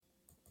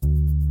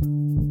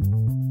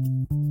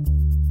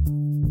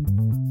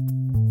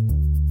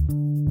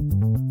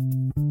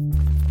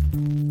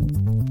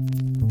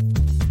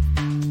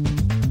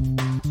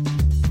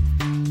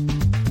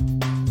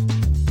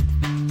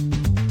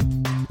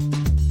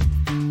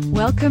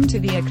Welcome to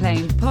the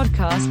acclaimed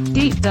podcast,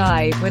 Deep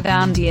Dive with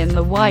Andy and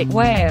the White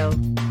Whale.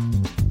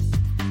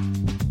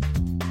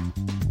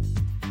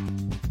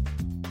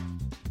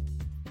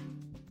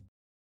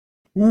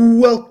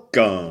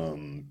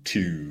 Welcome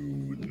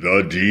to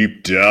the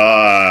Deep Dive.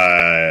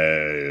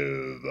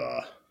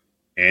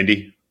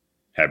 Andy,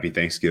 happy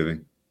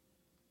Thanksgiving.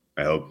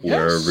 I hope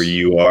wherever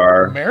you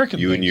are,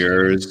 you and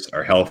yours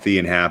are healthy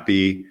and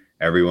happy.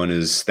 Everyone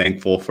is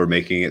thankful for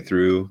making it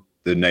through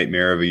the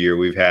nightmare of a year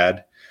we've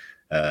had.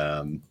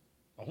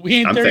 We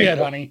ain't there yet,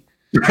 honey.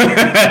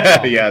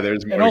 Yeah,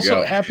 there's more and also, to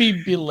go.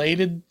 Happy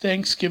belated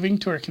Thanksgiving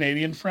to our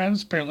Canadian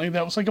friends. Apparently,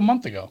 that was like a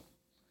month ago.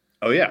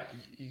 Oh, yeah.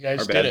 You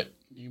guys did it.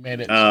 You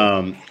made it.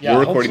 We're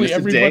recording this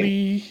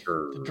everybody, today.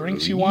 The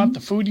drinks you want, the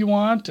food you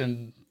want,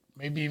 and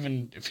maybe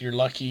even if you're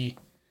lucky,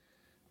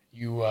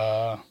 you,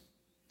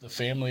 the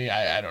family,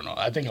 I don't know.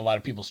 I think a lot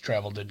of people's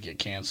travel did get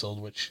canceled,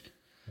 which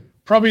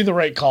probably the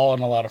right call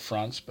on a lot of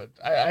fronts, but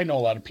I know a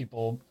lot of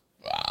people.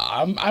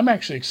 I'm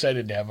actually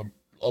excited to have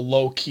a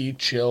low-key,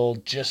 chill,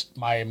 just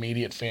my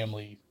immediate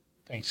family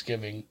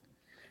Thanksgiving.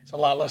 It's a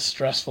lot less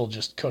stressful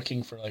just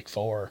cooking for like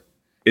 4.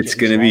 It's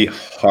going to be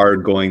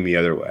hard going the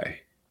other way.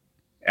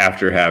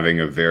 After having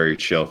a very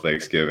chill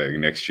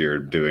Thanksgiving next year,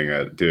 doing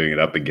it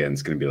up again,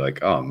 it's going to be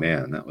like, oh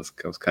man, that was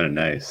kind of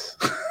nice.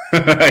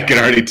 I can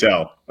already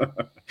tell.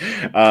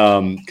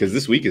 Because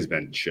this week has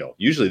been chill.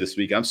 Usually this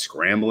week I'm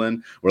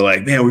scrambling. We're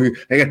like, man, we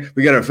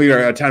got to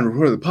figure out time to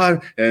record the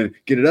pod and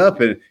get it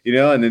up, and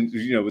and then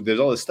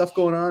there's all this stuff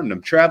going on, and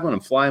I'm traveling,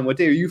 I'm flying. What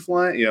day are you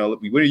flying?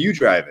 When are you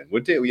driving?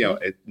 What day?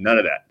 None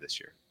of that this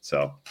year.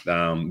 So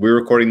we're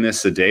recording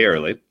this a day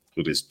early.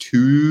 It is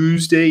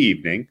Tuesday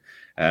evening.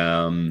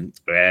 I'm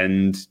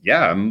very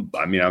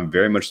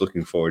much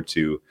looking forward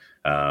to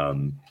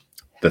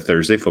the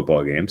Thursday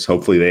football games.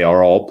 Hopefully they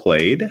are all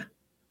played.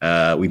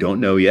 We don't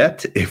know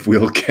yet if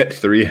we'll get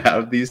 3 out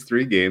of these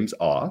 3 games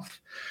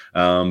off.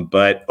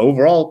 But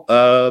overall,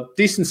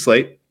 decent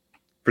slate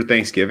for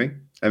Thanksgiving.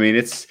 I mean,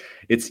 it's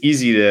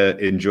easy to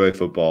enjoy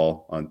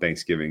football on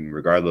Thanksgiving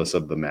regardless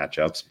of the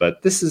matchups,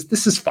 but this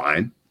is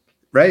fine,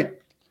 right?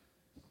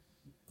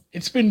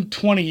 It's been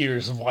 20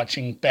 years of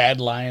watching bad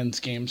Lions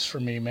games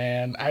for me,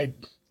 man.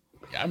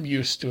 I'm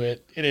used to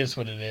it. It is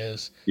what it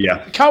is.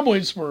 Yeah. The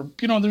Cowboys were,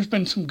 there's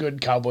been some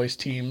good Cowboys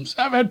teams.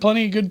 I've had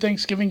plenty of good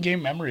Thanksgiving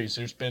game memories.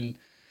 There's been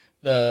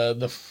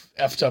the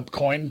effed up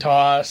coin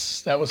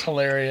toss. That was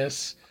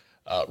hilarious.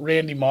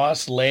 Randy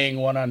Moss laying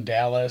one on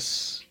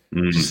Dallas.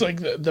 Mm-hmm. Just like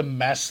the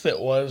mess that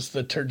was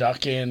the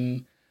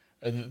turducken,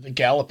 the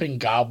galloping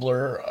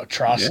gobbler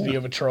atrocity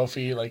of a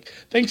trophy. Like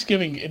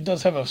Thanksgiving, it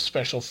does have a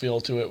special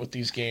feel to it with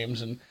these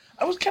games. And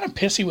I was kind of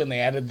pissy when they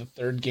added the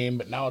 3rd game,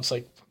 but now it's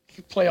like,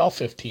 you play all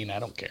 15. I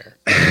don't care.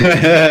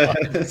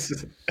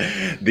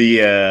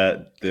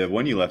 The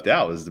one you left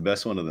out was the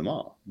best one of them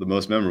all. The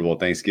most memorable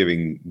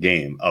Thanksgiving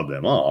game of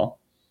them all.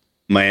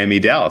 Miami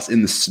Dallas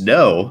in the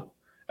snow.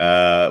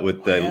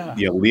 With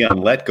Leon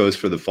Lett goes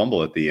for the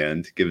fumble at the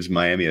end, gives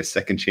Miami a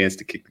second chance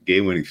to kick the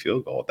game-winning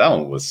field goal. That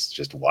one was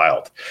just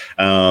wild.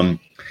 All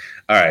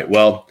right,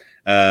 well,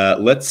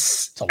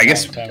 let's. I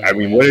guess. I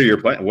mean, what are your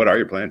plans? What are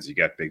your plans? You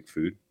got big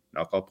food,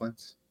 alcohol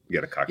plans? You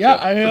got a cocktail?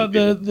 Yeah,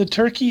 the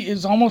turkey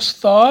is almost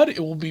thawed.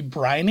 It will be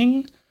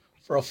brining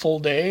for a full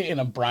day in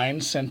a brine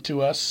sent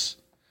to us.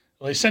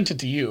 Well, they sent it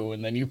to you,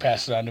 and then you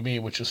passed it on to me,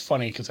 which was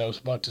funny because I was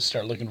about to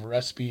start looking for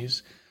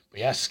recipes.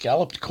 But yeah,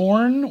 scalloped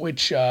corn,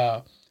 which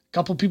a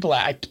couple people,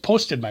 I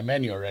posted my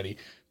menu already.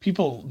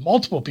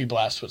 Multiple people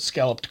asked what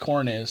scalloped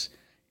corn is.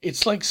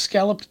 It's like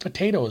scalloped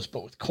potatoes,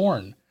 but with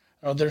corn.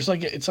 It's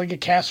like a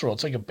casserole.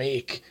 It's like a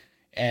bake.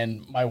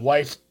 And my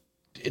wife,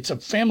 it's a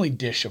family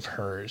dish of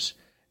hers.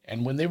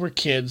 And when they were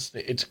kids,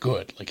 it's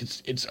good. Like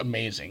it's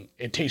amazing.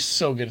 It tastes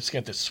so good. It's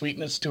got this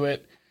sweetness to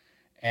it.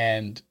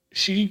 And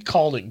she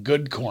called it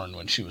good corn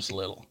when she was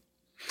little.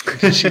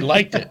 Because she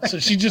liked it. So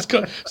she just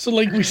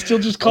we still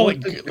just call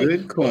it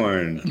good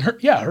corn.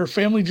 Her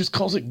family just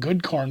calls it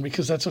good corn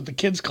because that's what the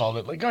kids called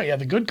it. Like, oh yeah,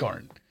 the good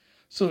corn.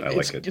 So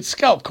it's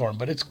scalloped corn,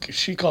 but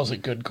she calls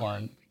it good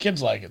corn.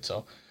 Kids like it.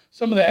 So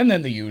some of that, and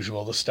then the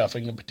usual, the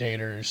stuffing, the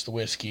potatoes, the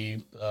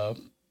whiskey, a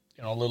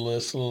little of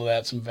this, a little of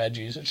that, some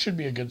veggies. It should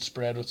be a good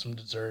spread with some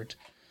dessert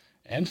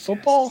and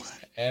football.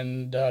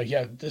 And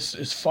this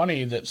is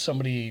funny that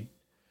somebody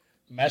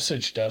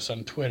messaged us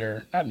on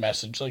Twitter, not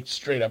messaged, like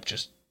straight up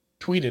just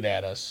tweeted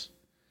at us,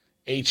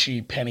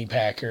 H.E.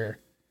 Pennypacker.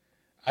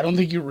 I don't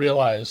think you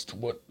realized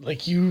what,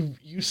 like you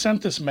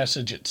sent this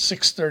message at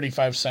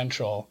 6:35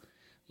 Central.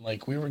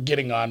 Like we were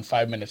getting on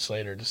 5 minutes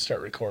later to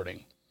start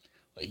recording.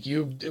 Like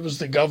it was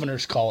the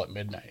governor's call at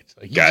midnight.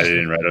 Like got it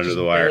in right under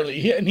the wire.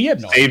 He had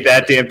no Save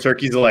that damn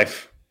turkey's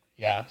life.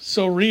 Yeah.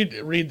 So read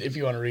if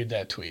you want to read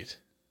that tweet.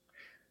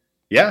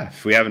 Yeah,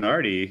 if we haven't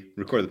already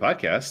recorded the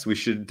podcast, we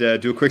should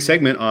do a quick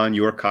segment on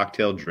your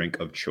cocktail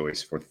drink of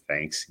choice for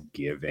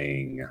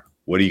Thanksgiving.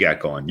 What do you got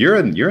going? You're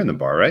in the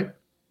bar, right?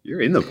 You're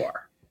in the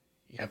bar.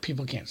 Yeah,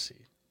 people can't see.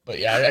 But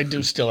yeah, I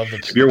do still have the.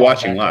 If you're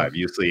watching live,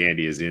 you see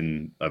Andy is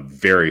in a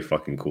very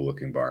fucking cool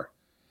looking bar.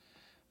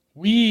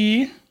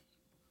 We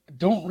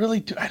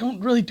I don't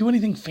really do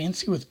anything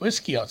fancy with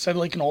whiskey outside of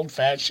like an old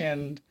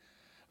fashioned,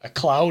 a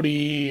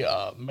cloudy,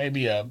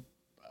 maybe a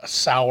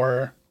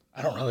sour.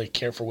 I don't really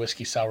care for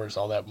whiskey sours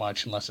all that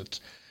much unless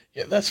it's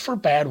yeah, that's for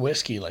bad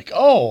whiskey. Like,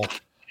 oh,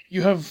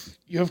 you have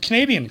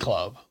Canadian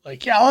Club.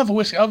 Like, yeah, I'll have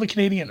a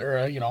Canadian or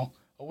a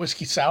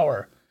whiskey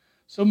sour.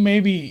 So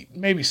maybe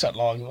something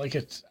along like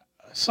it's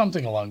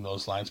something along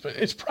those lines. But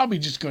it's probably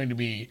just going to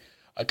be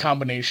a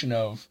combination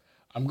of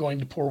I'm going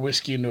to pour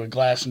whiskey into a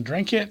glass and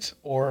drink it,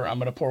 or I'm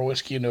going to pour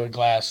whiskey into a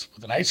glass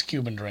with an ice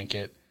cube and drink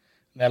it.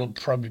 And that'll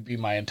probably be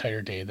my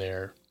entire day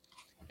there.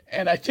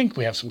 And I think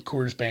we have some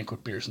Coors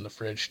Banquet beers in the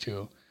fridge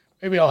too.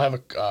 Maybe I'll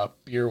have a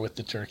beer with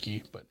the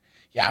turkey. But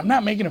yeah, I'm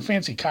not making a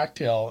fancy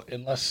cocktail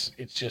unless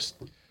it's just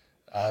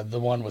the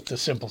one with the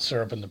simple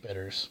syrup and the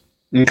bitters.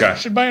 Okay. I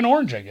should buy an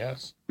orange, I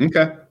guess.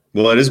 Okay.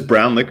 Well, it is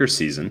brown liquor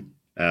season.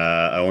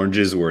 Orange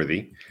is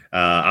worthy.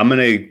 I'm going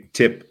to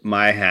tip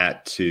my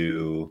hat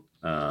to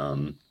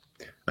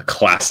a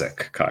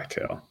classic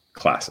cocktail.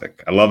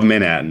 Classic. I love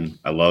Manhattan.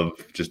 I love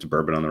just a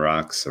bourbon on the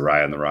rocks, a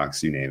rye on the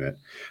rocks, you name it.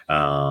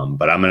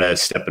 But I'm going to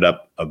step it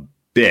up a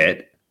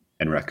bit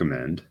and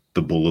recommend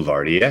the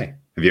Boulevardier.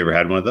 Have you ever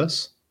had one of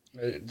those?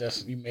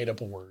 You made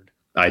up a word.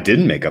 I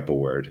didn't make up a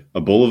word.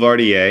 A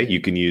Boulevardier, you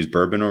can use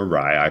bourbon or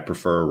rye. I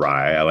prefer a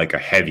rye. I like a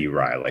heavy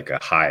rye, like a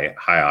high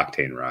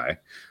octane rye.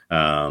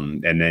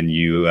 And then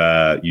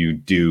you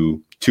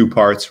do 2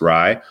 parts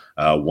rye,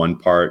 1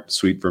 part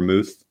sweet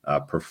vermouth,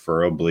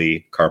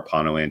 preferably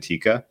Carpano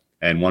Antica,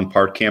 and 1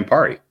 part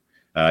Campari.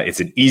 It's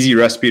an easy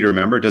recipe to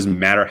remember. It doesn't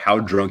matter how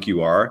drunk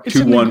you are. It's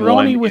a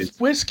Negroni with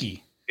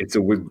whiskey. It's a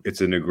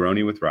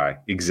Negroni with rye.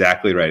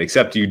 Exactly right.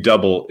 Except you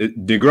double.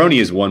 Negroni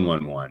is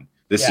 1-1-1.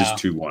 This is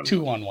 2-1.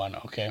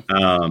 2-1-1. Okay.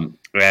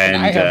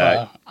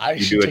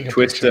 And you do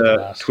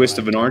a twist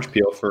of an orange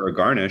peel for a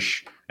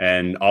garnish.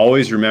 And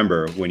always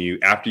remember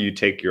after you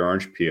take your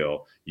orange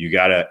peel, you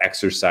got to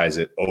exercise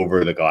it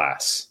over the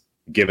glass.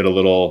 Give it a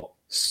little.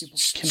 People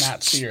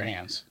cannot see your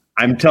hands.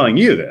 I'm telling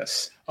you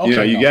this.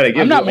 Okay, you got to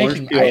get the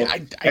orange peel,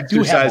 I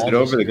exercise it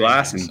over the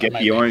glass, and get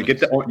the orange.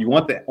 You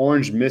want the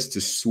orange mist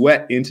to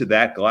sweat into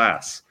that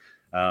glass.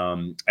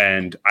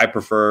 And I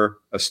prefer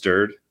a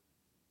stirred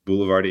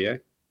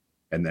Boulevardier,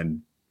 and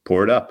then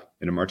pour it up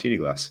in a martini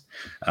glass.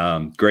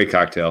 Great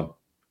cocktail.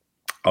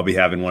 I'll be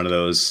having one of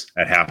those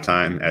at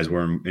halftime as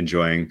we're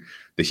enjoying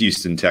the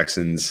Houston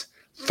Texans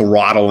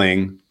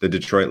throttling the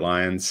Detroit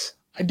Lions.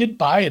 I did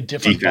buy a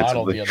different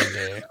bottle the other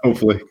day.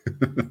 Hopefully.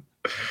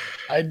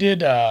 I did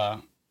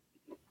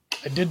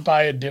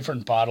buy a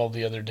different bottle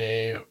the other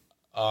day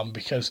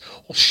because,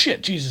 well,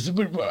 shit, Jesus,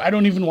 I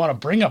don't even want to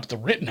bring up the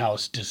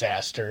Rittenhouse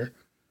disaster.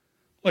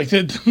 Like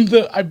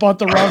I bought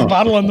the wrong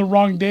bottle on the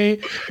wrong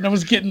day, and I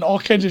was getting all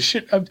kinds of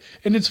shit. And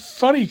it's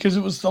funny because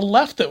it was the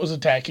left that was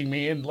attacking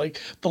me. And like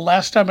the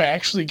last time I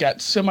actually got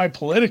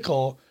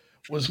semi-political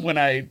was when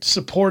I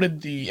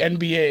supported the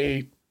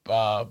NBA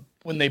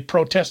when they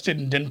protested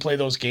and didn't play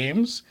those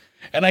games,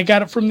 and I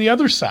got it from the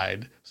other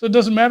side. So it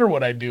doesn't matter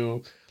what I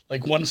do.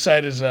 Like one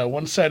side of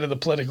the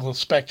political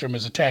spectrum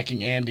is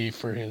attacking Andy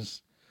for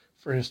his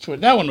tweet.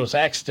 That one was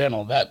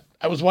accidental. That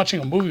I was watching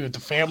a movie with the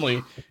family,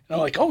 and I'm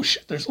like, oh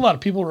shit, there's a lot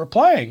of people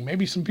replying.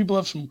 Maybe some people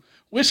have some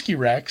whiskey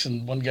racks,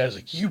 and one guy's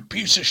like, "You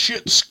piece of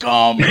shit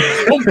scum!"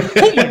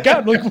 oh my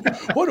god, like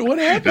what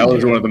happened? That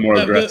was one of the more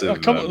aggressive. A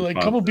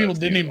couple people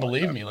didn't even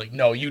believe me. Like,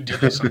 no, you did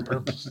this on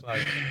purpose.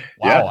 Like,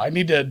 wow, yeah. I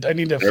need to.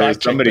 There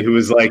was somebody who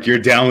was like, "You're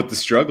down with the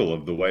struggle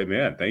of the white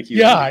man." Thank you.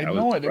 Yeah, I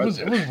know it. It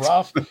was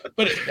rough.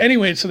 But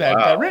anyway, so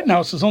that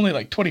Rittenhouse was only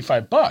like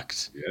 $25.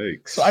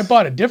 Yikes. So I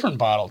bought a different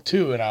bottle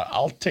too, and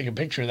I'll take a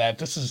picture of that.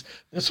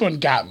 This one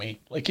got me.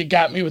 Like it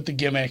got me with the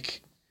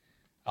gimmick.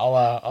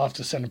 I'll have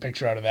to send a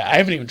picture out of that. I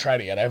haven't even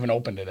tried it yet. I haven't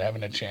opened it. I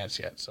haven't had a chance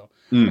yet. So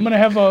I'm going to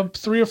have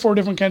 3 or 4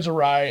 different kinds of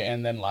rye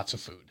and then lots of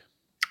food.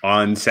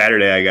 On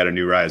Saturday, I got a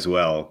new rye as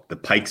well. The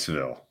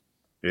Pikesville.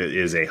 It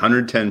is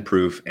 110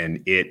 proof,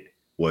 and it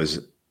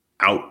was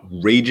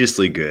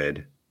outrageously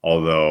good,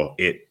 although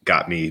it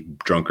got me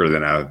drunker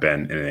than I've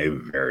been in a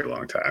very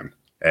long time.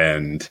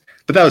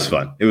 But that was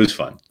fun. It was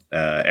fun.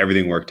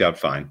 Everything worked out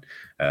fine.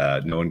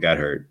 No one got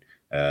hurt,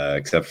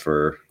 except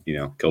for,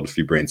 killed a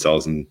few brain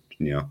cells and,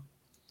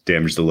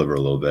 damaged the liver a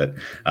little bit.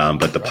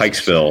 But the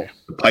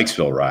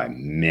Pikesville rye,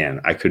 man,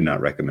 I could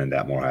not recommend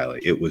that more highly.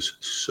 It was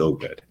so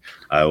good.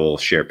 I will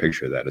share a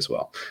picture of that as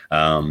well.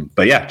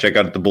 But yeah, check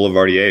out the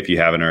Boulevardier if you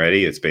haven't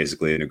already. It's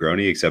basically a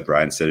Negroni except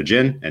rye instead of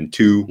gin, and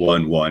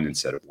 2-1-1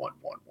 instead of 1-1-1.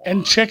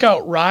 And check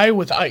out rye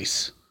with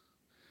ice.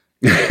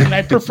 And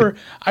I prefer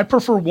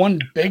one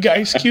big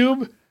ice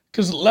cube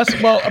because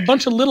a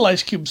bunch of little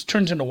ice cubes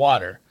turns into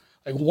water.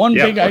 Like one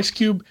big ice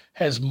cube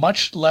has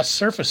much less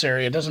surface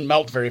area. It doesn't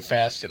melt very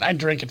fast, and I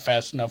drink it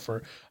fast enough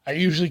I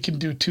usually can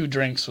do 2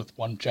 drinks with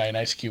one giant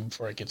ice cube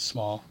before it gets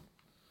small.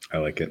 I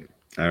like it.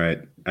 All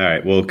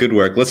right. Well, good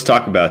work. Let's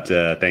talk about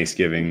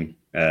Thanksgiving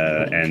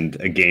and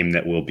a game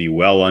that will be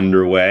well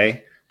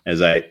underway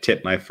as I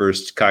tip my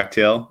first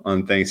cocktail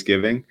on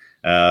Thanksgiving.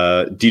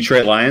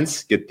 Detroit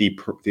Lions get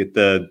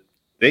the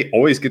They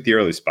always get the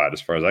early spot,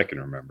 as far as I can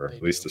remember, They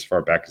at least do. as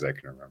far back as I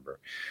can remember.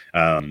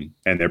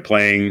 And they're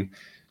playing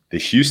the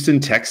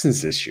Houston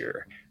Texans this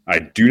year. I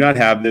do not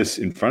have this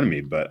in front of me,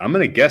 but I'm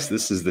going to guess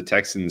this is the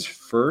Texans'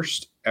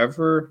 first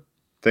ever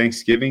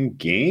Thanksgiving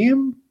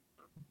game.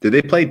 Did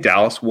they play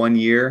Dallas one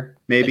year,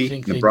 maybe, I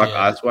think in the they Brock did.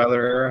 Osweiler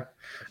era?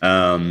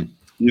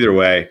 Either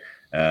way,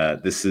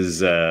 this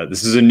is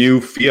a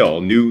new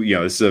feel.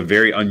 This is a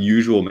very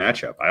unusual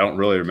matchup. I don't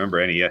really remember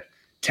any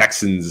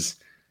Texans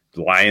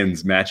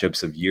Lions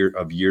matchups of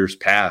years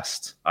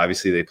past.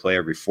 Obviously, they play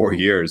every 4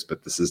 years,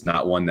 but this is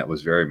not one that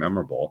was very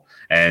memorable.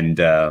 And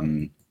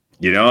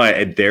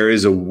there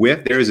is a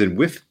whiff. There is an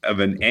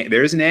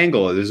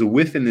angle. There's a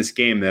whiff in this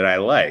game that I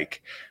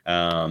like.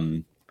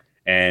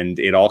 And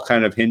it all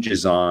kind of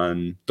hinges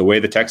on the way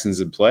the Texans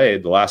have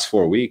played the last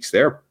 4 weeks.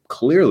 They're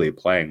clearly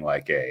playing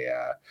like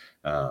a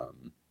 8-9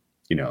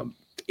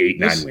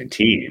 win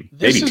team.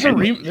 This maybe is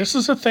 10. this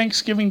is a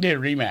Thanksgiving Day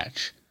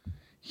rematch.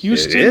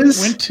 Houston It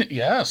is? went to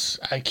yes.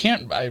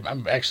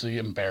 I'm actually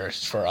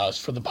embarrassed for us,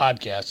 for the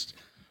podcast,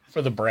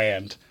 for the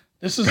brand.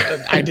 This is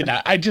I did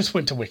not. I just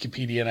went to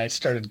Wikipedia and I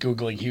started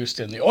Googling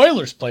Houston. The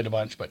Oilers played a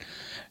bunch, but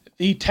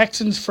the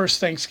Texans' first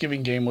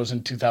Thanksgiving game was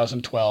in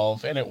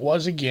 2012, and it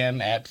was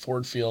again at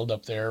Ford Field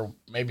up there.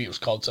 Maybe it was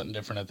called something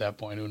different at that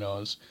point. Who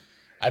knows?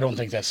 I don't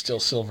think that's still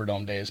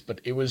Silverdome days,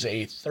 but it was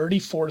a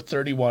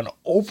 34-31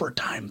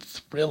 overtime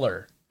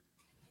thriller.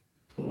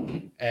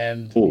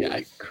 And Holy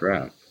I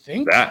crap.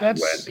 think That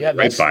that's went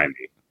right by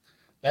me.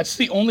 that's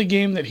the only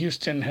game that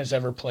Houston has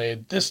ever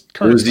played. This What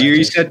current was the year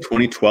you franchise, said?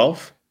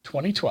 2012?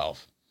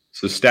 2012.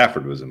 So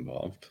Stafford was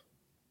involved.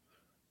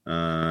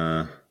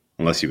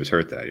 Unless he was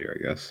hurt that year,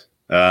 I guess.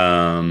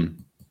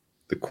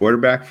 The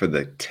quarterback for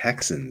the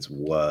Texans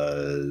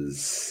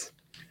was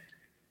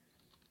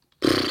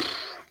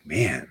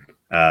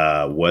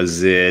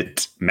was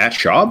it Matt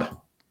Schaub?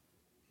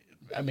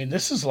 I mean,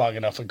 this is long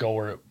enough ago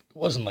where it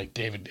wasn't like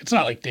David. It's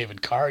not like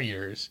David Carr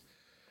years.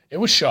 It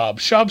was Schaub.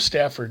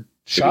 Stafford.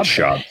 Schaub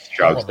had a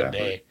hell of a Stafford.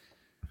 day.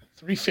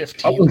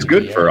 315. That was through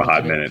good the for a air.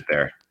 hot minute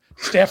there.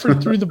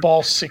 Stafford threw the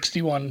ball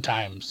 61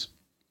 times.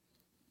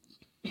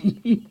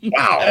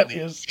 Wow. That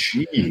is.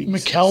 Jeez.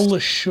 Mikel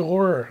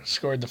LaShore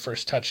scored the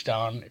first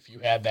touchdown. If you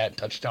had that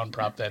touchdown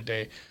prop that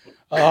day.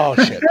 Oh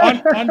shit!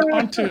 On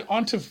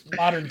to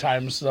modern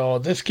times though.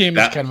 This game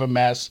is kind of a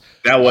mess.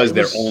 That was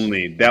their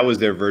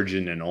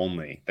virgin and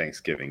only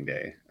Thanksgiving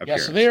Day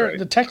appearance. Yeah, so right?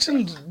 the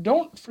Texans.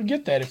 Don't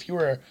forget that if you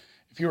were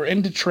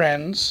into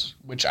trends,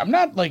 which I'm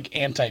not like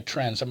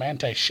anti-trends, I'm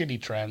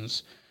anti-shitty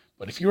trends,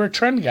 but if you're a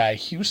trend guy,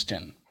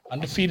 Houston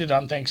undefeated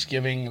on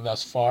Thanksgiving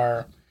thus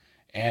far,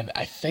 and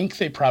I think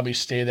they probably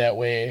stay that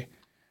way.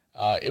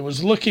 It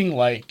was looking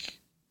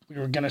like we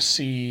were gonna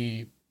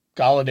see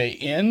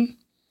Galladay in.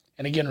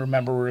 And again,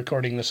 remember, we're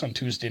recording this on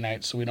Tuesday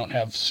night, so we don't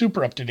have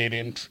super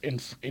up-to-date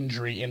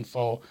injury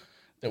info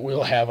that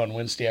we'll have on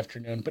Wednesday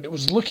afternoon. But it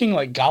was looking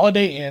like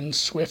Galladay in,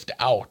 Swift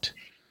out,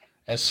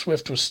 as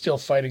Swift was still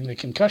fighting the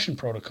concussion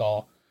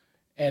protocol.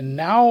 And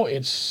now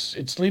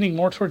it's leaning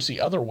more towards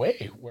the other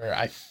way, where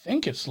I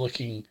think it's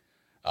looking,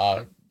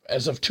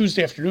 as of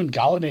Tuesday afternoon,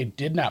 Galladay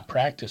did not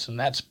practice, and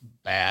that's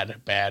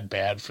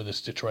bad for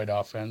this Detroit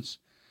offense.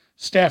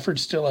 Stafford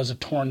still has a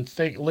torn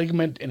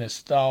ligament in his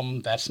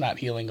thumb. That's not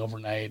healing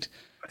overnight.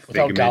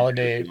 Without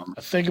Galladay,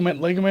 a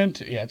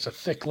ligament. Yeah, it's a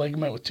thick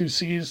ligament with 2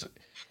 C's.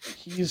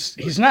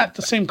 He's not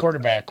the same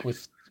quarterback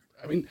with.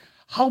 I mean,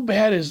 how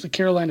bad is the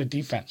Carolina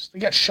defense? They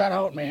got shut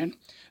out, man.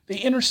 They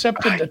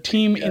intercepted a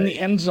team in the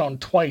end zone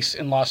twice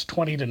and lost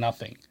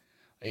 20-0.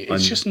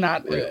 It's just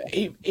not.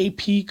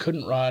 AP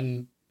couldn't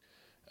run.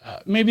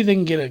 Maybe they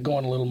can get it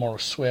going a little more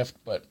with Swift,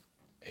 but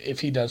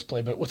if he does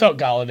play, but without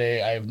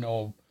Galladay, I have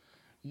no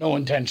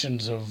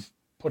intentions of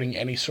putting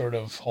any sort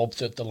of hope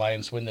that the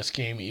Lions win this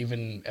game,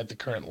 even at the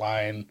current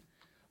line.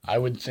 I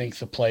would think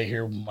the play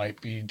here might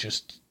be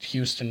just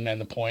Houston and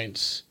the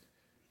points,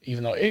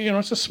 even though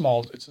it's a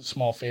small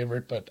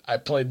favorite. But I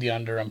played the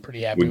under. I'm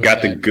pretty happy.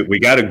 We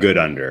got a good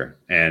under,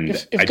 and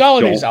if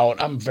Galladay's out,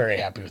 I'm very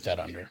happy with that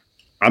under.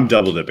 I'm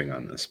double dipping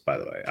on this, by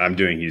the way. I'm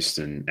doing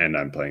Houston and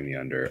I'm playing the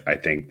under. I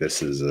think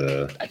this is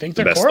I think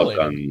they're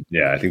correlated.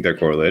 I think they're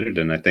correlated,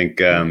 and I think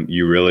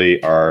you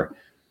really are.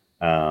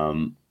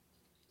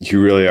 You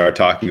really are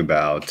talking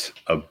about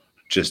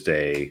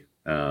everything's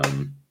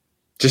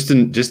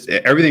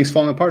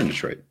falling apart in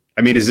Detroit.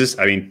 I mean, is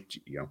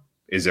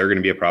there going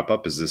to be a prop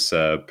up? Is this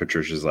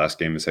Patricia's last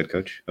game as head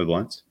coach of the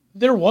Lions?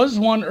 There was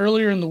one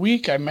earlier in the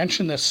week. I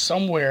mentioned this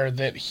somewhere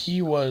that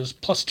he was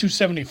plus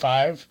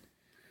 275.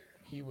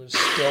 He was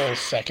still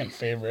second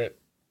favorite.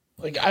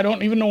 Like, I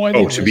don't even know why.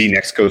 To be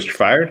next coach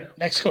fired?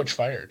 Next coach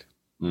fired.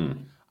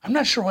 I'm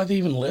not sure why they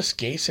even list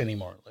Gase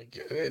anymore. Like,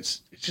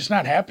 it's just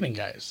not happening,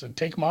 guys. So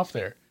take him off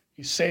there.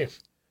 He's safe.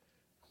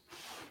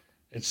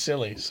 It's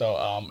silly. So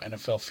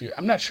NFL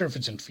I'm not sure if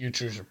it's in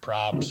futures or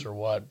props or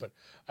what, but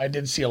I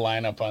did see a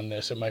lineup on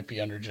this. It might be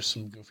under just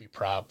some goofy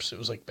props. It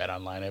was like Bet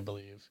Online, I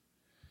believe.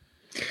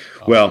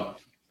 Well,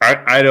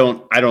 I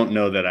don't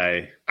know that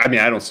I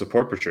don't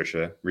support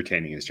Patricia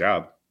retaining his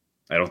job.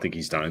 I don't think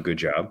he's done a good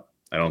job.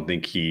 I don't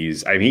think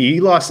he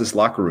lost his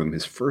locker room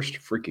his first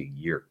freaking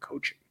year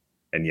coaching.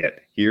 And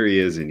yet here he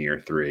is in year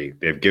 3.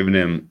 They've given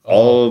him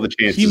all the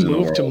chances. He in the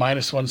moved world. to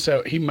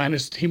 -1.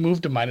 He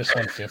moved to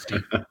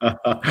 -150.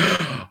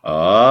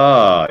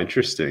 Ah,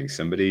 interesting.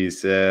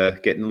 Somebody's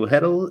getting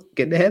ahead of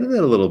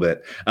it a little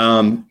bit.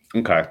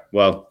 Okay.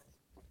 Well,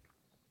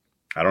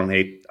 I don't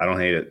hate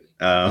it.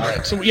 All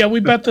right. So yeah, we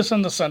bet this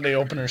on the Sunday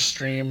opener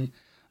stream.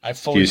 I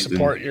fully Houston,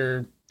 support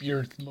your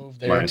move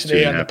there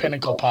today on the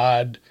Pinnacle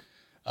Pod.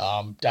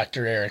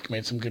 Dr. Eric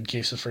made some good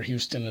cases for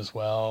Houston as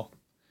well.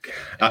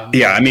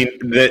 Yeah, I mean,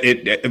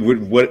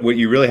 what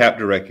you really have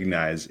to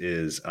recognize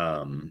is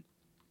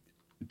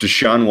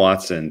Deshaun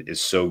Watson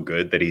is so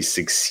good that he's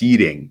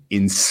succeeding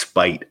in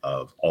spite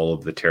of all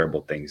of the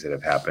terrible things that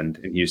have happened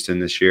in Houston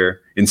this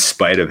year, in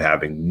spite of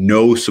having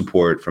no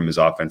support from his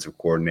offensive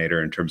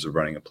coordinator in terms of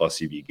running a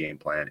plus EV game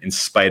plan, in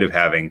spite of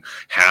having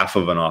half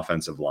of an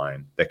offensive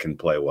line that can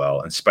play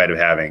well, in spite of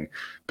having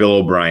Bill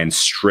O'Brien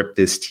strip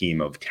this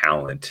team of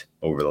talent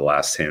over the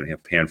last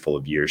handful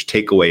of years,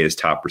 take away his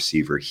top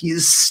receiver. He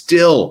is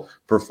still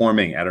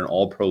performing at an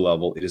all-pro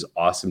level. It is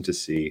awesome to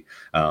see.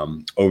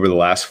 Over the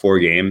last 4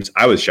 games,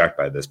 I was shocked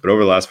by this, but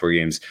over the last 4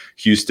 games,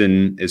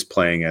 Houston is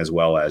playing as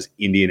well as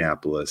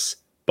Indianapolis,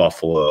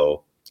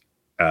 Buffalo,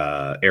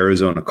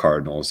 Arizona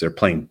Cardinals. They're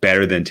playing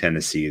better than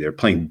Tennessee. They're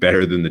playing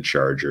better than the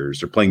Chargers.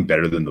 They're playing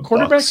better than the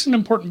quarterback's Bucs, an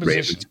important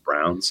position. Ravens,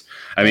 Browns.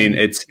 I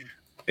mean,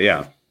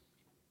 yeah.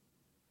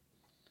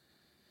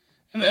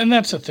 And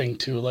that's the thing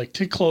too. Like,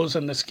 to close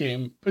on this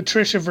game,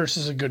 Patricia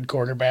versus a good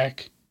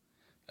quarterback.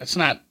 That's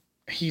not.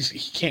 He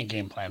can't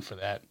game plan for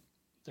that.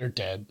 They're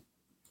dead.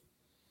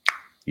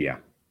 Yeah.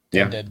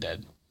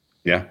 Dead.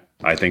 Yeah.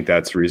 I think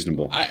that's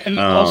reasonable.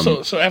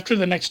 Also, so after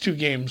the next 2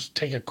 games,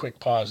 take a quick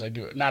pause. I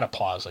do not a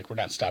pause, like we're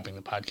not stopping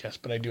the podcast,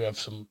 but I do have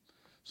some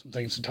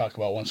things to talk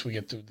about once we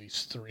get through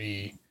these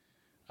 3.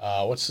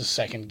 What's the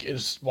second?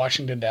 Is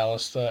Washington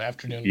Dallas the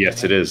afternoon?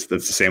 Yes, it is.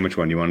 That's the sandwich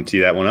one. You want to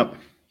tee that one up?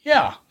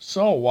 Yeah.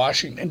 So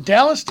Washington,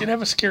 Dallas did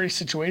have a scary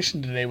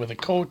situation today with a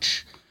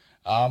coach.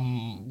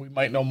 We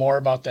might know more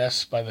about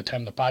this by the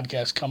time the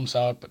podcast comes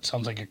out, but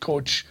sounds like a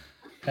coach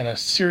had a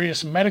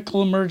serious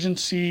medical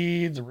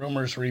emergency. The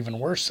rumors were even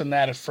worse than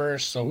that at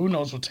first, so who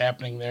knows what's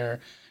happening there.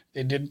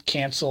 They did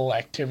cancel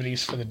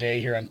activities for the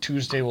day here on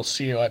Tuesday. We'll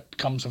see what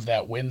comes of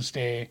that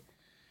Wednesday,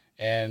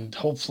 and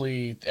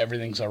hopefully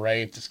everything's all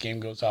right. This game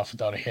goes off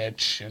without a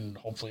hitch, and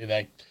hopefully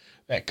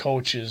that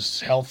coach is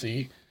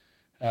healthy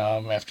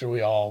after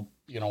we all,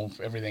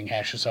 everything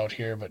hashes out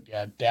here. But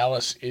yeah,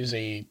 Dallas is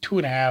a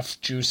 2.5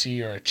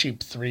 juicy or a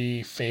cheap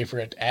 3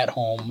 favorite at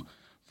home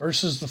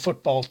versus the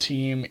football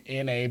team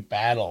in a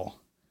battle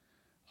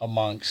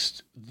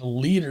amongst the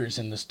leaders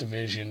in this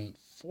division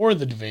for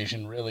the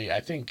division. Really,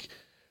 I think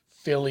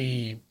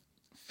Philly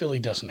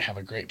doesn't have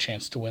a great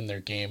chance to win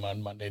their game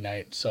on Monday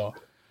night. So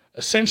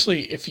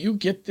essentially, if you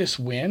get this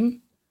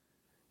win,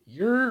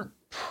 you're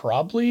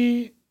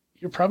probably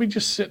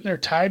just sitting there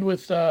tied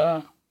with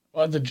the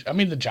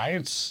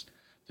Giants.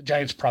 The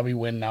Giants probably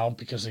win now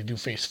because they do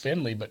face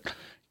Finley, but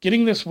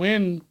getting this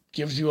win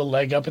gives you a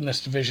leg up in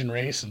this division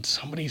race, and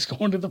somebody's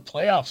going to the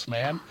playoffs,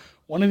 man.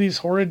 One of these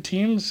horrid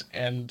teams,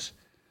 and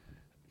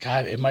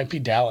God, it might be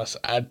Dallas.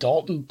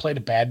 Dalton played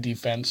a bad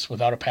defense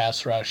without a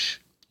pass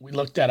rush. We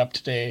looked that up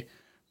today.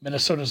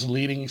 Minnesota's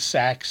leading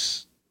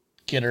sacks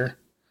getter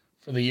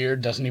for the year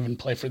doesn't even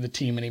play for the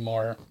team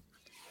anymore.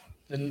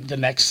 The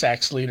next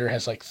sacks leader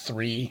has like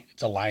 3.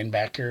 It's a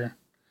linebacker.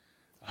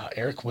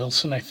 Eric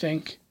Wilson, I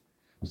think.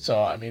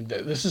 So, I mean,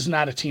 this is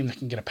not a team that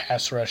can get a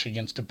pass rush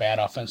against a bad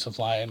offensive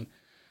line.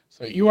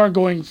 So you are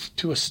going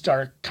to a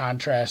stark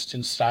contrast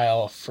in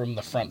style from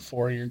the front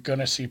 4. You're going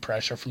to see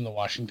pressure from the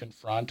Washington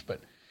front. But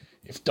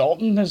if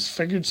Dalton has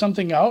figured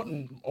something out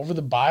and over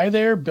the bye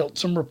there, built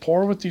some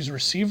rapport with these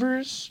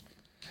receivers,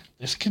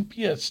 this could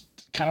be a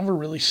kind of a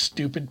really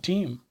stupid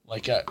team.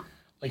 Like a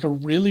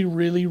really,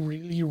 really,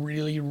 really,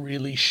 really,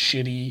 really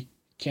shitty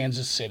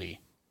Kansas City.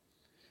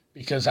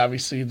 Because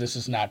obviously this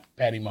is not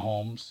Patty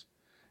Mahomes,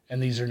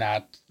 and these are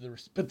not,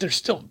 but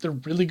they're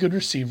really good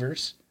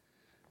receivers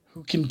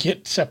who can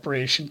get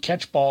separation,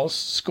 catch balls,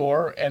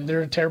 score, and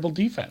they're a terrible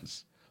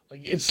defense.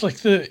 Like it's like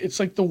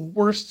the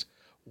worst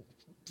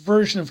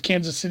version of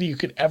Kansas City you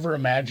could ever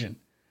imagine,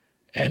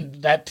 and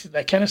that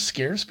kind of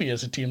scares me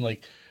as a team.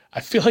 Like I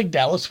feel like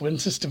Dallas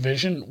wins this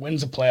division,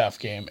 wins a playoff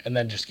game, and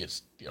then just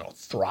gets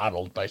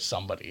throttled by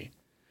somebody.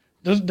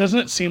 Doesn't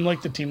it seem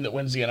like the team that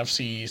wins the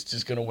NFC East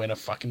is going to win a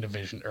fucking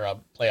division or a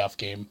playoff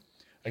game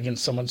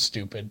against someone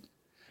stupid?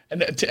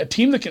 And a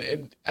team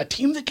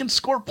that can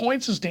score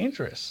points is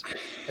dangerous.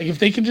 Like if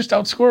they can just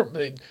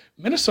outscore,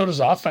 Minnesota's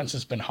offense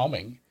has been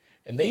humming,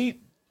 and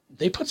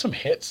they put some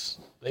hits.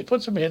 They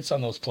put some hits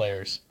on those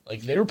players.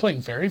 Like they were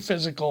playing very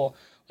physical.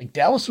 Like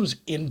Dallas was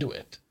into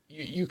it.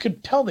 You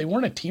could tell they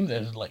weren't a team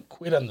that had like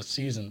quit on the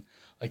season.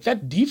 Like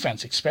that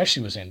defense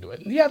especially was into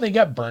it. And yeah, they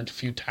got burnt a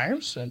few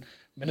times, and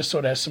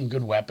Minnesota has some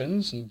good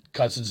weapons, and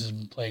Cousins has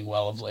been playing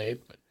well of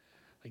late. But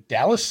like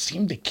Dallas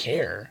seemed to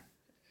care,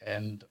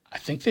 and I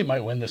think they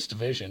might win this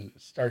division.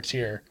 It starts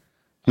here.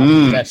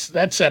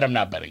 That said, I'm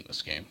not betting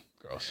this game.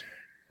 gross.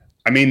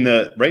 I mean,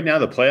 right now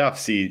the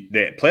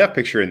playoff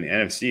picture in the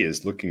NFC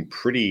is looking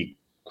pretty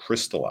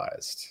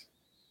crystallized.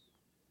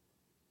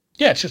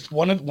 Yeah, it's just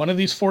one of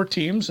these 4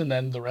 teams, and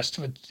then the rest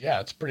of it. Yeah,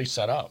 it's pretty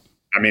set up.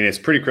 I mean, it's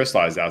pretty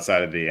crystallized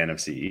outside of the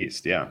NFC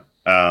East. Yeah,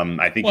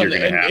 I think you're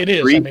going to have it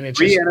is. three, I mean, it's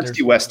three just,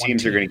 NFC West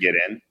teams team. are going to get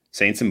in: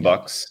 Saints and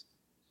Bucks,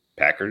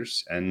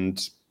 Packers,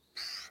 and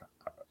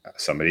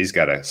somebody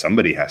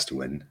has to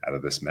win out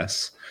of this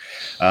mess.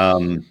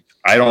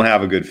 I don't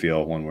have a good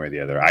feel one way or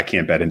the other. I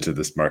can't bet into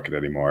this market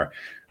anymore.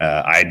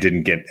 I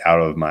didn't get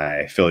out of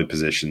my Philly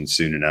position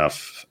soon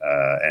enough,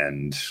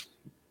 and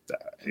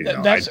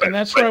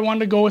that's where I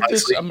wanted to go with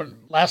honestly, this.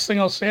 Last thing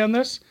I'll say on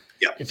this: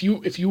 yeah. If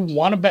you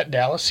want to bet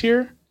Dallas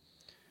here,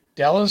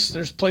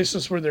 there's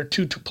places where they're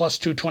plus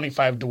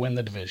 225 to win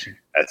the division.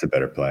 That's a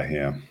better play.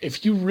 Yeah.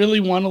 If you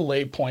really want to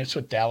lay points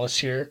with Dallas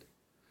here,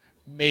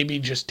 maybe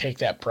just take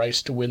that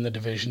price to win the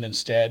division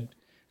instead.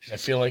 I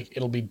feel like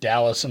it'll be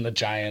Dallas and the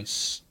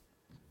Giants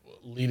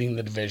leading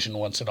the division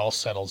once it all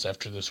settles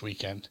after this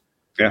weekend.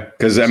 Yeah,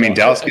 because I mean,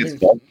 Dallas gets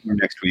Baltimore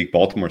next week.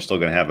 Baltimore's still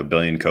going to have a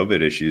billion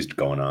COVID issues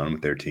going on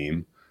with their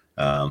team.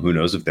 Who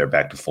knows if they're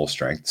back to full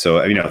strength?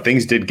 So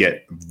things did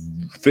get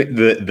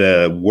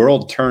the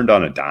world turned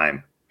on a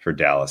dime for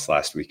Dallas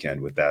last weekend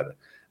with that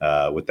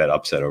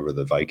upset over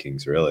the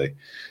Vikings. Really,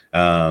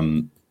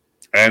 and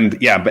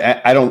yeah,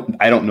 but I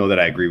don't know that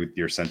I agree with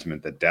your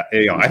sentiment that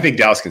I think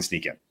Dallas can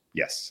sneak in.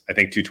 Yes, I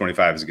think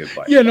 225 is a good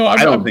play. Yeah, no,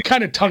 I'm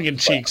kind of tongue in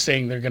cheek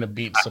saying they're going to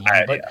beat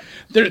someone, but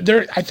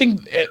they're I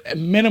think at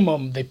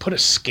minimum they put a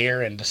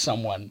scare into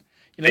someone.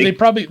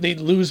 They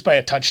lose by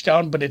a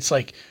touchdown, but it's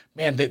like,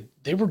 man,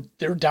 they were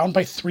down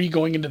by 3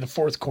 going into the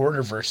fourth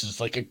quarter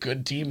versus like a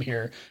good team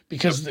here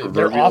because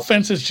their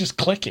offense is just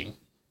clicking.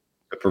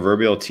 The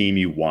proverbial team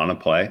you want to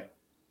play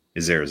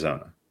is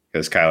Arizona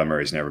because Kyler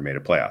Murray's never made a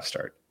playoff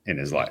start in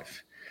his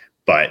life.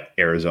 But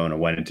Arizona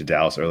went into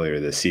Dallas earlier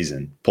this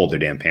season, pulled their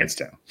damn pants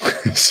down.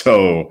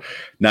 So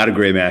not a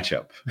great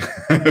matchup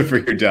for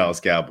your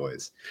Dallas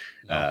Cowboys.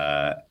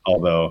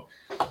 Although,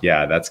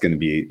 yeah, that's going to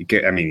be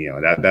 – I mean,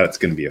 that's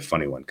going to be a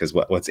funny one because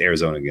what's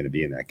Arizona going to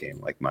be in that game?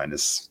 Like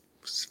 -5,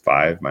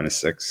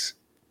 -6?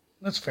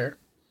 That's fair.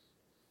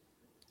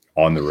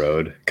 On the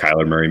road.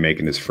 Kyler Murray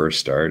making his first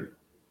start.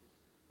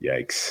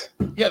 Yikes.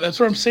 Yeah, that's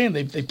what I'm saying.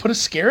 They put a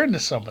scare into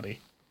somebody.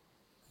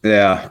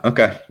 Yeah.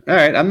 Okay. All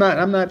right. I'm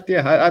not.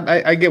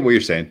 Yeah. I get what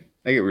you're saying.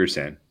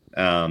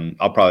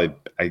 I'll probably.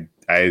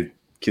 I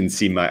can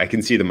see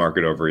the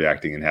market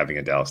overreacting and having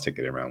a Dallas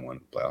ticket in round 1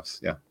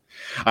 playoffs. Yeah.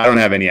 I don't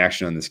have any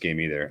action on this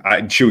game either.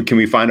 Can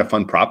we find a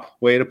fun prop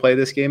way to play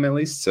this game at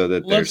least so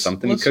that there's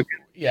something cooking?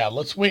 Yeah.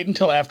 Let's wait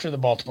until after the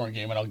Baltimore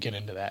game and I'll get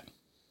into that.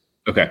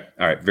 Okay.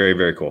 All right. Very,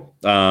 very cool.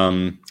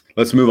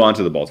 Let's move on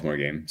to the Baltimore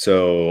game.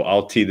 So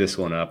I'll tee this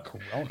one up.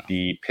 Corona.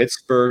 The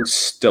Pittsburgh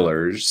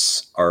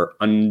Steelers are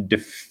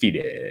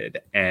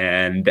undefeated,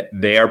 and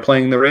they are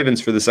playing the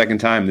Ravens for the second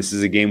time. This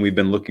is a game we've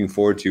been looking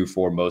forward to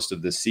for most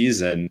of the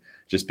season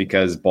just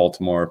because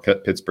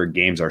Baltimore-Pittsburgh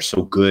games are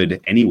so good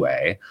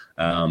anyway,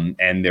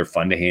 and they're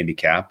fun to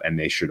handicap, and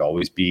they should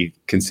always be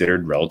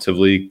considered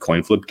relatively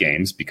coin flip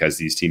games because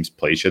these teams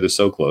play each other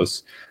so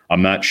close.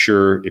 I'm not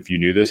sure if you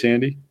knew this,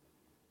 Andy,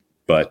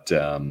 but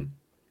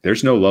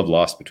there's no love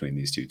lost between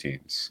these two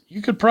teams.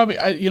 You could probably,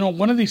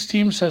 one of these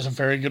teams has a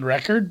very good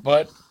record,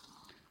 but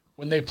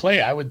when they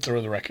play, I would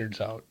throw the records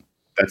out.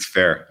 That's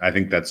fair. I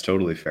think that's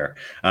totally fair.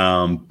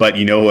 But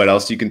you know what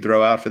else you can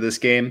throw out for this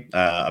game?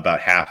 About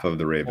half of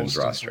the Ravens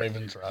roster.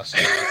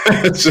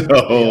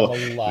 So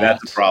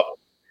that's a problem.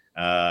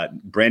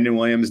 Brandon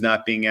Williams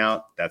not being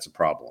out, that's a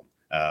problem.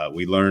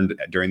 We learned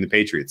during the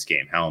Patriots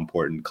game how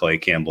important Clay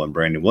Campbell and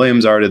Brandon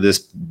Williams are to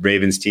this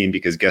Ravens team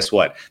because guess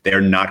what?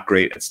 They're not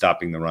great at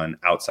stopping the run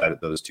outside of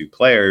those two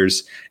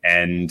players.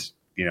 And,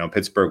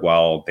 Pittsburgh,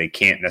 while they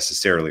can't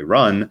necessarily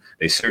run,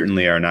 they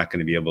certainly are not going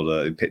to be able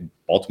to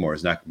 – Baltimore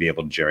is not going to be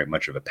able to generate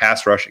much of a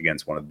pass rush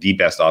against one of the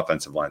best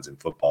offensive lines in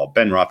football.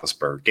 Ben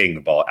Roethlisberger getting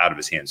the ball out of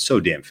his hands so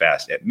damn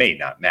fast, it may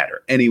not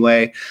matter.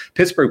 Anyway,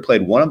 Pittsburgh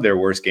played one of their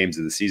worst games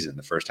of the season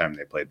the first time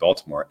they played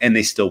Baltimore, and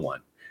they still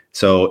won.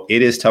 So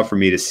it is tough for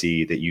me to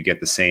see that you get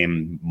the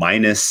same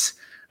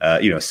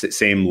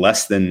same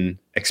less than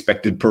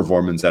expected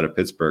performance out of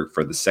Pittsburgh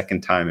for the second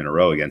time in a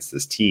row against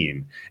this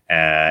team.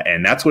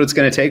 And that's what it's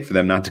going to take for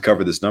them not to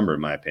cover this number,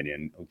 in my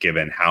opinion,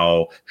 given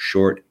how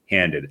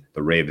short-handed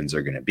the Ravens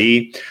are going to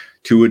be.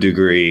 To a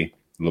degree,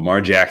 Lamar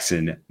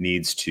Jackson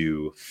needs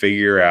to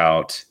figure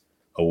out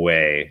a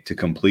way to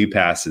complete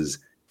passes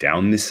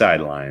down the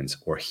sidelines,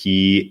 or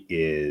he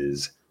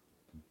is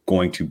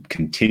going to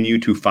continue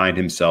to find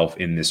himself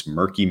in this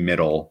murky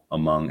middle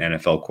among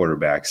NFL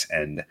quarterbacks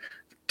and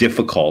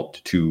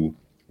difficult to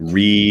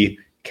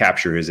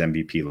recapture his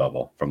MVP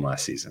level from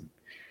last season.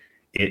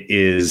 It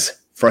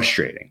is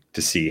frustrating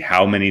to see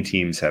how many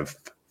teams have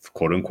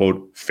quote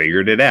unquote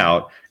figured it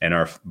out and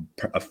are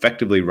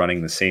effectively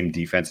running the same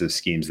defensive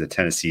schemes that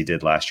Tennessee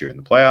did last year in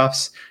the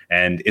playoffs.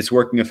 And it's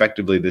working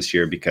effectively this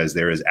year because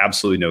there is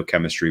absolutely no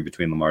chemistry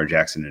between Lamar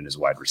Jackson and his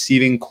wide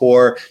receiving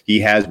core.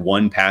 He has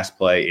one pass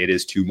play. It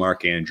is to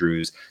Mark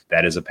Andrews.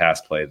 That is a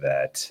pass play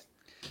that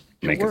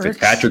Minka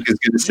Fitzpatrick is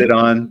going to sit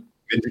on.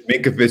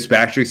 Minka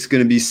Fitzpatrick's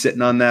going to be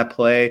sitting on that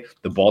play.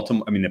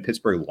 The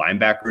Pittsburgh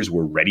linebackers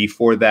were ready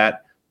for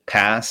that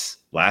pass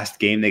last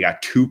game. They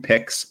got 2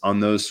 picks on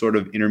those sort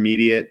of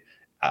intermediate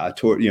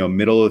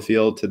middle of the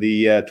field to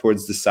the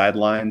towards the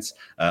sidelines,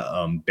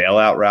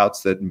 bailout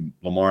routes that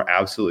Lamar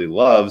absolutely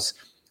loves.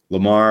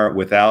 Lamar,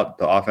 without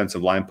the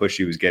offensive line push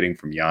he was getting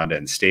from Yanda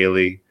and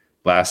Staley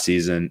last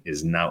season,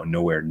 is now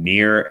nowhere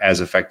near as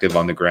effective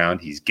on the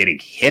ground. He's getting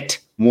hit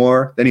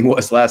more than he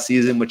was last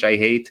season, which I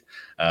hate.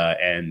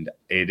 And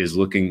it is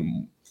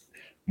looking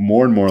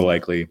more and more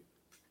likely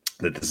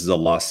that this is a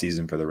lost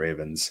season for the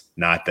Ravens,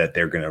 not that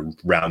they're going to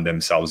round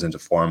themselves into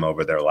form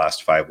over their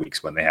last 5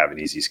 weeks when they have an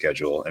easy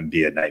schedule and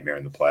be a nightmare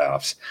in the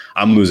playoffs.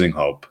 I'm losing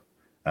hope.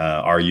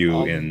 Are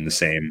you in the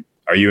same?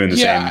 Are you in the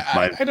same?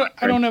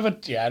 I don't have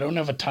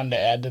a ton to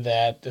add to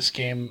that. This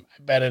game,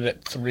 I bet it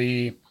at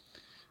 3.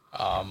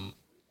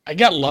 I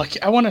got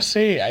lucky. I want to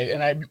say,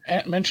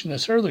 I mentioned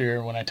this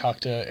earlier when I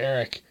talked to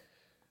Eric.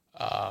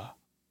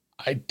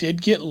 I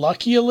did get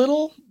lucky a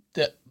little,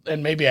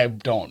 and maybe I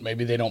don't.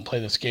 Maybe they don't play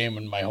this game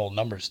and my whole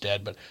number's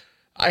dead. But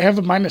I have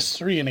a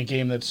 -3 in a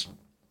game that's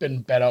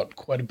been bet out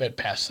quite a bit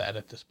past that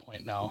at this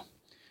point now.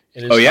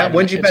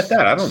 When'd you bet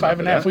that? I don't know.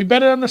 5.5. We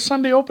bet it on the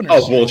Sunday opener.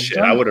 Oh, bullshit.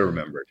 I would have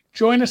remembered.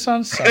 Join us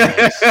on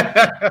Sundays.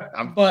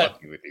 I'm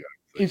fucking with you.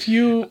 If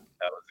you...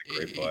 That was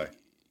a great play.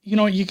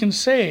 You can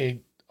say,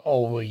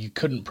 oh, well, you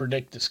couldn't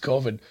predict this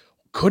COVID.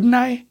 Couldn't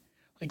I?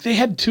 Like, they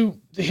had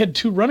two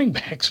running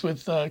backs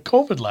with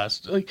COVID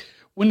last. Like,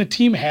 when a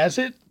team has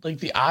it, like,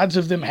 the odds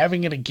of them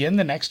having it again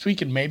the next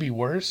week and maybe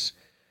worse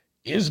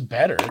is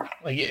better.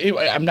 Like,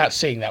 I'm not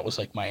saying that was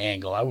like my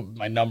angle.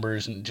 My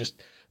numbers and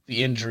just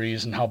the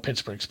injuries and how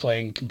Pittsburgh's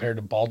playing compared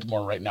to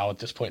Baltimore right now at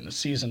this point in the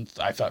season,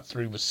 I thought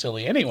 3 was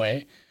silly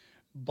anyway.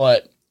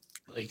 But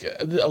like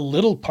a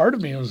little part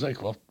of me was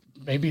like, well,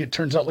 maybe it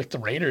turns out like the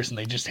Raiders and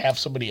they just have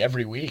somebody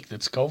every week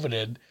that's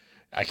COVIDed.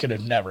 I could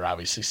have never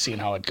obviously seen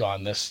how it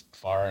gone this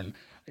far. And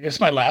I guess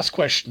my last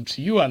question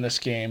to you on this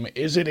game,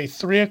 is it a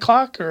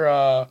 3:00 or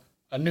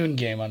a noon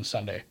game on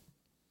Sunday?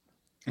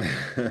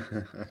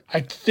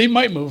 They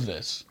might move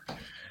this.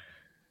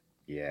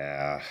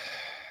 Yeah,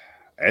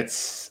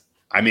 it's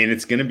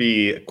going to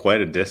be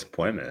quite a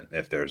disappointment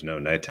if there's no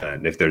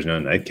nighttime, if there's no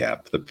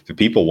nightcap. The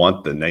people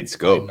want the night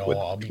scope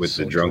with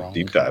the drunk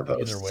deep dive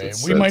hosts. Either way,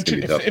 we might.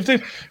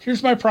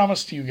 Here's my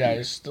promise to you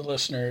guys, the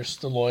listeners,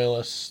 the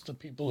loyalists, the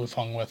people who've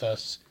hung with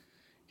us.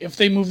 If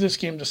they move this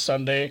game to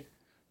Sunday,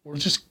 we'll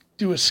just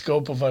do a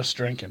scope of us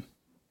drinking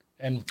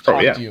and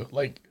talk to you.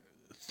 Like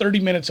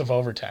 30 minutes of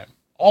overtime,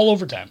 all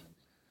overtime.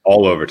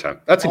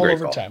 That's a great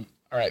overtime. Call.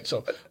 All right,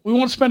 so we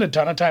won't spend a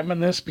ton of time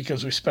on this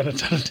because we spent a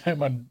ton of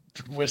time on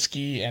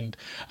whiskey, and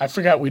I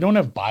forgot we don't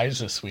have buys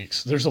this week,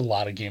 so there's a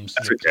lot of games.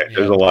 That's okay.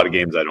 There's a lot of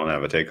games I don't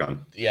have a take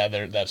on. Yeah,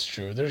 that's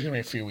true. There's going to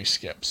be a few we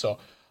skip. So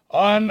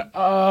on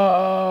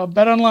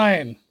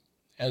BetOnline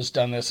has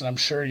done this, and I'm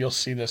sure you'll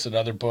see this at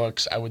other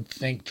books. I would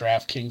think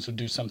DraftKings would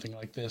do something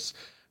like this.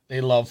 They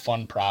love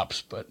fun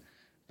props, but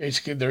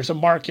basically there's a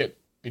market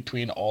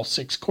between all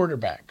 6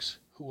 quarterbacks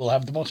who will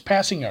have the most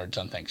passing yards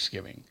on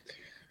Thanksgiving.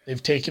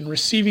 They've taken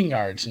receiving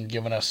yards and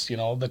given us,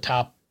 the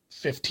top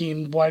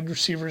 15 wide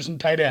receivers and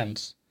tight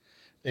ends.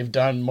 They've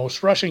done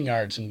most rushing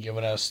yards and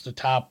given us the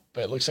top,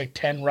 it looks like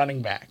 10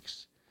 running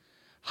backs.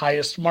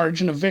 Highest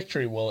margin of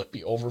victory, will it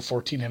be over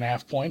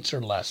 14.5 points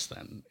or less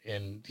than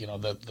in,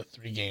 the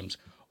 3 games?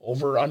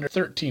 Over under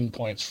 13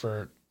 points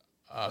for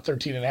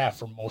 13.5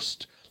 for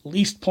most.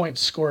 Least points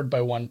scored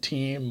by one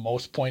team,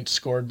 most points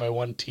scored by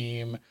one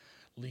team,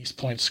 least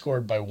points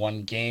scored by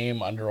one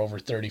game, under over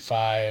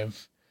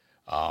 35.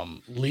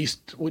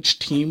 Least which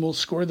team will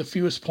score the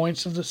fewest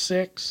points of the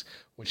 6,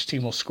 which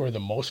team will score the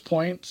most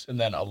points, and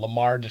then a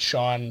Lamar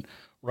Deshaun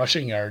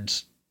rushing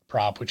yards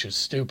prop, which is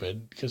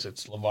stupid because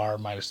it's Lamar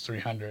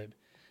 -300,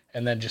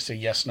 and then just a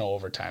yes/no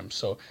overtime.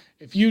 So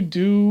if you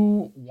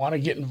do want to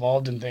get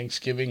involved in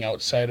Thanksgiving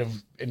outside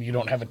of, and you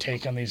don't have a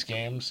take on these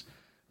games,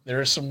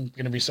 there is going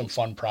to be some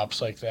fun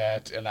props like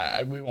that,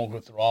 and we won't go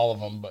through all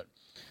of them, but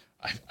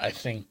I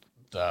think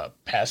the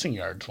passing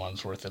yards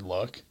one's worth a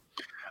look.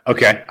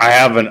 Okay, I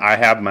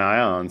have my eye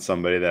on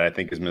somebody that I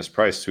think is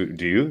mispriced.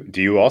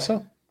 Do you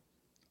also?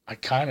 I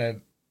kind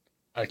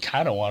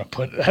of want to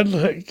put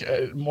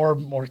like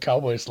more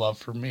Cowboys love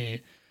for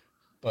me.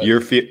 But you're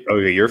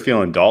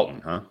feeling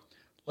Dalton, huh?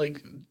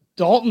 Like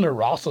Dalton or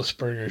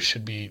Roethlisberger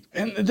should be,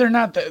 and they're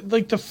not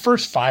like the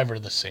first 5 are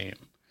the same.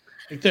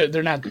 Like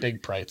they're not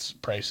big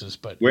prices,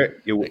 but where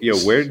did you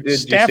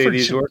say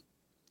these were?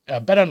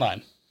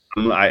 BetOnline.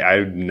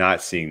 I'm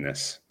not seeing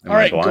this. All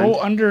right, go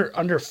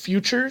under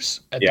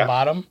futures at the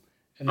bottom,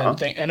 and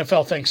then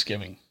NFL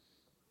Thanksgiving.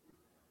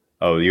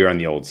 Oh, you're on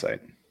the old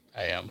site.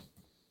 I am.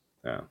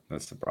 Yeah,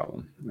 that's the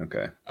problem.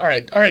 Okay. All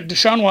right.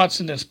 Deshaun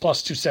Watson is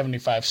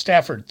 +275.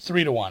 Stafford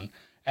 3-1.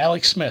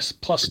 Alex Smith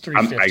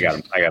 +350. I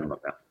got him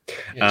up now.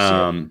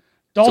 Yeah,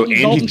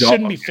 Dalton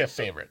shouldn't be 5th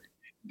favorite.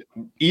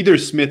 Either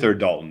Smith or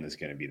Dalton is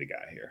going to be the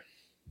guy here.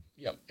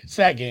 Yep, it's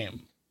that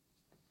game.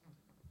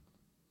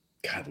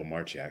 God,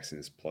 Lamar Jackson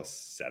is plus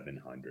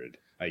 700.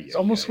 It's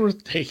almost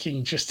worth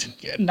taking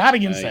not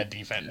against that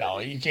defense. No,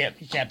 you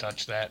can't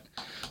touch that.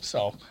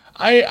 So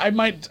I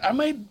might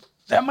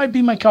that might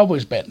be my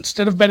Cowboys bet.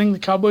 Instead of betting the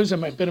Cowboys, I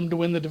might bet them to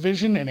win the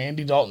division and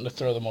Andy Dalton to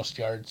throw the most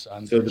yards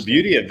on. So the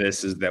beauty of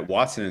this is that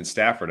Watson and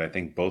Stafford, I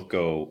think, both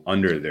go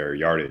under their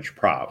yardage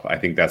prop. I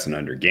think that's an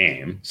under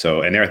game.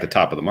 So, and they're at the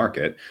top of the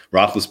market.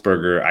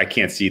 Roethlisberger, I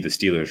can't see the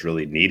Steelers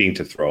really needing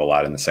to throw a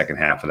lot in the second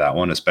half of that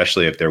one,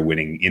 especially if they're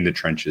winning in the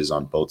trenches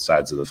on both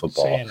sides of the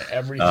football. Saying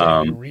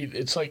everything you read,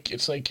 it's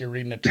like you're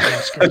reading a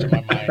transcript in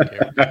my mind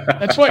here.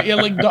 That's why,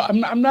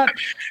 I'm not.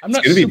 It's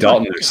going to be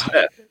Dalton or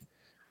Smith.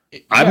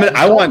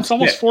 I want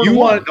Smith. You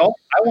want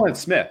Dalton? I want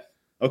Smith.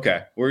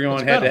 Okay, we're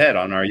going head to head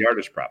on our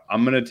yardage prop.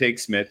 I'm going to take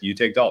Smith. You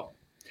take Dalton.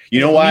 You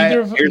know why? Neither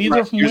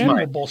of them win.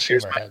 We'll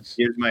bullshit our heads.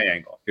 Here's my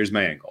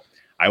angle.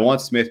 I want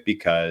Smith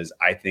because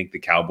I think the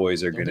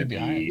Cowboys are going to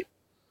be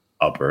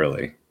up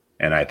early,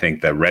 and I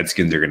think the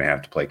Redskins are going to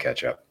have to play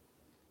catch up.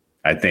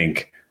 I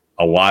think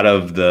a lot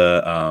of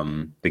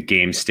the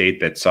game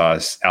state that saw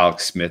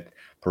Alex Smith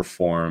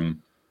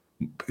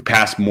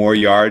pass more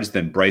yards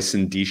than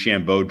Bryson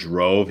DeChambeau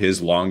drove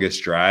his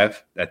longest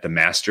drive at the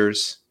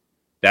Masters.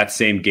 That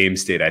same game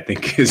state, I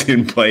think, is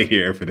in play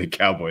here for the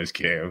Cowboys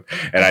game.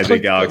 And I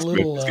think Alex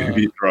Smith is going to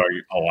be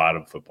throwing a lot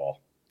of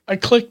football. I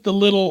clicked the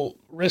little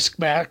risk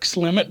max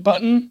limit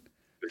button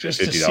just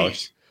 $50. To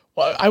see.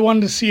 Well, I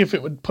wanted to see if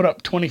it would put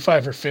up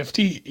 25 or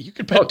 50. You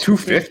could bet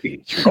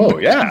 $250. Oh,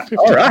 yeah.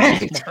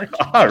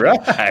 All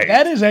right.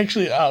 That is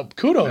actually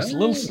kudos.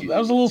 Nice. That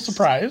was a little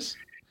surprise.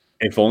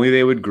 If only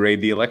they would grade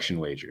the election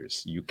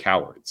wagers, you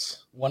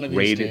cowards. One of these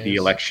grade days. The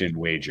election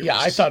wagers. Yeah,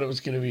 I thought it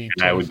was going to be.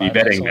 And I would be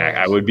betting Max.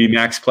 I would be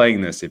Max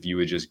playing this if you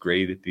would just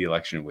grade the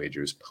election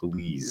wagers,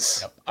 please.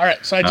 Yep. All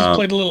right, so I just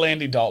played a little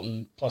Andy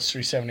Dalton plus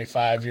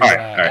 375. You're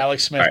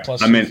Alex Smith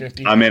plus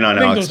 350. I'm in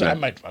on Alex Smith. I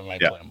might play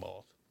them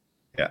both.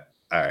 Yeah.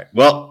 All right.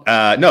 Well,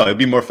 no, it'd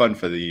be more fun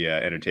for the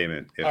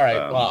entertainment. If, all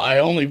right. Well, I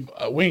only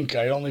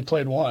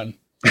played one.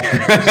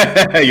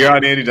 You're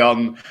on Andy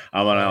Dalton.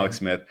 I'm on Alex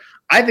Smith.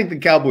 I think the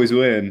Cowboys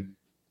win,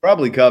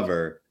 probably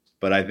cover,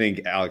 but I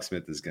think Alex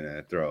Smith is going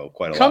to throw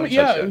quite a lot of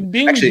touchdowns.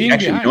 Actually,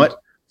 you know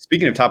what?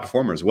 Speaking of top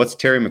performers, what's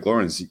Terry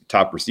McLaurin's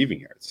top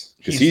receiving yards?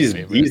 Because he's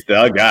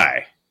the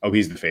guy. Oh,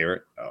 he's the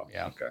favorite? Oh,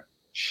 yeah. Okay.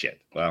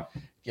 Shit. Well.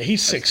 Yeah,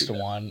 he's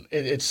 6-1.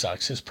 It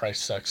sucks. His price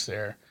sucks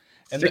there.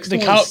 And the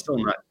Cowboys still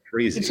not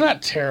crazy. It's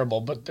not terrible,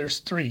 but there's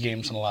 3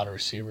 games and a lot of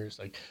receivers.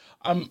 Like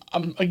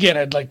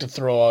I'd like to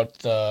throw out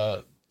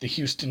the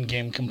Houston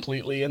game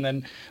completely, and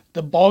then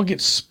the ball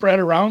gets spread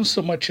around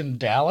so much in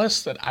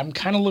Dallas that I'm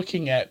kind of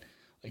looking at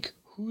like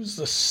who's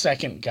the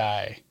second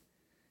guy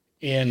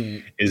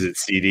in. Is it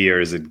CD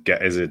or is it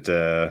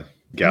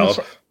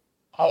Gallup?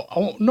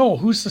 No,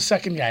 who's the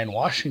second guy in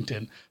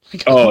Washington?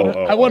 Like,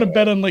 I want to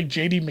bet on like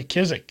J.D.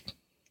 McKissick.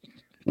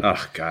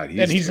 Oh God,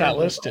 he's not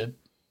listed.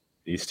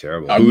 He's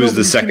terrible. Who is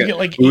the second?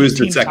 Who is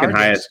the second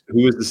highest?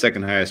 Who is the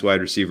second highest wide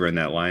receiver in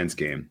that Lions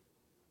game?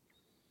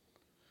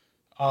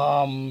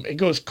 It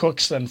goes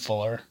Cooks then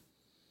Fuller.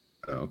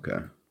 Okay.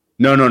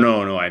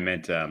 No. I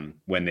meant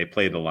when they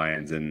played the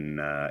Lions and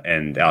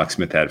Alex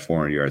Smith had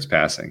 400 yards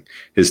passing.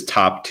 His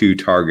top 2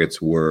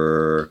 targets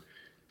were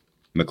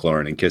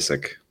McLaurin and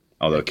Kissick,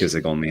 although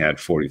Kissick only had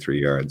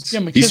 43 yards.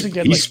 Yeah, McKissick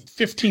had like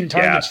 15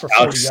 targets for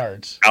 40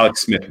 yards.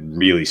 Alex Smith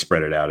really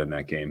spread it out in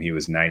that game. He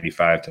was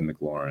 95 to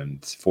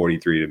McLaurin,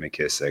 43 to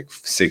McKissick,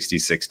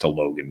 66 to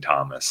Logan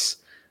Thomas.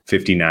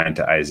 59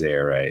 to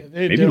Isaiah Wright.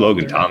 Maybe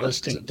Logan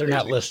Thomas. They're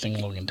not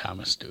listing Logan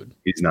Thomas, dude.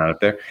 He's not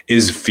up there.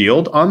 Is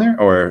Field on there,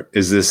 or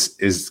is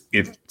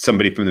if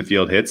somebody from the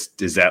field hits,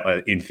 is that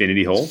an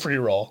infinity hold? Free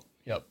roll.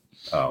 Yep.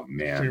 Oh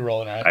man, free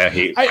roll. I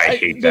hate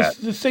that.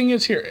 The thing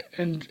is here,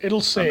 and it'll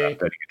say I'm not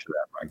betting into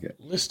that market.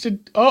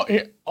 Listed.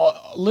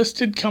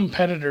 Listed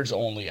competitors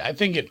only. I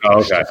think it.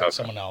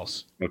 Someone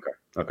else.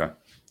 Okay.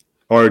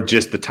 Or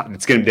just the top.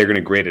 They're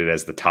gonna grade it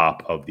as the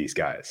top of these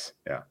guys.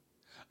 Yeah.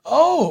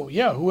 Oh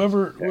yeah,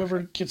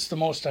 whoever gets the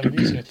most out of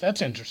these guys.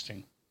 That's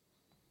interesting.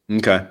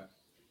 Okay.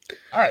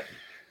 All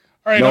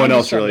right. No one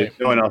else really.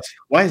 No one else.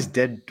 Why is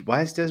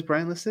Dez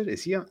Bryant listed?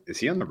 Is he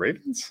on the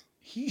Ravens?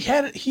 He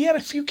had a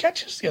few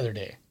catches the other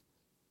day.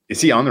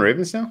 Is he on the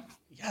Ravens now?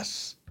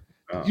 Yes.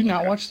 Did you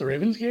not watch the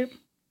Ravens game?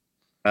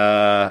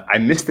 I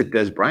missed that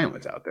Dez Bryant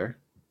was out there.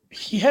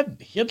 He had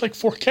like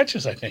 4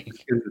 catches, I think.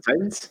 The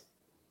Titans.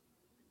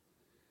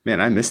 Man,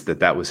 I missed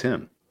that was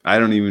him. I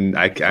don't even.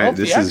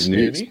 This is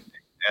news. Baby.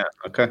 Yeah.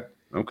 Okay.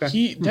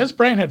 Dez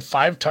Bryant had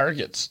 5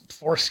 targets,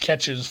 4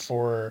 catches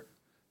for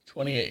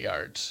 28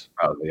 yards.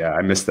 Oh yeah,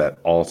 I missed that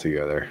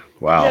altogether.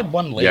 Wow. He had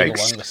one late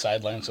along the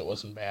sidelines, so it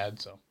wasn't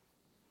bad. So.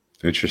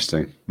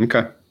 Interesting.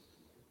 Okay.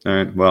 All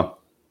right.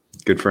 Well,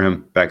 good for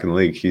him back in the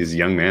league. He's a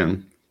young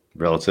man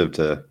relative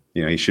to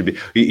he should be.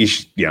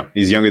 He's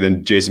younger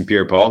than Jason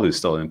Pierre-Paul, who's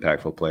still an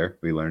impactful player.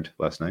 We learned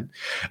last night.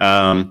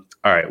 All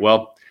right.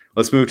 Well,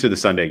 let's move to the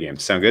Sunday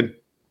games. Sound good?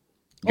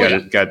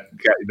 Got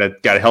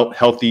a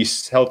healthy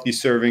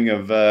serving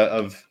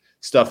of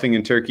stuffing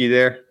and turkey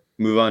there.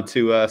 Move on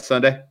to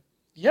Sunday.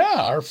 Yeah,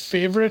 our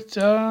favorite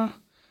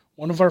one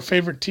one of our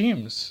favorite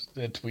teams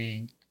that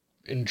we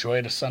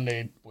enjoyed a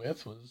Sunday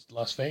with was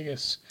Las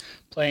Vegas,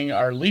 playing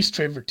our least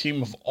favorite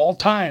team of all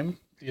time,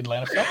 the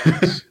Atlanta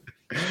Falcons.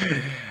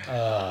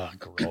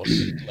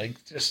 Gross.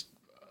 Like, just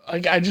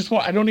like I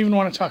don't even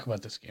want to talk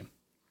about this game.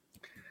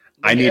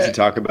 I need to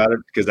talk about it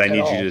because I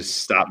need all. you to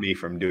stop me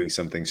from doing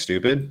something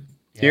stupid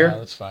Yeah, here.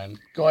 that's fine.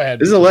 Go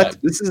ahead. This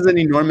is an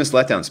enormous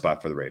letdown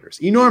spot for the Raiders.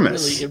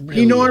 Enormous. It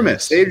really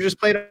enormous. is. They just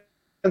played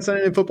on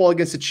Sunday Night Football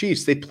against the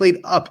Chiefs. They played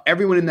up.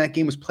 Everyone in that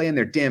game was playing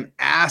their damn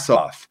ass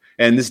off.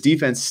 And this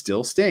defense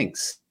still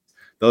stinks.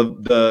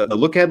 The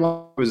look ahead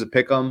line was a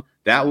pick 'em.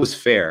 That was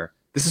fair.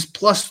 This is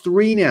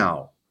 +3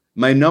 now.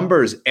 My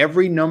numbers,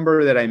 every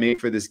number that I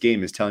make for this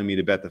game is telling me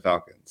to bet the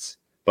Falcons.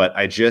 But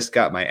I just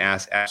got my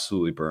ass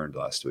absolutely burned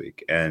last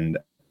week. And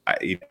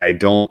I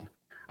don't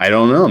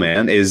know,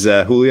 man. Is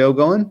Julio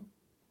going?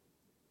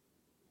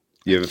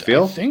 You have a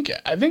feel?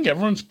 I think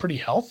everyone's pretty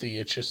healthy.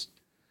 It's just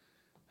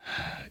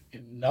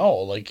no,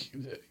 like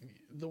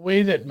the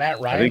way that Matt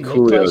Ryan.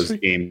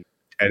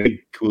 I think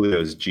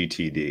Julio's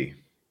GTD.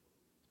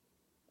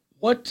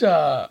 What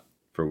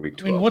for week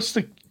 12? I mean,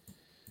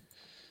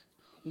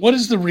 what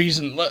is the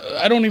reason?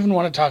 I don't even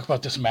want to talk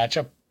about this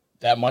matchup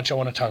that much. I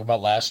want to talk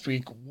about last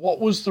week. What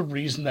was the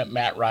reason that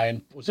Matt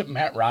Ryan? Was it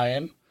Matt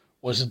Ryan?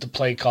 Was it the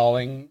play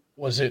calling?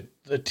 Was it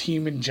the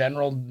team in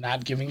general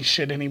not giving a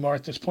shit anymore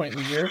at this point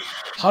in the year?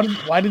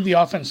 Why did the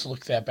offense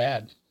look that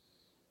bad?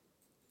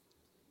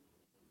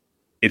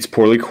 It's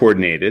poorly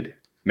coordinated.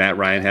 Matt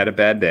Ryan had a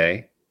bad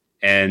day,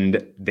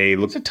 and they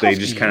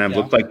just kind of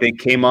looked like they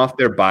came off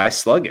their bye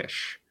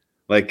sluggish.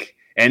 Like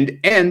right.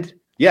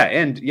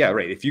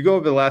 If you go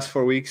over the last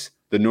 4 weeks,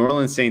 the New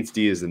Orleans Saints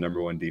D is the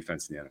number 1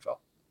 defense in the NFL.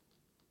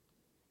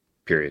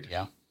 Period.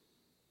 Yeah.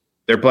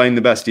 They're playing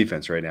the best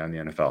defense right now in the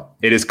NFL.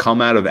 It has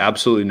come out of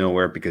absolutely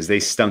nowhere because they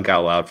stunk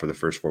out loud for the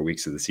first 4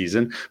 weeks of the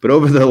season. But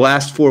over the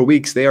last 4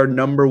 weeks, they are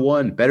number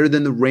 1, better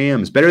than the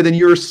Rams, better than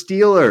your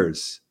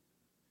Steelers.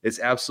 It's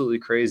absolutely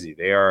crazy.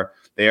 They are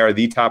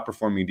the top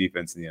performing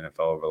defense in the NFL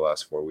over the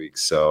last 4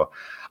 weeks. So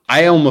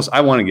I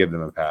want to give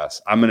them a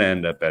pass. I'm going to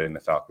end up betting the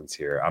Falcons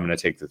here. I'm going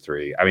to take the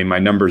 3. I mean, my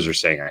numbers are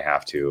saying I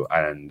have to,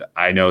 and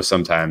I know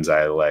sometimes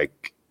I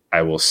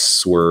will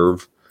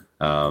swerve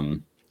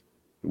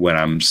when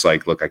I'm just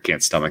like, look, I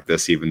can't stomach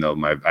this, even though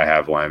I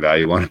have line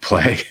value on a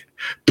play.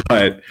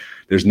 But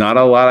there's not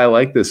a lot I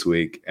like this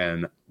week,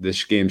 and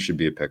this game should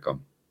be a pick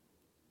 'em.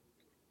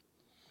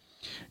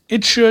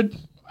 It should.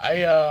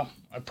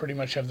 I pretty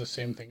much have the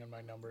same thing in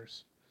my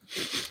numbers.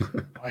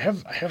 I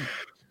have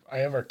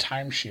our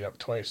timesheet up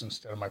twice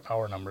instead of my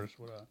power numbers.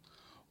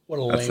 What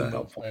a lame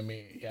move by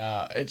me.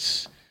 Yeah,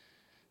 it's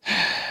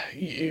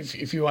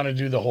if you want to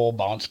do the whole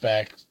bounce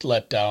back,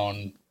 let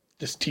down.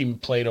 This team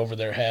played over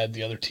their head.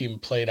 The other team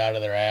played out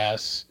of their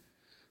ass.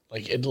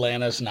 Like,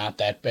 Atlanta's not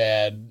that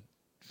bad.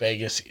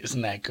 Vegas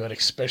isn't that good,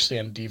 especially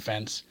on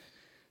defense.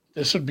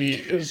 This would be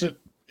is it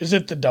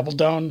the double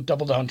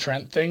down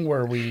Trent thing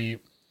where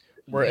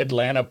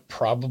Atlanta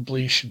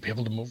probably should be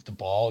able to move the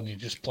ball and you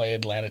just play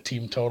Atlanta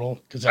team total?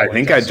 Because I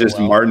think I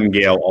just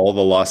martingale all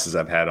the losses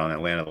I've had on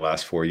Atlanta the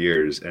last 4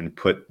 years and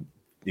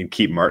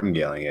keep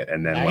martingaling it,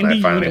 and then when I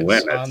finally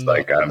win, it's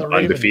like I'm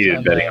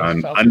undefeated betting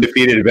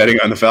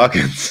on the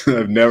Falcons.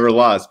 I've never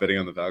lost betting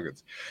on the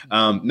Falcons.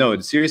 No,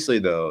 seriously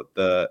though,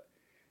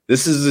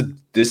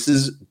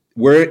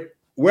 we're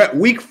at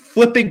week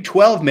flipping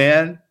 12,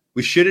 man.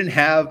 We shouldn't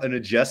have an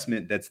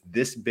adjustment that's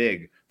this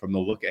big from the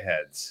look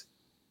aheads.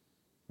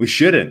 We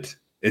shouldn't.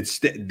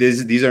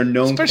 These are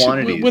known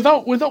quantities.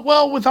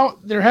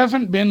 Without there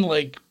haven't been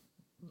like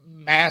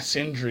mass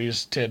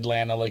injuries to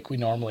Atlanta like we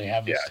normally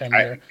have this time of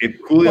year.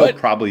 Julio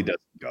probably doesn't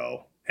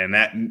go, and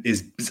that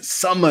is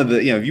some of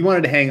the, if you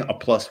wanted to hang a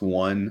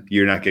 +1,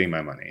 you're not getting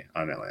my money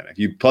on Atlanta. If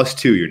you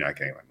 +2, you're not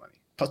getting my money.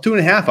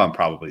 +2.5, I'm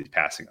probably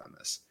passing on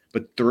this.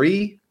 But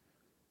 3,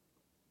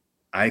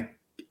 I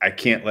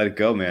can't let it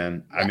go,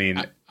 man. I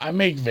mean, I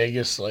make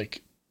Vegas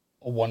like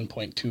a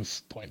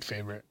 1.2 point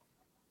favorite.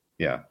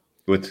 Yeah,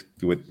 with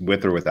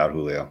or without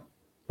Julio.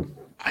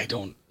 I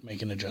don't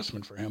make an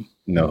adjustment for him.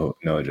 No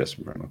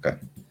adjustment for him. Okay,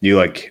 you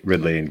like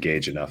Ridley and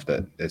Gage enough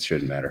that it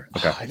shouldn't matter.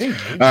 Okay, I think.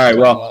 Gage all right.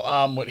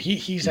 Well,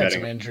 he's had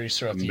some injuries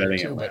throughout the year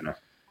too. But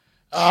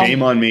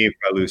shame on me if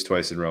I lose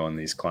twice in a row on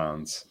these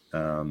clowns.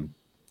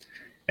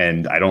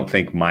 And I don't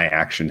think my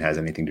action has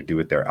anything to do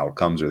with their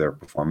outcomes or their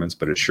performance,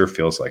 but it sure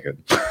feels like it.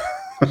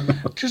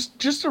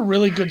 just a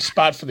really good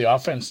spot for the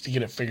offense to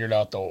get it figured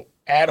out though.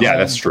 At home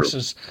that's true.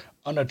 Versus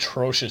an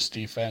atrocious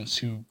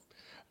defense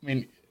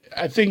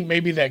I think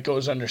maybe that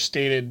goes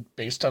understated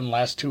based on the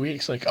last 2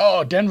 weeks. Like,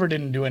 oh, Denver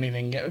didn't do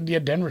anything. Yeah,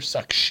 Denver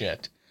sucks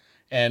shit.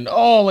 And,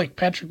 like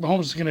Patrick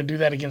Mahomes is going to do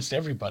that against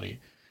everybody.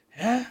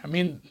 Yeah, I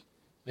mean,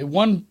 they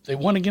won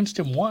against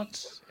him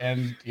once.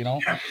 And,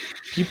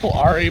 people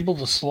are able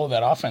to slow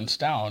that offense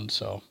down.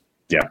 So,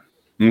 yeah.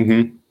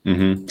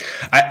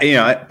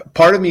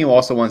 Part of me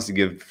also wants to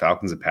give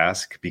Falcons a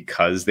pass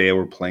because they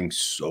were playing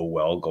so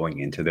well going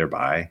into their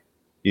bye,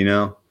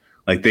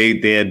 Like they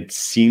had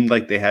seemed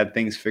like they had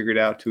things figured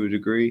out to a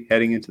degree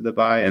heading into the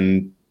bye,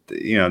 and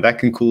that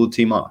can cool a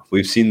team off.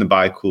 We've seen the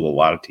bye cool a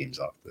lot of teams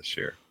off this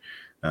year.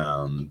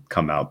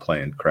 Come out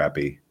playing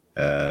crappy,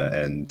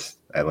 and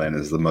Atlanta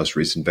is the most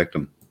recent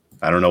victim.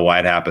 I don't know why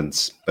it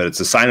happens, but it's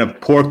a sign of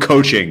poor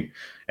coaching.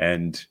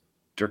 And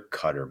Dirk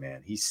Cutter,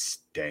 man, he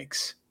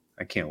stinks.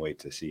 I can't wait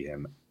to see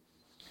him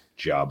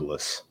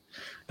jobless.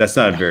 That's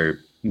not a very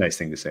nice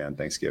thing to say on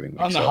Thanksgiving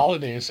week. On the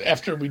holidays,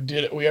 after we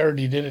did it, we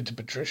already did it to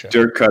Patricia.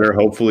 Dirk Cutter,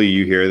 hopefully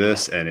you hear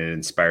this and it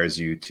inspires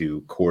you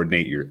to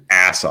coordinate your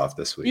ass off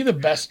this week. Be the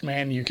best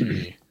man you can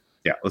be.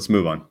 Yeah, let's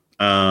move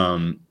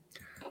on.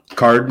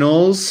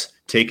 Cardinals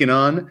taking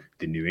on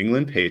the New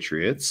England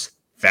Patriots.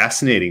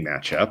 Fascinating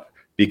matchup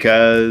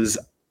because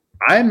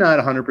I'm not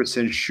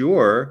 100%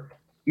 sure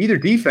either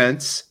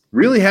defense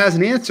really has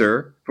an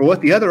answer for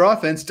what the other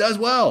offense does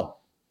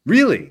well.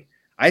 Really.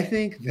 I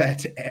think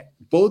that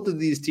both of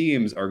these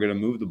teams are going to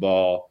move the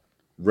ball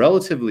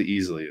relatively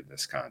easily in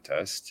this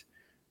contest.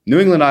 New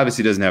England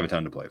obviously doesn't have a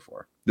ton to play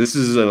for. This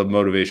is a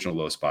motivational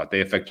low spot.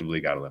 They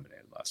effectively got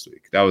eliminated last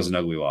week. That was an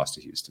ugly loss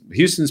to Houston.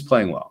 Houston's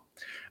playing well.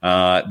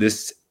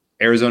 This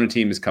Arizona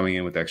team is coming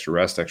in with extra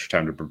rest, extra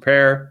time to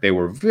prepare. They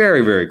were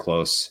very, very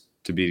close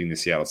to beating the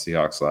Seattle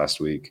Seahawks last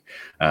week.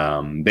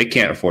 They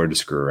can't afford to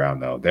screw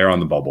around, though. They're on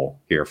the bubble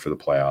here for the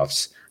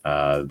playoffs.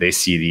 They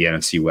see the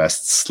NFC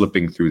West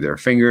slipping through their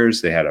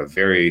fingers. They had a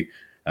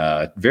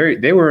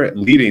they were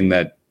leading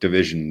that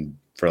division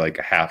for like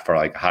a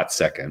hot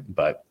second,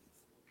 but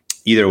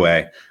either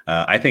way,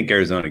 I think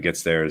Arizona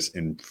gets theirs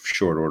in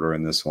short order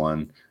in this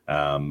one.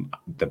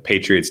 The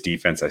Patriots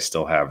defense I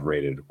still have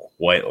rated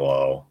quite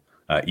low,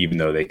 even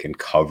though they can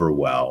cover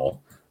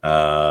well.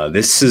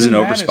 This is an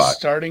over spot.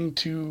 Starting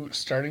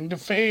to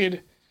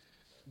fade.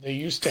 They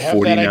used to have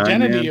that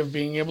identity of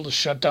being able to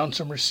shut down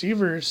some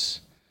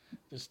receivers.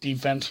 This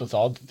defense with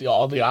all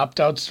the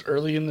opt-outs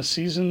early in the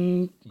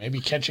season,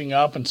 maybe catching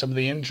up and some of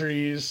the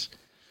injuries.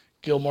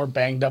 Gilmore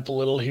banged up a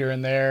little here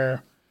and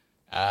there.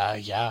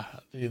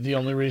 The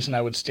only reason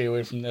I would stay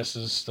away from this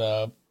is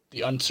the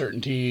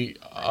uncertainty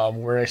of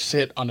where I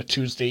sit on a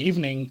Tuesday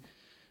evening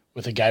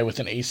with a guy with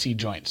an AC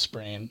joint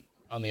sprain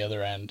on the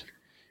other end.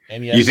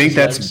 And yes, you think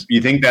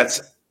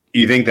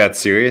that's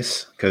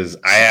serious? Because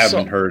I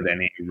haven't heard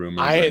any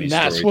rumors.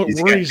 That's what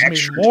worries me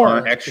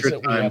more. Extra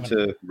time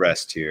to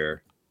rest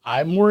here.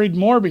 I'm worried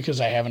more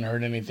because I haven't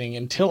heard anything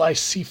until I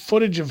see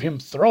footage of him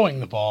throwing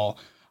the ball.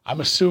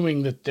 I'm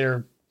assuming that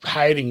they're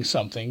hiding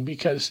something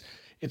because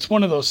it's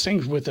one of those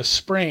things with a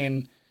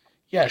sprain.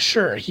 Yeah,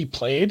 sure. He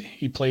played,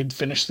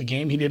 finished the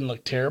game. He didn't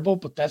look terrible,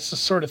 but that's the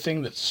sort of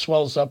thing that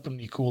swells up when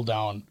you cool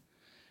down.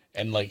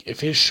 And like if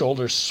his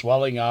shoulder's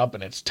swelling up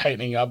and it's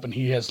tightening up and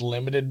he has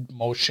limited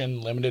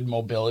motion, limited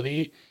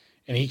mobility,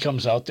 and he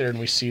comes out there and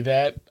we see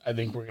that, I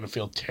think we're going to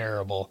feel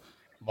terrible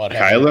about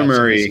Kyler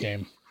Murray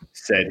game.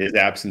 Said his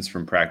absence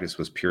from practice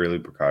was purely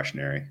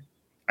precautionary.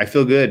 I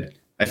feel good.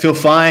 I feel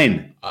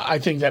fine. I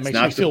think that makes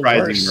me feel worse. It's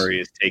not surprising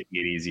Murray is taking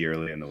it easy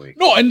early in the week.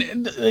 No,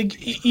 and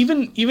like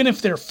even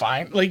if they're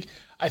fine, like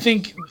I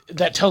think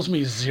that tells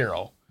me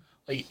zero.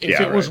 Like if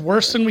it was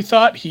worse than we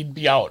thought, he'd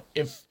be out.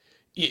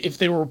 If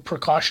they were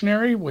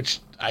precautionary, which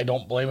I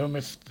don't blame them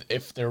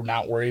if they're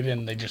not worried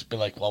and they just be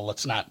like, well,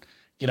 let's not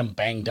get him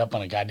banged up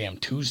on a goddamn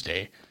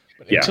Tuesday.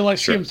 But until I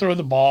see him throw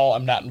the ball,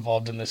 I'm not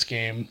involved in this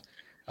game.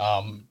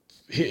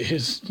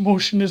 His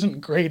motion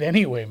isn't great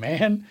anyway,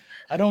 man.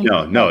 I'm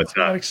it's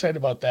not. I'm excited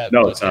about that.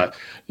 No, it's not.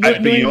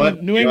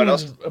 New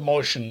England's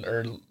emotion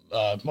or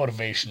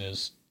motivation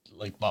is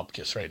like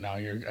bupkis right now.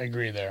 I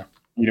agree there.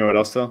 You know what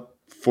else though?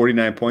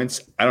 49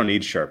 points. I don't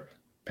need sharp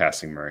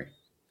passing Murray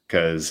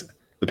because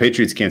the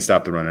Patriots can't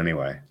stop the run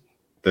anyway.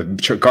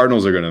 The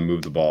Cardinals are going to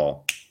move the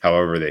ball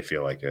however they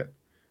feel like it.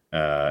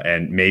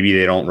 And maybe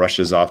they don't rush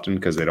as often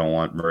because they don't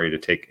want Murray to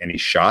take any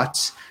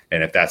shots.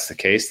 And if that's the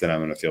case, then I'm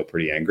going to feel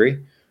pretty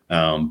angry.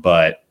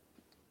 But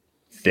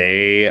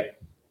they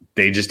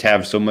just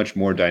have so much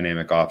more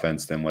dynamic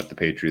offense than what the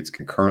Patriots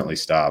can currently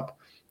stop.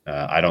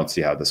 I don't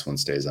see how this one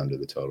stays under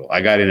the total.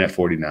 I got in at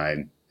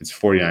 49. It's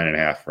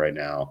 49.5 right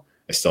now.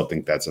 I still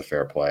think that's a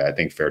fair play. I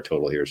think fair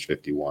total here is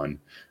 51.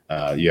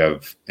 You're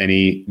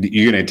going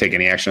to take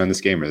any action on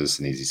this game, or is this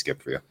an easy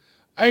skip for you?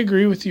 I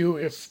agree with you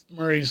if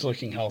Murray's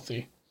looking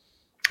healthy.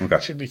 Okay.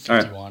 It should be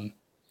 51. Right.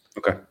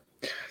 Okay.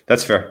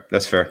 That's fair.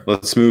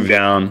 Let's move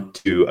down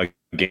to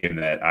a game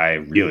that I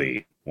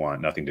really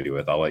want nothing to do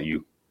with. I'll let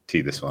you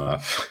tee this one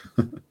off.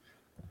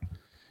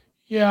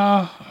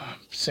 Yeah,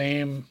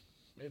 same.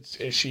 It's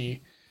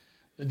ishy.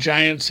 The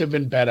Giants have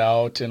been bet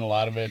out, and a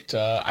lot of it,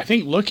 I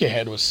think look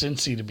ahead was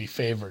Cincy to be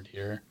favored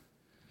here,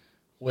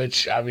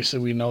 which obviously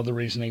we know the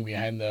reasoning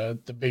behind the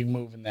big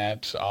move in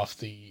that off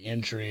the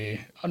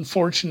injury.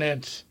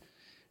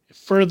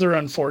 Further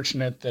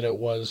unfortunate that it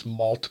was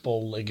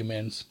multiple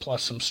ligaments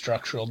plus some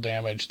structural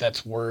damage.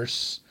 That's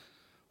worse.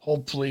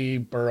 Hopefully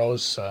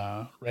Burrow's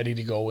ready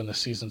to go when the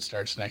season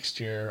starts next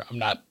year. I'm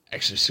not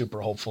actually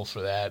super hopeful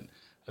for that.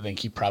 I think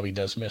he probably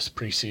does miss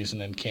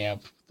preseason and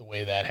camp. The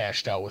way that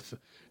hashed out with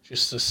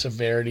just the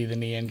severity of the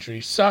knee injury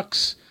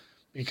sucks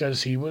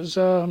because he was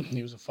a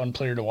fun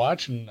player to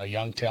watch and a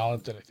young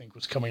talent that I think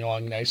was coming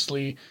along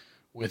nicely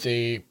with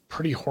a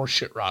pretty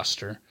horseshit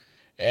roster.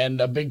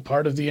 And a big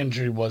part of the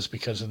injury was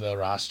because of the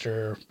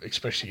roster,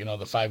 especially,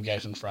 the five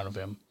guys in front of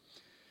him.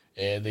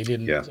 And they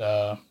didn't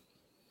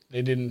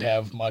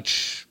have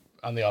much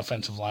on the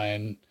offensive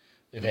line.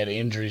 They've had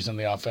injuries on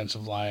the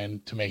offensive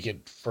line to make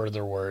it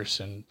further worse.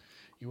 And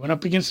you went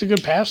up against a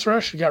good pass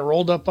rush, you got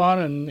rolled up on,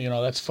 and,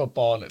 that's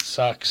football and it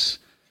sucks.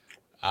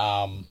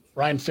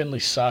 Ryan Finley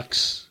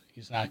sucks.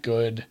 He's not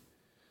good.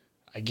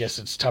 I guess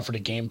it's tougher to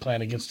game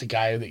plan against a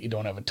guy that you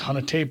don't have a ton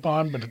of tape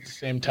on, but at the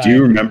same time. Do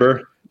you remember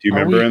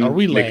him? Are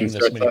we laying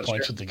this many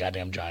points with the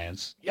goddamn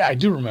Giants? Yeah, I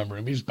do remember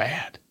him. He was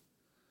bad.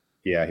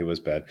 Yeah, he was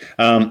bad.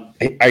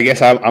 I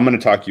guess I'm going to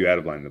talk you out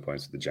of laying the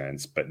points with the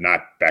Giants, but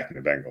not backing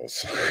the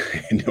Bengals.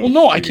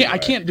 I can't. I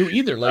can't do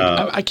either.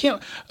 I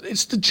can't.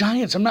 It's the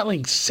Giants. I'm not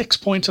laying 6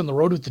 points on the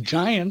road with the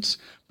Giants,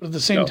 but at the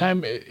same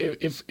time,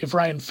 if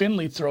Ryan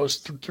Finley throws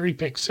 3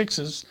 pick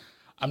sixes,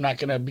 I'm not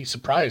going to be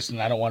surprised,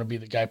 and I don't want to be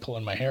the guy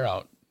pulling my hair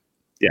out.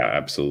 Yeah,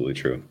 absolutely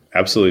true.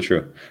 Absolutely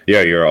true.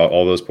 Yeah, you're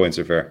all those points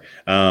are fair.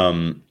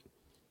 I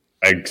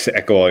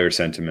echo all your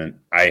sentiment.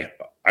 I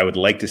would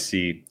like to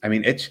see. I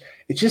mean, it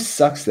just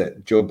sucks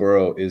that Joe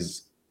Burrow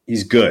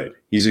he's good.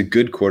 He's a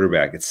good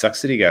quarterback. It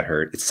sucks that he got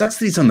hurt. It sucks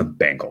that he's on the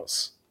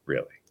Bengals.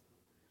 Really,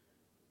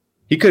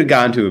 he could have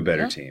gone to a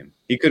better team.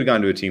 He could have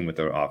gone to a team with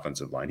an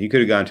offensive line. He could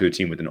have gone to a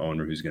team with an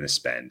owner who's going to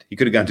spend. He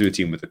could have gone to a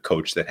team with a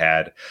coach that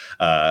had,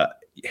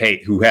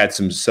 who had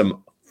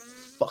some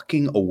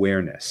fucking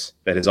awareness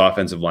that his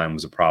offensive line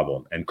was a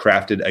problem and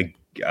crafted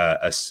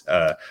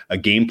a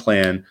game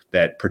plan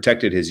that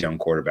protected his young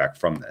quarterback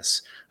from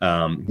this.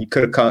 He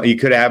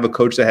could have a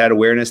coach that had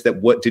awareness that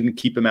what didn't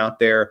keep him out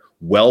there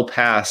well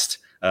past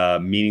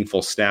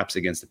meaningful snaps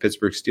against the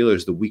Pittsburgh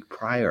Steelers the week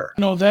prior.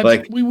 No,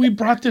 that we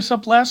brought this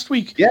up last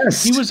week.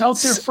 Yes, he was out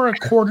there for a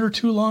quarter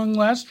too long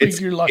last week.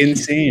 You're lucky.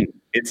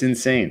 It's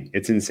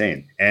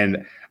insane.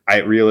 And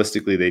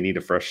realistically, they need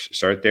a fresh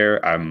start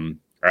there.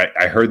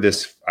 I heard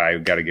this. I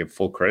got to give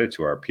full credit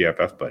to our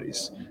PFF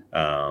buddies.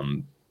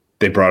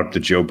 They brought up the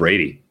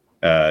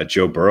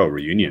Joe Burrow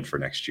reunion for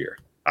next year.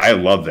 I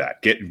love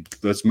that.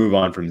 Let's move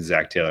on from the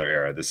Zach Taylor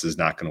era. This is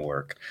not going to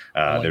work.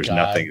 There's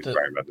nothing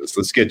inspiring about this.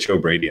 Let's get Joe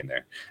Brady in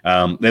there.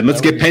 Then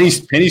let's get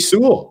Penny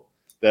Sewell,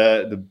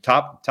 the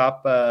top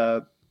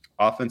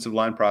offensive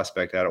line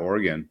prospect out of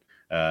Oregon,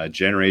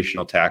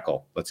 generational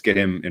tackle. Let's get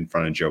him in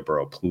front of Joe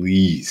Burrow,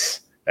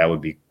 please. That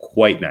would be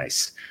quite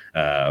nice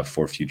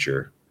for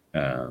future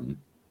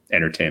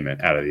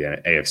entertainment out of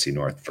the AFC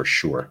North for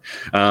sure.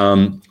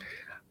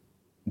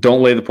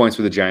 Don't lay the points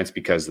with the Giants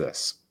because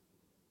this.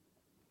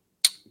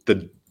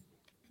 The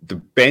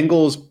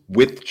Bengals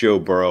with Joe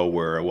Burrow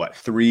were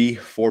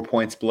 3-4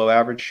 points below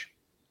average?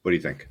 What do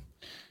you think?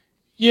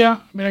 Yeah,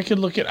 I mean, I could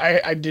look at.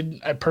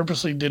 I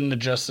purposely didn't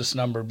adjust this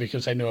number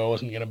because I knew I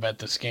wasn't going to bet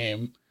this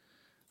game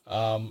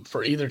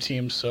for either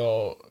team.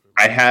 So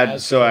heading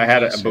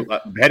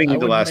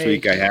into last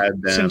week, I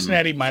had them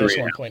Cincinnati minus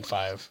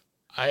 1.5.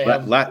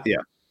 Yeah.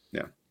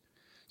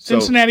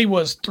 Cincinnati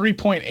was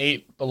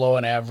 3.8 below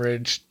an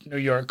average. New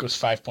York was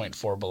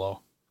 5.4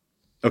 below.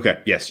 Okay.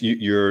 Yes,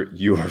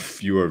 you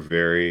are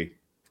very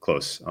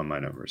close on my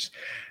numbers.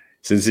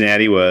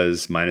 Cincinnati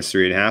was minus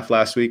 3.5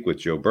 last week with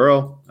Joe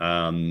Burrow.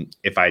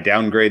 If I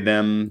downgrade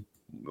them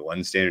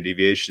 1 standard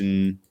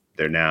deviation,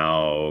 they're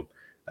now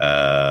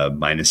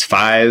minus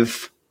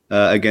 5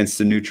 against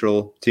the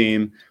neutral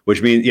team,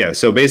 which means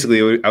So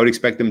basically, I would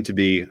expect them to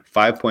be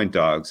 5-point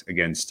dogs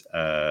against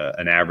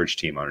an average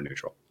team on a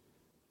neutral.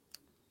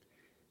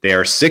 They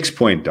are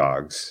 6-point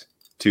dogs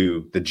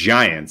to the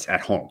Giants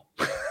at home.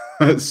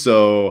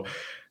 So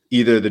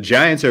either the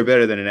Giants are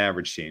better than an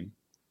average team,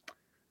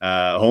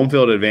 home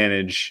field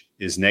advantage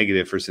is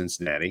negative for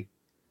Cincinnati,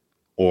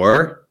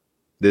 or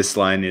this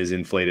line is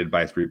inflated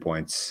by 3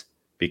 points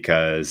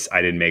because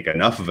I didn't make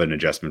enough of an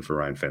adjustment for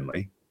Ryan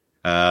Finley,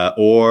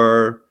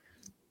 or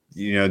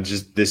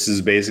just this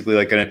is basically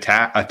like a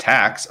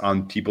tax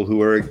on people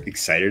who are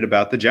excited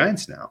about the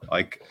Giants now.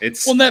 Like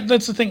it's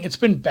that's the thing. It's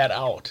been bet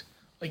out.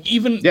 Like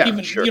even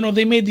sure.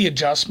 They made the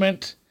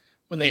adjustment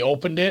when they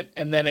opened it,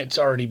 and then it's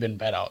already been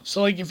bet out.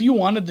 So, like, if you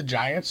wanted the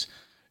Giants,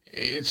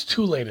 it's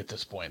too late at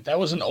this point. That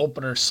was an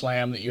opener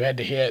slam that you had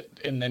to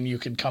hit, and then you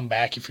could come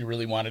back if you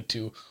really wanted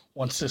to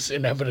once this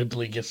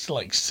inevitably gets to,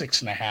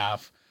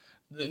 6.5.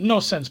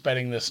 No sense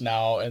betting this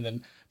now. And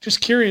then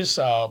just curious,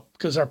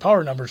 because our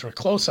power numbers were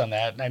close on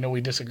that, and I know we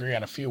disagree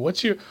on a few.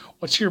 What's your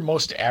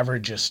most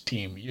averageest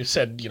team? You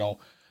said,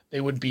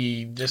 they would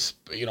be this,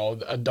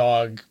 a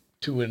dog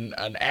to an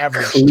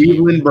average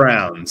Cleveland team.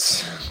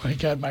 Browns. Oh my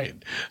God, my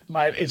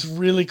it's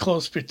really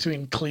close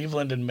between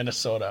Cleveland and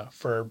Minnesota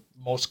for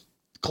most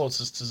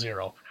closest to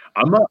 0.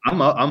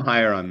 I'm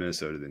higher on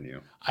Minnesota than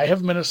you. I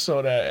have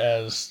Minnesota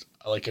as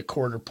like a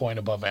quarter point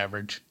above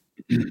average.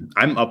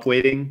 I'm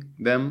upweighting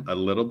them a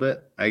little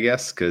bit, I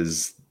guess,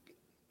 because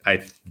I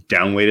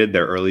downweighted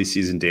their early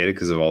season data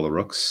because of all the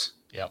rooks.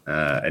 Yep.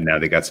 And now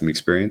they got some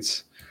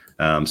experience.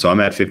 So I'm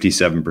at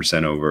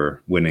 57%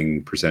 over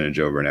winning percentage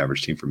over an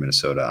average team for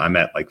Minnesota. I'm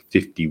at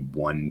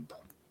 51,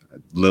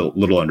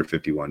 little under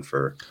 51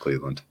 for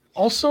Cleveland.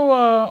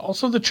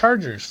 Also the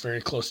Chargers,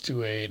 very close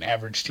to an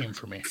average team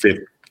for me.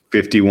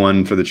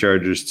 51 for the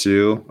Chargers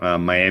too.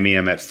 Miami,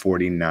 I'm at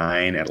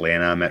 49.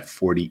 Atlanta, I'm at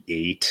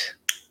 48.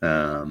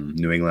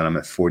 New England, I'm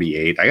at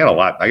 48. I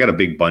got a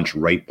big bunch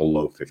right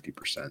below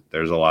 50%.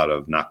 There's a lot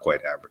of not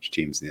quite average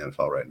teams in the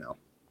NFL right now.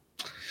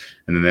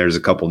 And then there's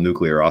a couple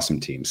nuclear awesome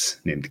teams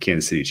named the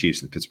Kansas City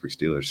Chiefs and the Pittsburgh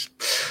Steelers.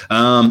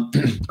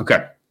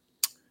 Okay.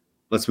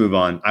 Let's move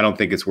on. I don't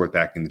think it's worth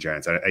backing the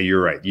Giants.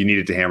 You're right. You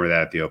needed to hammer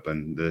that at the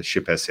open. The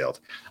ship has sailed.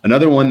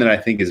 Another one that I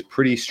think is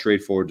pretty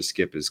straightforward to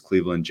skip is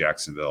Cleveland,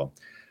 Jacksonville.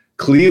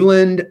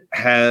 Cleveland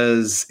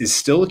is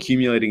still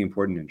accumulating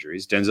important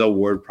injuries. Denzel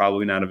Ward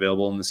probably not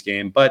available in this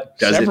game, but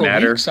does Several it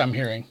matter? Weeks, I'm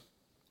hearing.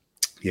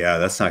 Yeah,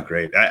 that's not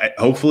great.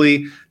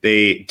 Hopefully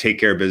they take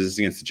care of business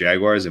against the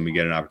Jaguars and we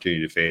get an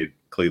opportunity to fade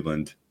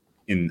Cleveland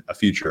in a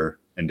future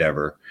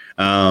endeavor.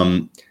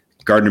 Gardner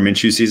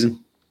Minshew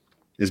season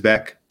is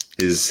back.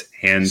 His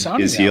hand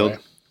is healed,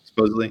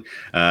 supposedly.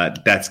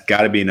 That's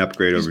got to be an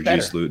upgrade over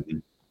Juice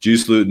Luton.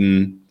 Juice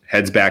Luton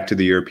heads back to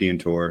the European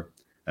tour.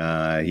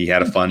 He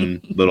had a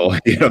fun little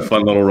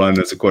run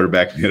as a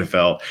quarterback in the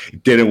NFL.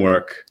 It didn't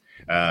work.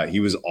 He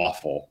was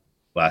awful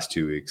last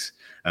 2 weeks.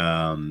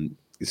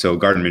 So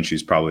Gardner Minshew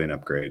is probably an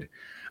upgrade.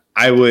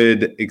 I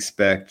would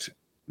expect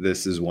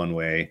this is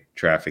one-way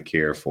traffic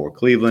here for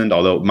Cleveland.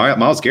 Although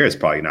Myles Garrett's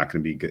probably not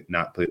going to be good,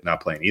 not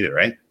playing either,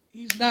 right?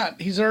 He's not.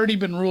 He's already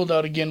been ruled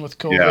out again with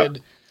COVID.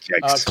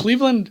 Yeah.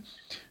 Cleveland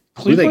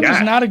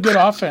is not a good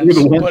offense.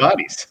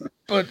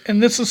 But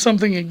this is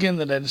something again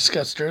that I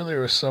discussed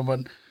earlier with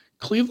someone.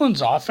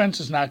 Cleveland's offense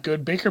is not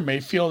good. Baker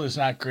Mayfield is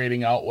not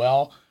grading out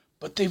well,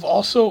 but they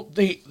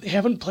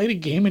haven't played a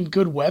game in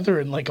good weather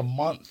in like a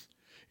month.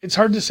 It's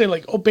hard to say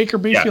like, oh, Baker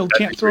Mayfield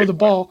can't throw the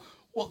ball.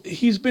 Well,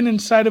 he's been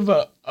inside of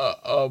a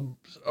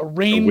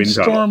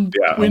rainstorm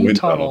wind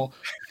tunnel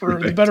for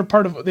the better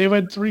part of. They've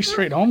had 3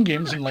 straight home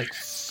games and like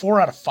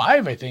 4 out of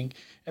 5, I think,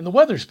 and the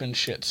weather's been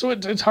shit. So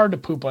it's hard to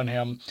poop on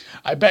him.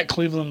 I bet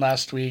Cleveland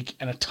last week,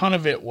 and a ton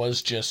of it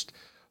was just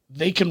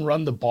they can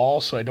run the ball,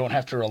 so I don't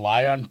have to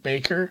rely on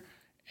Baker,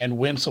 and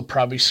Wentz will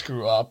probably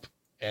screw up.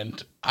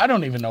 And I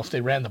don't even know if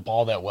they ran the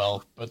ball that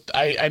well, but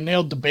I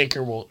nailed the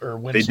Baker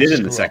Wentz. They did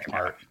in the second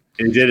part.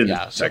 They did in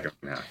the second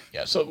half.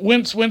 Yeah, so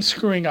Wentz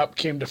screwing up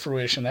came to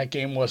fruition. That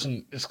game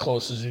wasn't as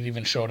close as it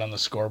even showed on the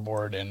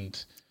scoreboard.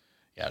 And,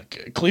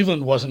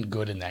 Cleveland wasn't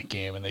good in that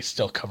game, and they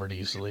still covered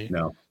easily.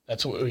 No.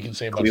 That's what we can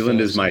say about Cleveland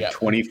Philly. is my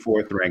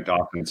 24th ranked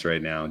offense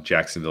right now.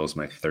 Jacksonville is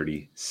my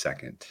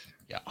 32nd.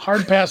 Yeah,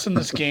 hard pass in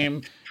this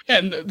game.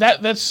 And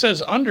that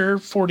says under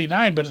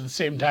 49, but at the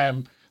same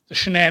time, the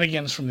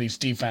shenanigans from these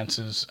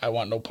defenses, I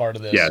want no part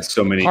of this. Yeah,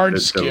 so many. Hard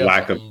the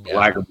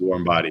lack of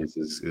warm bodies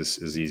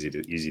is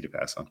easy to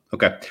pass on.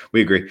 Okay,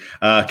 we agree.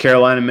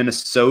 Carolina,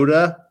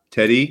 Minnesota.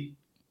 Teddy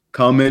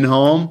coming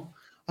home.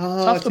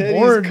 Off the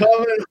board.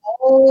 Coming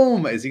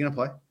home. Is he going to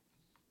play?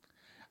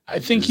 I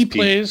think he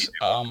plays.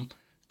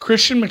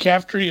 Christian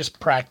McCaffrey is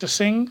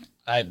practicing.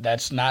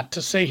 That's not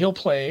to say he'll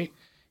play.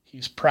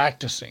 He's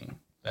practicing.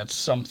 That's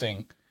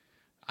something.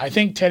 I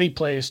think Teddy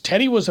plays.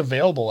 Teddy was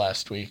available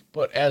last week,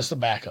 but as the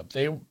backup.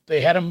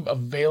 They had him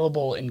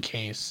available in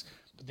case,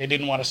 but they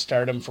didn't want to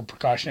start him for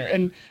precautionary.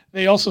 And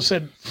they also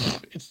said,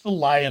 it's the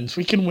Lions.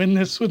 We can win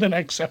this with an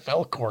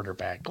XFL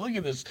quarterback. Look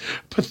at this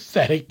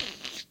pathetic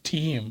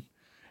team.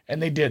 And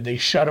they did. They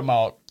shut him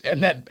out.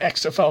 And that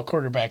XFL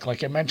quarterback,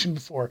 like I mentioned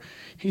before,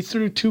 he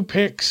threw 2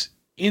 picks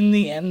in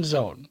the end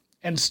zone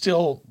and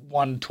still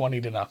won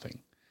 20-0.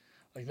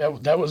 Like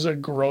that was a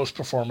gross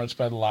performance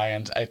by the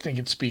Lions. I think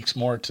it speaks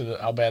more to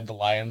how bad the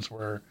Lions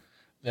were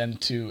than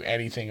to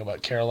anything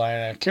about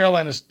Carolina.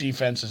 Carolina's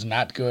defense is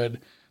not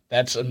good.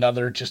 That's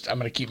another I'm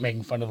going to keep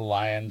making fun of the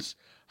Lions.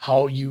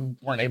 How you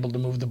weren't able to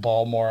move the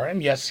ball more.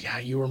 And yes,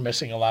 you were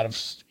missing a lot of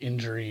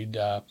injured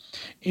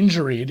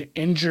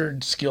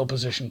skill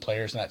position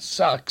players, and that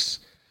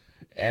sucks.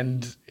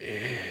 And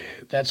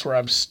that's where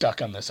I'm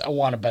stuck on this. I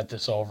want to bet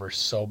this over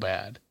so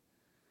bad.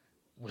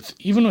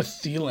 Even with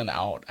Thielen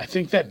out, I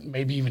think that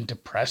maybe even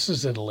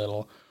depresses it a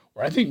little.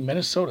 Where I think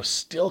Minnesota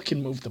still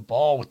can move the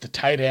ball with the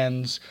tight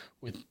ends,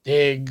 with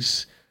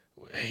Diggs,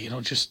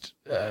 just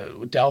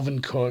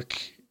Dalvin Cook,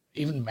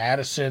 even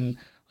Madison,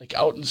 like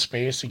out in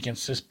space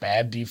against this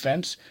bad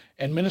defense.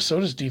 And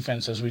Minnesota's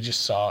defense, as we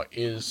just saw,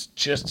 is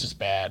just as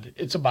bad.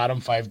 It's a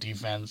bottom 5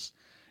 defense.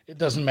 It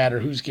doesn't matter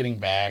who's getting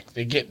back.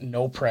 They get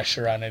no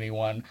pressure on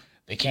anyone.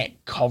 They can't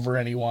cover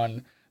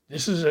anyone.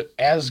 This is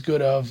as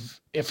good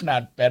of, if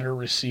not better,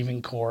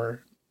 receiving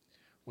core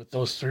with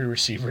those 3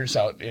 receivers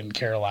out in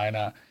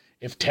Carolina.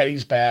 If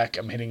Teddy's back,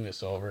 I'm hitting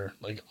this over.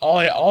 Like all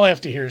I have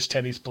to hear is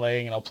Teddy's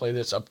playing, and I'll play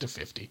this up to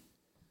 50.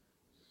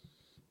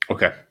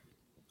 Okay.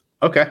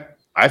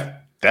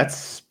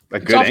 That's a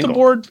good off angle. The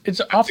board. It's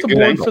off the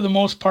board angle. For the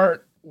most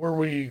part. Where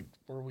we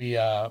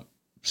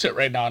sit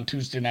right now on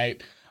Tuesday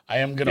night. I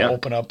am going to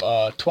open up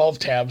 12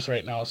 tabs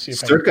right now. See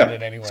if I can get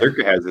it anywhere.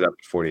 Circa has it up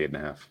to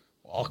 48.5.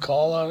 I'll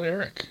call out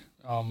Eric.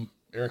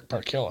 Eric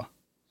Parkilla.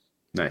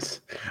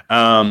 Nice.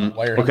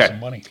 Wire him some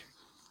money.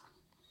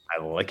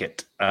 I like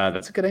it.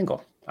 That's a good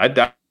angle. I'd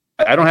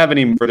I don't have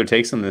any further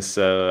takes on this.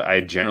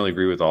 I generally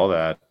agree with all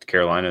that.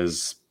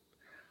 Carolina's,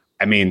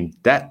 I mean,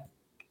 that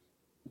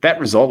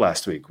result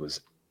last week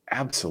was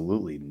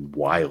absolutely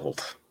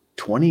wild.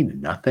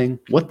 20-0.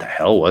 What the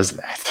hell was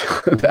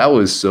that? That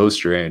was so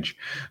strange.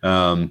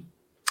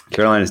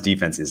 Carolina's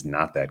defense is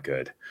not that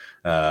good.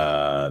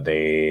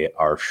 They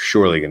are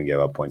surely going to give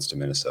up points to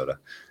Minnesota.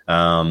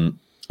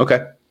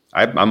 Okay.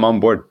 I'm on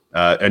board.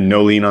 And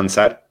no lean on the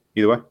side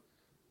either way.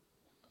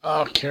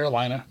 Oh,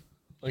 Carolina.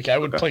 Like I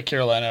would play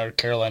Carolina or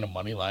Carolina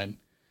money line.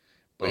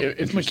 But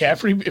if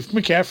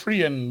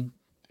McCaffrey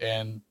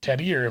and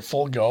Teddy are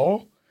full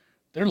go,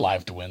 they're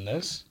live to win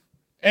this.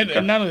 And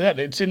none of that.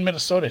 It's in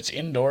Minnesota. It's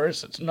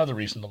indoors. It's another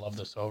reason to love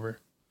this over.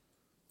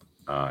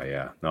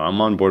 Yeah. No, I'm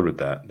on board with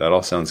that. That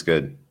all sounds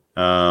good.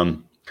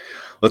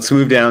 Let's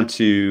move down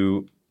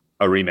to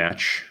a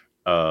rematch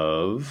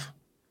of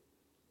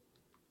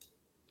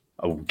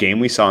a game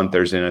we saw on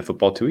Thursday Night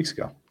Football 2 weeks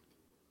ago.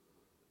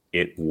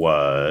 It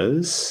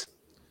was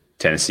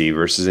Tennessee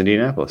versus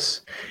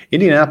Indianapolis.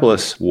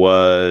 Indianapolis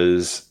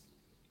was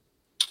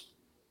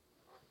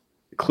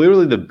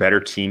clearly the better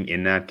team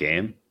in that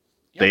game.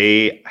 Yep.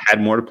 They had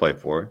more to play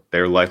for.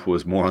 Their life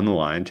was more on the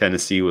line.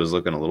 Tennessee was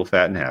looking a little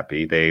fat and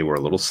happy. They were a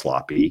little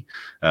sloppy.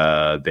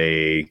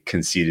 They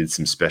conceded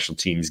some special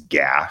teams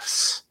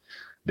gaffes.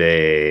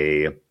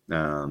 They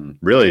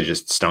really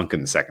just stunk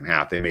in the second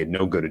half. They made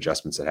no good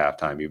adjustments at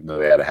halftime, even though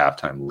they had a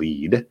halftime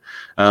lead.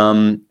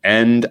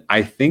 And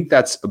I think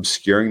that's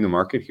obscuring the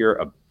market here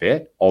a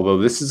bit, although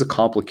this is a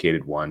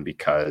complicated one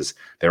because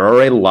there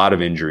are a lot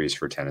of injuries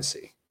for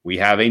Tennessee. We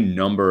have a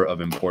number of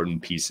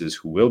important pieces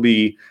who will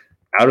be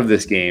out of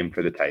this game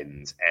for the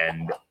Titans,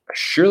 and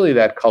surely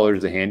that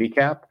colors the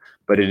handicap,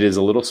 but it is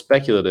a little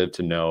speculative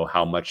to know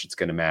how much it's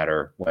going to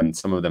matter when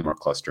some of them are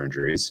cluster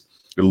injuries.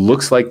 It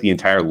looks like the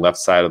entire left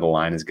side of the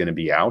line is going to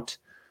be out.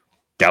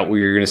 Doubt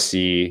we're going to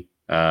see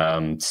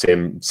Sam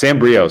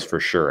Brios for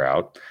sure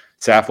out.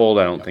 Saffold,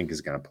 I don't think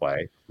is going to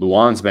play.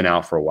 Luan's been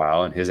out for a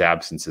while, and his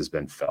absence has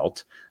been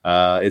felt.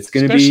 It's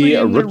going to be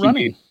a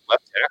rookie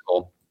left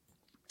tackle,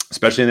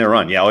 especially in their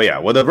run. Yeah, oh yeah.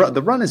 Well,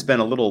 the run has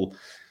been a little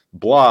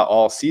blah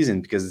all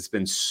season because it's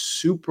been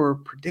super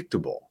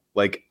predictable.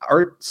 Like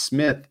Art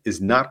Smith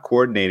is not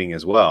coordinating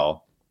as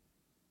well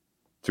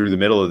through the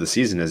middle of the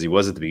season as he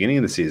was at the beginning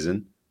of the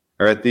season,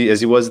 or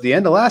as he was at the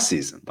end of last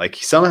season. Like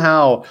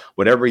somehow,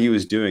 whatever he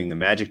was doing, the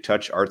magic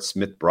touch Art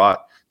Smith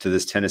brought to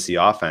this Tennessee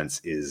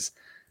offense is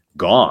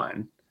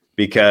gone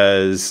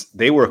because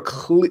they were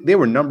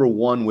number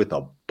one with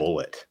a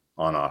bullet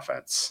on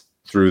offense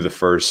through the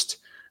first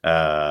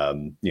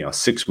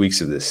 6 weeks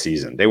of this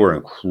season. They were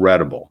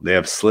incredible. They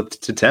have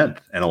slipped to 10th,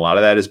 and a lot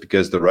of that is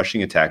because the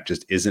rushing attack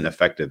just isn't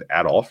effective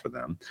at all for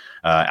them.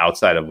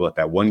 Outside of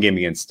that one game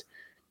against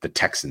the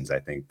Texans, I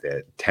think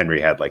that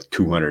Henry had like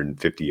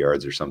 250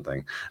 yards or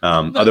something.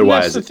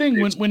 Otherwise, that's the thing.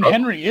 When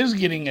Henry is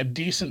getting a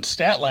decent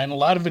stat line, a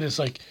lot of it is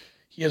like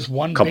he has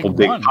one couple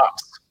big run.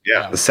 Pops.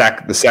 Yeah, the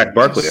Sack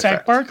Barkley effect.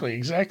 Sack Barkley,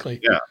 exactly.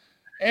 Yeah.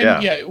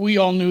 And we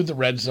all knew the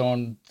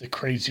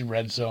crazy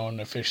red zone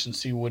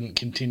efficiency wouldn't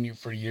continue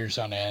for years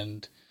on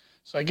end.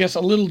 So I guess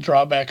a little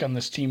drawback on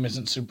this team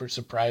isn't super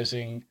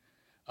surprising.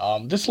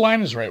 This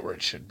line is right where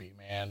it should be,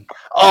 man.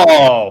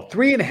 Oh,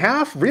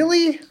 3.5?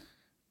 Really?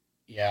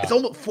 Yeah. It's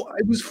almost 4.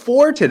 It was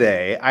 4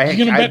 today. You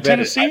going to bet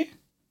Tennessee? I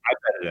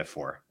bet it at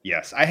 4.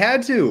 Yes, I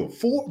had to.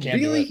 4.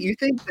 Really? You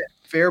think that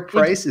fair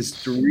price is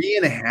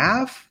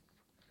 3.5?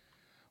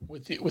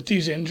 With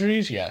these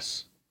injuries,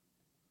 yes.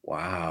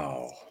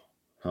 Wow.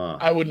 Huh.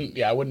 I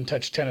wouldn't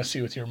touch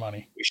Tennessee with your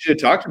money. We should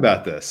have talked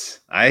about this.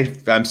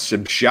 I'm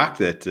shocked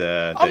that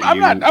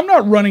I'm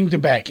not running to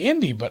back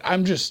Indy, but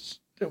I'm just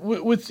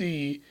with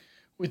the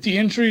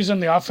injuries on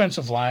the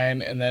offensive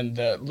line and then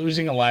the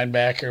losing a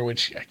linebacker,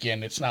 which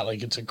again, it's not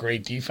like it's a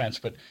great defense,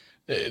 but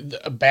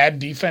a bad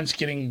defense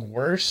getting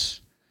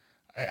worse.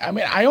 I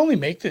mean, I only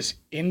make this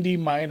Indy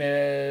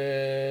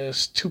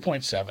minus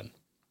 2.7.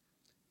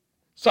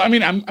 So I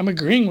mean, I'm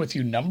agreeing with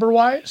you number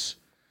wise.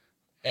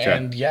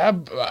 And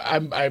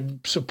I'm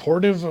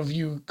supportive of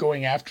you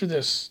going after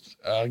this.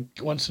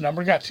 Once the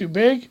number got too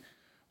big,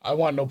 I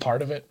want no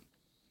part of it.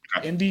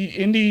 Okay.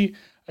 Indy,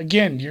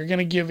 again, you're going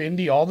to give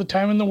Indy all the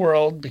time in the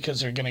world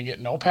because they're going to get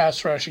no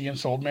pass rush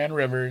against Old Man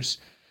Rivers.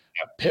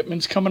 Yep.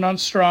 Pittman's coming on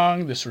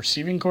strong. This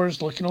receiving core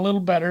is looking a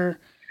little better.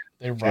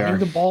 They're running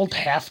the ball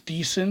half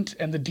decent,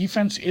 and the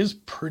defense is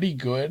pretty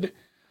good.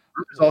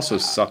 Rivers also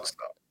sucks,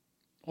 though.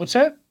 What's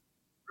that?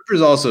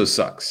 Rivers also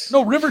sucks.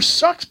 No, Rivers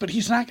sucks, but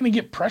he's not going to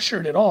get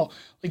pressured at all.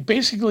 Like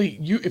basically,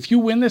 if you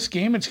win this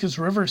game, it's because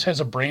Rivers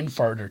has a brain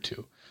fart or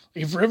two.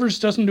 Like, if Rivers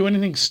doesn't do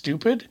anything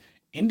stupid,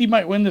 Indy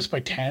might win this by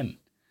 10.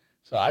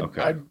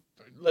 So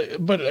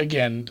but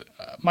again,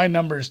 my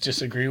numbers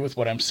disagree with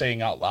what I'm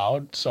saying out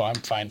loud, so I'm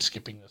fine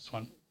skipping this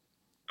one.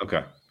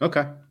 Okay.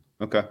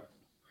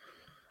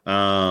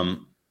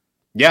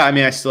 Yeah, I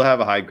mean, I still have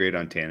a high grade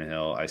on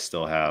Tannehill. I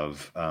still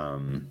have.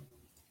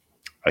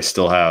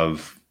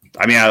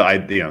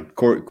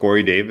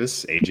 Corey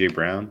Davis, AJ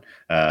Brown,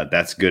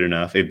 that's good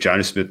enough. If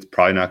Johnny Smith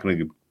probably not going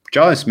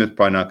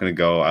to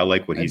go. I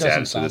like what he's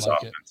added to this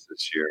offense.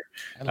 this year.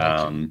 I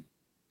like him.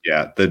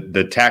 Yeah,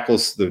 the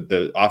tackles,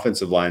 the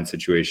offensive line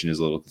situation is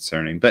a little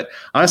concerning. But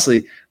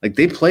honestly, like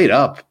they played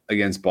up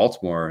against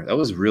Baltimore. That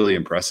was really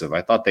impressive.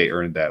 I thought they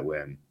earned that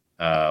win.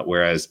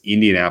 Whereas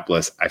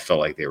Indianapolis, I felt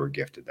like they were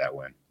gifted that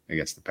win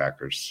against the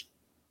Packers.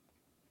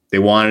 They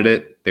wanted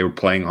it. They were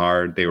playing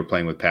hard. They were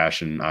playing with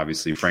passion.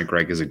 Obviously, Frank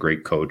Reich is a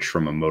great coach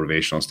from a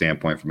motivational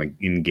standpoint, from an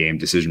in-game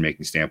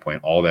decision-making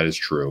standpoint. All that is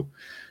true.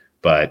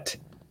 But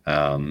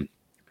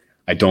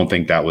I don't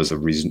think that was a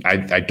reason.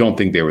 I don't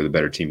think they were the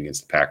better team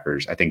against the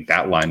Packers. I think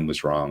that line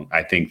was wrong.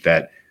 I think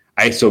that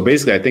I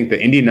think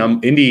the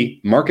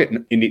Indy market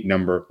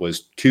number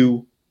was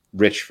too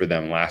rich for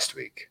them last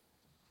week.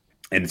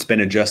 And it's been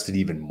adjusted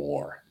even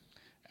more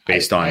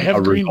based on I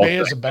have Green Bay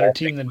as a better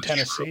team than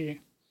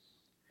Tennessee.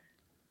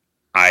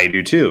 I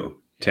do too.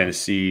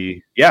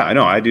 Tennessee. Yeah, I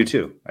know. I do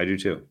too.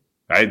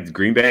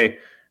 Green Bay.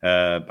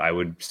 I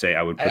would say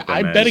I would put them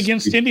I bet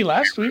against Indy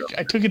last week.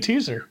 I took a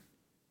teaser.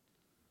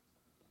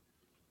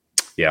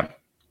 Yeah.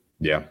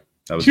 That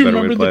was do you a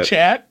better remember way to play the it.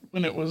 chat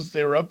when it was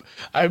they were up?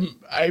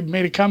 I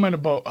made a comment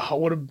about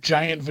what a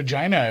giant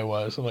vagina I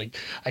was. I'm like,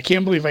 I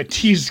can't believe I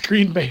teased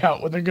Green Bay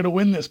out when they're going to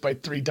win this by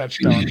 3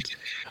 touchdowns.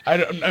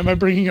 Am I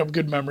bringing up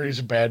good memories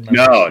or bad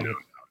memories?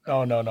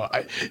 No.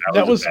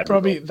 That was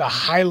probably the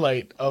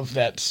highlight of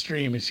that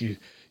stream. Is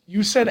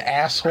you said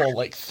asshole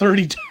like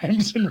 30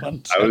 times in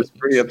one sentence. I was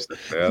pretty upset,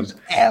 man.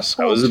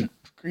 Asshole.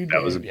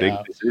 That was a big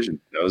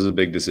decision. That was a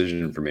big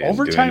decision for me.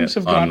 Overtimes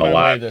have gone my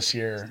way this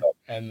year,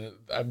 and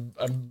I'm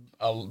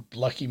a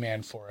lucky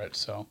man for it.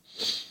 So,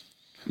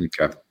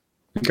 okay,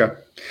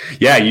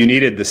 yeah, you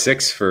needed the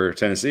 6 for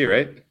Tennessee,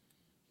 right?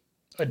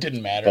 It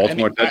didn't matter.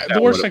 Baltimore the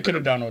worst I could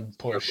have done would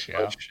push.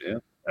 Yeah.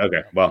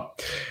 Okay. Well,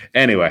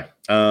 anyway,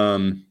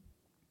 I'm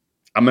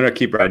gonna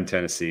keep riding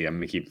Tennessee. I'm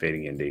gonna keep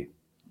fading Indy.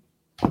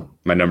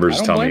 My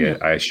numbers tell me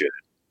I should.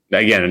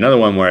 Again, another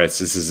one where this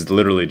is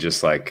literally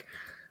just like.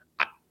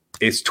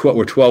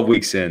 We're 12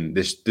 weeks in.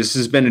 This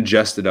has been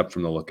adjusted up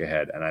from the look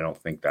ahead, and I don't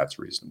think that's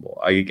reasonable.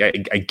 I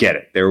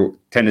get it.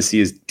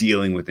 Tennessee is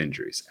dealing with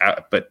injuries,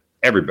 but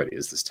everybody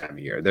is this time of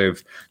year. They're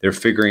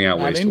figuring out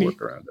ways to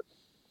work around it.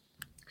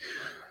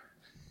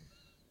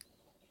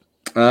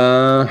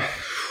 I'm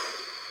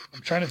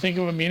trying to think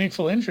of a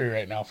meaningful injury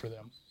right now for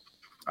them.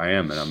 I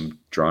am, and I'm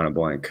drawing a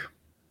blank.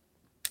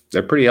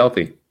 They're pretty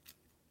healthy.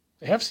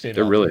 They have stayed.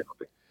 They're really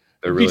healthy.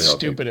 It'd be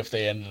stupid if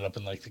they ended up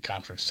in like the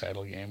conference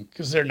title game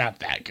because they're not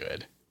that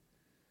good.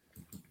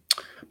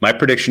 My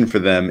prediction for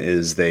them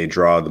is they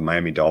draw the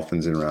Miami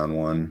Dolphins in round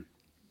 1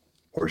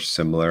 or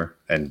similar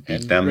and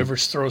beat them.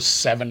 Rivers throws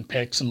 7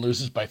 picks and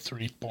loses by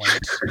 3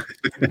 points.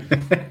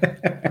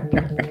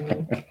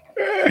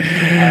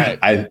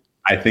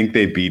 I think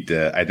they beat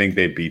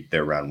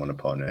their round 1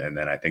 opponent, and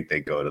then I think they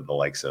go to the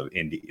likes of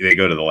Indy. They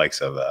go to the likes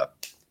of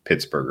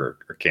Pittsburgh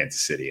or Kansas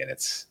City, and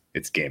it's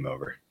game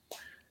over.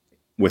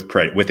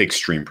 With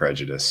extreme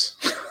prejudice.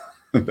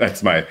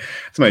 That's my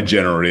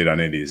general read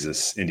on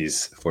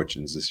Indy's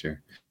fortunes this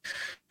year.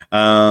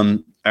 All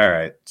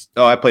right.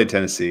 Oh, I played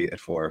Tennessee at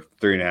 4,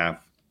 3.5.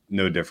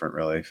 No different,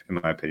 really, in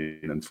my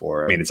opinion, than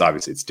 4. I mean,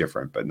 it's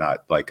different, but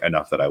not like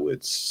enough that I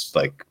would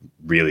like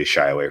really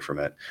shy away from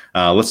it.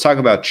 Let's talk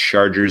about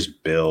Chargers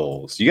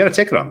Bills. You got a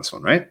ticket on this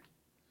one, right?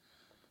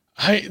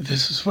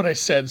 This is what I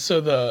said.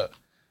 So the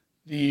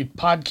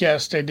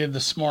podcast I did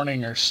this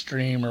morning or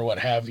stream or what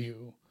have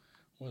you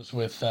was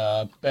with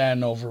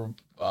Ben over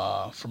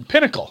from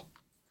Pinnacle.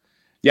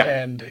 Yeah.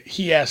 And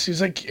he asked, he's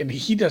like, and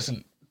he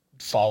doesn't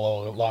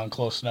follow along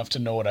close enough to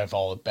know what I've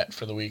all bet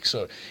for the week.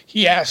 So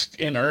he asked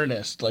in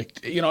earnest,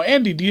 like,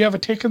 Andy, do you have a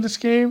take on this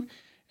game?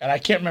 And I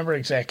can't remember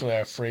exactly how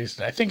I phrased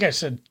it. I think I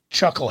said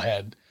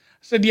Chucklehead.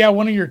 I said, yeah,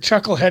 one of your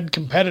Chucklehead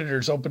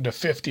competitors opened a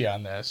 50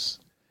 on this.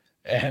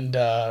 And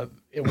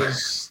it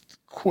was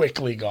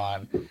quickly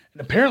gone. And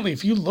apparently,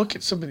 if you look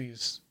at some of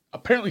these,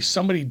 apparently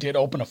somebody did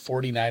open a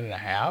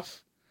 49.5.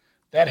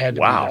 That had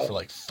to be there for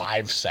like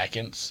 5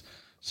 seconds.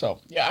 So,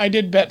 yeah, I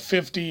did bet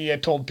 50. I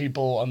told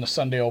people on the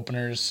Sunday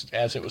openers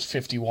as it was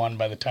 51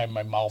 by the time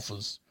my mouth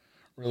was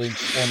really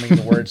forming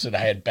the words that I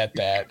had bet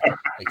that.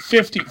 Like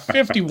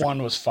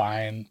 51 was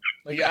fine.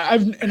 Like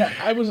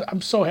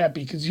I'm so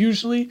happy because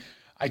usually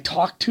I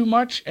talk too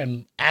much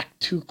and act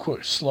too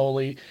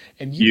slowly,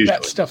 and you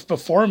bet stuff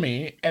before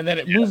me, and then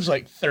it moves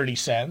like 30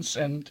 cents,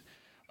 and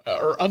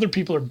or other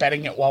people are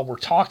betting it while we're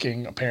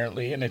talking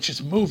apparently, and it's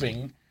just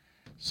moving.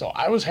 So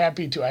I was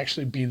happy to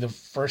actually be the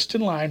first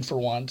in line for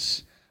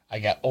once. I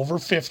got over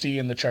 50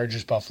 in the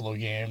Chargers-Buffalo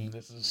game.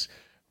 This is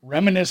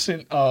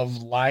reminiscent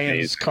of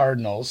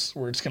Lions-Cardinals,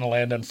 where it's going to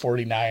land on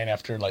 49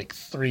 after like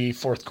 3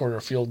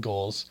 fourth-quarter field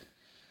goals.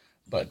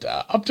 But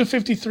up to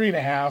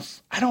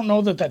 53.5. I don't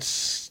know that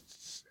that's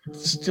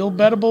still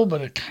bettable, but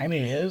it kind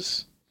of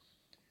is.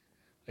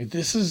 Like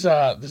this is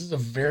a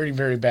very,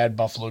 very bad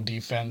Buffalo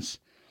defense.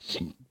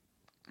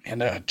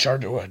 And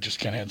Charger just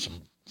kind of had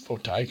some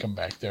Fotai come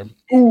back there.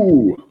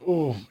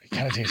 Ooh! It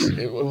kind of tasted.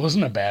 It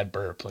wasn't a bad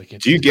burp. Like,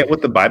 do you get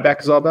what the buyback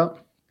is all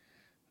about?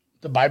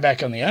 The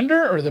buyback on the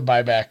under or the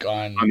buyback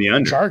on the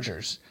under?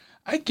 Chargers?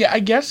 I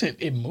guess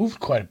it moved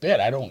quite a bit.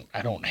 I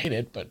don't hate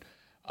it, but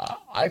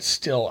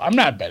I'm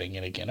not betting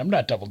it again. I'm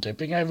not double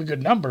dipping. I have a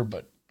good number,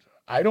 but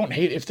I don't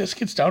hate if this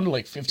gets down to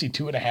like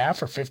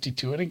 52.5 or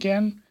 52 and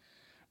again.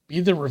 Be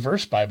the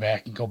reverse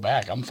buyback and go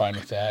back. I'm fine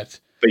with that.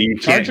 But you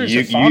can't. Chargers You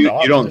have found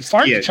you don't see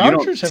it. You don't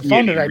Chargers have see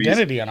found any an reason.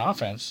 identity on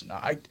offense. Now,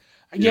 I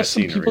You guess don't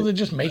some see any people are reason.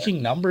 just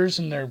making numbers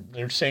and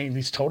they're saying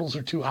these totals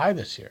are too high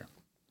this year.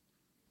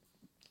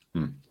 I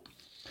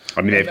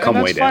mean, they've And come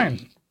that's way down.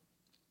 fine.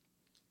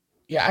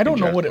 Yeah, I don't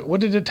know general. what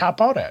did it top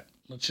out at.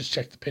 Let's just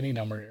check the penny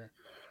number here.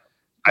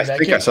 I Did that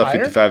think I get saw higher?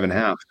 55 and a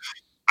half.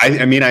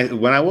 I mean,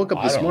 when I woke up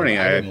I this don't know. morning,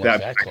 I didn't look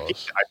that I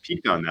close.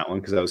 peeked on that one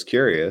because I was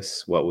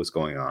curious what was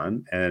going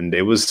on, and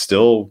it was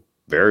still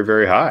very,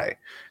 very high.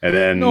 And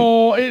then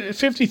No,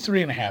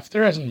 53.5.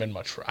 There hasn't been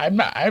much for. I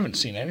haven't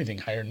seen anything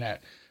higher than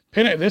that.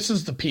 This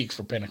is the peak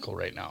for Pinnacle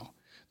right now.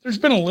 There's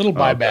been a little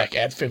buyback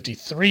at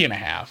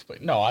 53.5,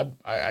 but no,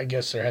 I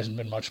guess there hasn't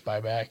been much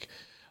buyback.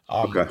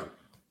 okay,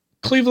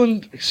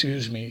 Cleveland,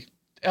 excuse me,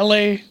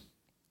 LA,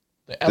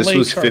 the LA this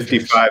was Chargers.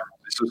 55.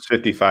 This was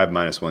 55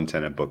 minus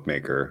 110 at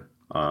bookmaker.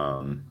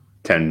 7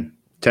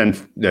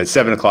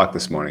 o'clock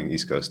this morning,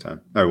 East Coast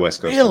time or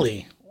West Coast.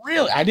 Really?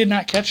 I did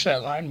not catch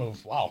that line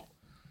move. Wow.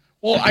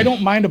 Well, I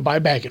don't mind a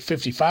buyback at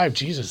 55.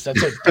 Jesus,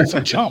 that's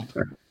a jump.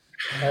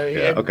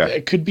 okay.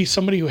 It could be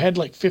somebody who had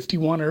like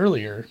 51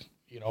 earlier.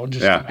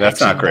 Just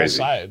That's maxing not both crazy.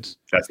 sides.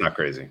 That's not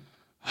crazy.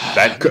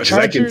 That The 'cause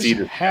I can Chargers see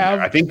this. have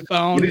I think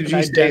found what did an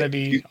you say?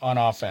 identity on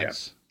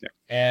offense, Yeah.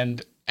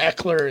 and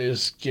Eckler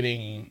is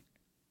getting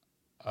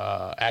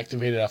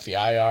activated off the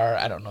IR.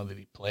 I don't know that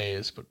he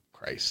plays, but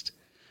Christ,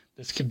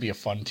 this could be a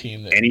fun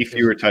team. Any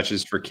fewer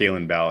touches for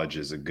Kalen Ballage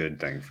is a good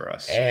thing for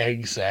us.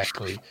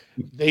 Exactly.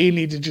 They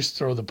need to just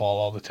throw the ball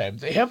all the time.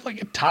 They have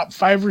like a top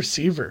 5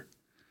 receiver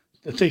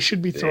that they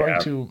should be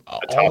throwing to A all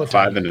top the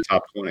time. 5 and a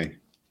top 20.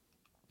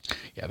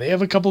 Yeah, they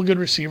have a couple good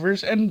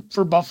receivers, and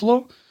for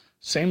Buffalo,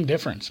 same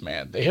difference,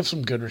 man. They have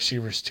some good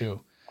receivers too.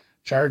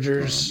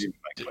 Chargers.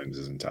 Mike Williams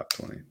isn't top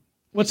 20.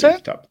 What's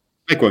He's that?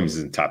 Mike Williams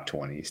isn't top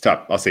 20. He's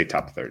I'll say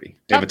top 30.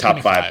 They have a Top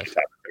top 5 and 25. a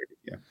top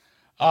 30.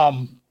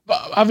 Yeah.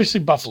 But obviously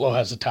Buffalo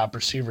has a top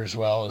receiver as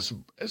well as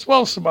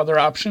some other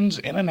options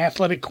and an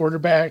athletic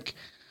quarterback.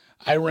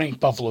 I rank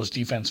Buffalo's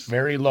defense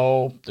very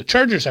low. The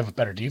Chargers have a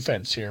better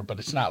defense here, but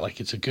it's not like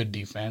it's a good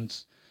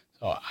defense.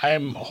 So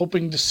I'm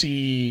hoping to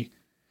see,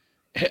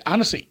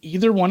 honestly,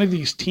 either one of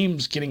these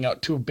teams getting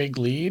out to a big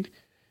lead.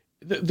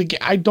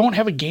 I don't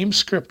have a game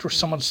script where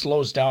someone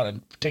slows down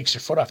and takes their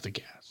foot off the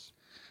gas.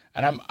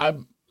 And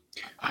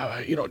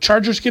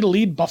Chargers get a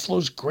lead.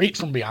 Buffalo's great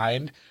from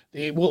behind.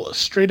 They will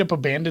straight up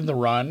abandon the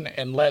run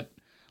and let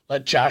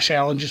Josh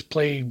Allen just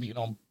play,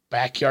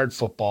 backyard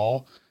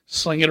football,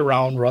 sling it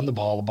around, run the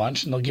ball a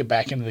bunch, and they'll get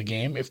back into the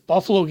game. If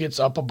Buffalo gets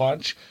up a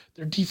bunch,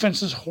 their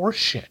defense is horse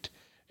shit,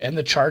 and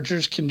the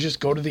Chargers can just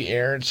go to the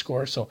air and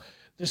score. So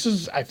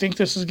I think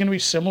this is going to be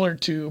similar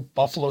to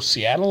Buffalo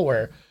Seattle,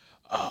 where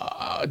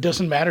it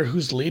doesn't matter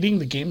who's leading.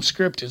 The game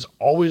script is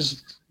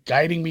always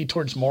guiding me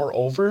towards more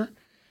over.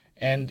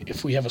 And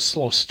if we have a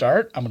slow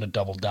start, I'm going to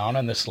double down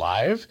on this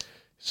live.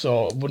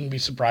 So I wouldn't be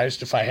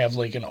surprised if I have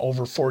like an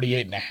over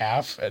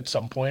 48.5 at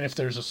some point if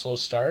there's a slow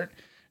start.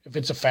 If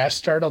it's a fast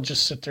start, I'll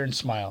just sit there and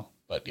smile.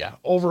 But yeah,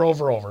 over.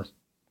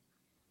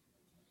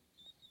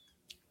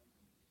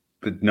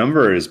 The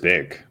number is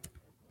big.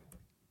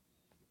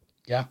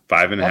 Yeah.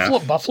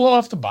 5.5. Buffalo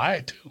off the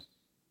bye too.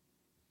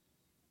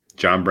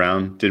 John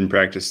Brown didn't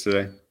practice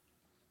today.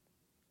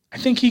 I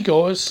think he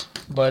goes,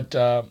 but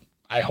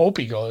I hope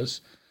he goes.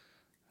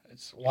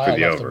 It's why I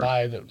love the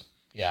bye.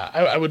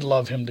 I would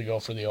love him to go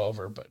for the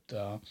over, but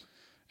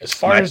as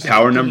far as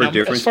power number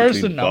difference as far as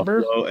the between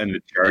number Buffalo and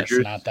the Chargers,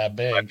 it's not that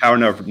big. my power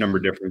number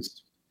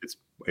difference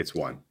it's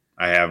 1.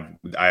 I have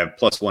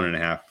plus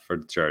 1.5 for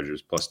the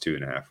Chargers, plus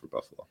 2.5 for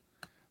Buffalo.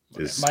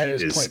 Mine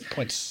is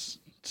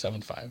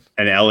 0.75.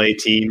 An LA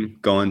team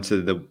going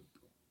to the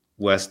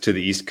west to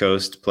the East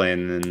Coast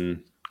playing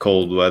in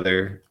cold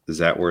weather. Is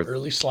that worth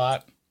Early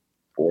slot?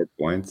 4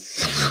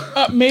 points?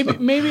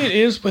 Maybe it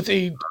is with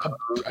a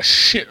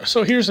shit.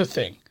 So here's the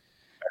thing.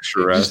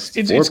 Extra rest.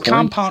 It's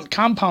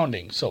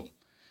compounding. So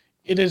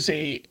it is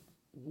a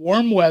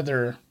warm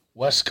weather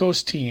West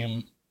Coast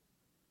team.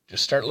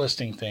 Just start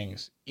listing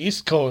things.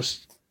 East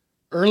Coast,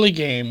 early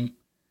game,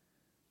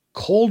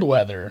 cold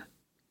weather,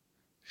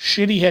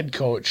 shitty head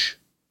coach,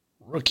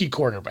 rookie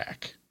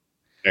quarterback.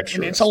 Extra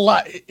And rest.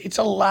 it's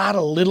a lot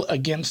of little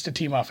against a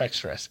team off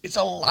extra rest. It's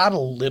a lot of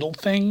little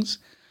things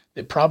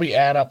that probably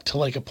add up to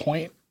like a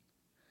point.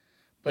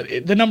 But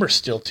the number's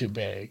still too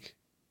big.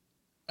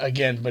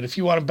 Again, but if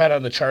you want to bet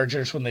on the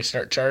Chargers when they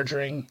start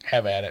charging,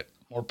 have at it.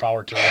 More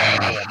power to them.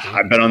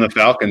 I bet on the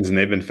Falcons, and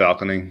they've been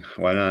falconing.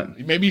 Why not?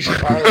 Maybe you should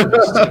parlay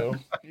this too.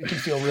 You can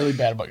feel really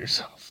bad about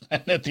yourself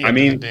at the end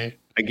of the day.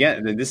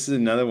 Again, this is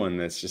another one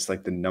that's just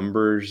like the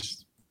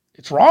numbers.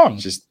 It's wrong.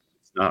 It's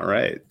not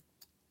right.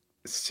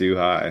 It's too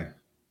high.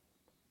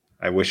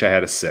 I wish I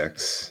had a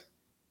 6.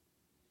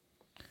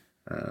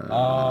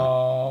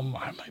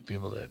 I might be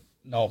able to.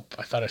 Nope,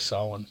 I thought I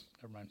saw one.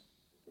 Never mind.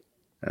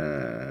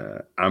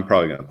 I'm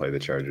probably going to play the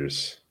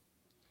Chargers.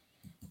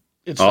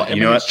 It's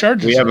It's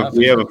Chargers.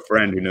 We have a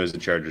friend who knows the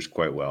Chargers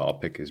quite well. I'll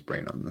pick his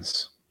brain on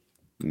this,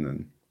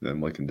 and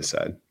then we can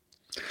decide.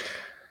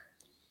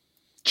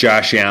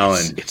 Josh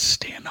Allen. It's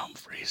Stan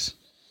Humphries.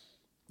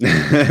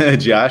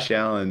 Josh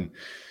Allen.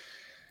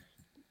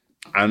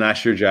 I'm not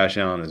sure Josh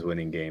Allen is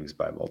winning games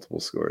by multiple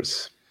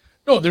scores.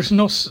 No, there's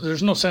no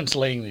sense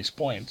laying these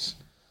points.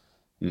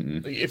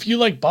 Mm-mm. If you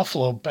like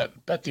Buffalo,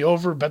 bet the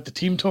over, bet the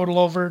team total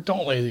over.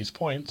 Don't lay these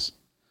points.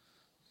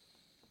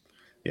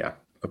 Yeah.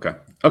 Okay.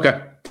 All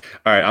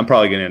right. I'm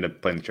probably going to end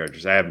up playing the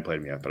Chargers. I haven't played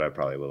them yet, but I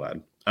probably will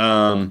add.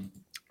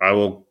 I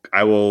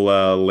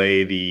will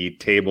lay the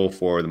table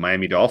for the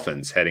Miami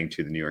Dolphins heading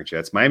to the New York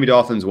Jets. Miami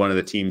Dolphins, one of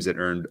the teams that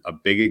earned a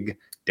big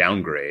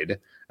downgrade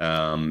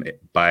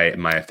by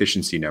my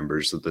efficiency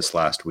numbers of this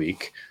last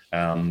week,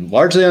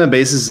 largely on the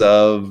basis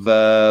of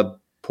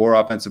poor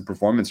offensive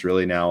performance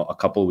really now a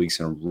couple of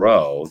weeks in a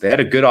row. They had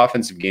a good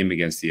offensive game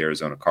against the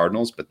Arizona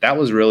Cardinals, but that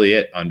was really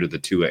it under the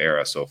Tua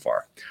era so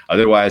far.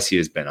 Otherwise, he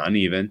has been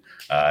uneven.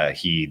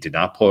 He did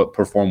not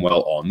perform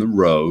well on the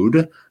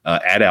road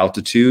at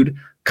altitude.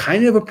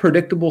 Kind of a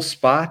predictable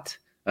spot.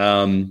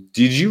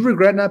 Did you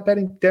regret not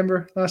betting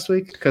Denver last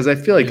week? Because I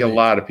feel like a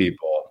lot of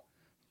people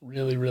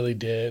really, really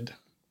did.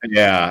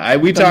 Yeah,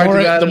 we talked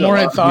about it. The more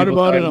I thought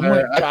about it, I'm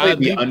like, I God, played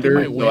the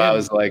under, so I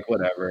was like,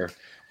 whatever.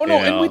 Oh no,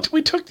 and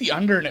we took the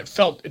under, and it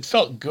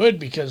felt good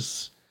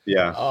because and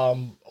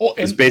not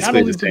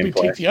only did we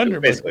take the under,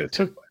 but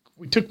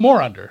we took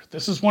more under.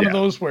 This is one of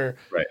those where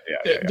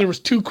there was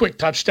 2 quick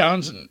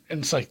touchdowns, and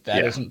it's like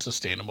that isn't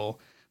sustainable.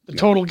 The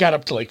total got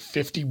up to like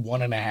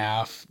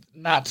 51.5.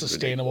 Not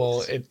sustainable.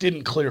 Ridiculous. It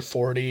didn't clear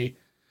 40.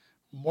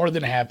 More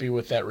than happy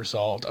with that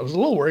result. I was a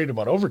little worried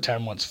about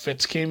overtime once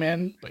Fitz came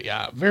in, but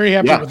very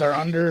happy with our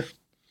under.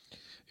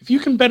 If you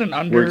can bet an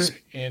under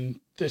in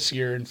this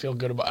year and feel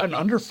good about an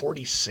under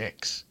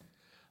 46,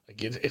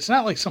 like it's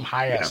not like some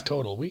high ass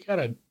total. We got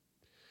a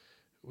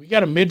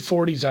mid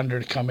 40s under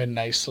to come in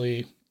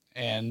nicely,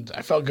 and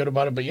I felt good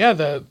about it.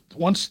 But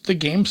once the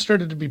game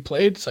started to be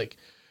played, it's like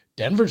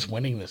Denver's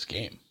winning this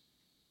game.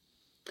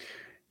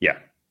 Yeah,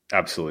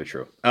 absolutely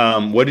true.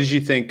 What did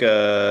you think?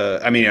 Are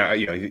we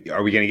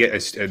going to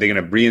get? Are they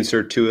going to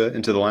reinsert Tua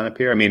into the lineup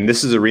here? I mean,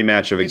 this is a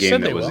rematch of a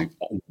game that was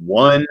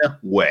one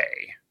way.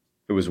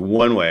 It was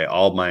one way,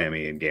 all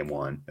Miami in game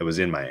one. It was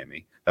in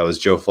Miami. That was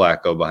Joe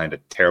Flacco behind a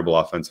terrible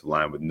offensive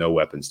line with no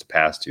weapons to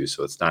pass to,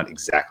 so it's not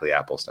exactly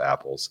apples to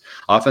apples.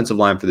 Offensive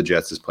line for the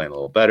Jets is playing a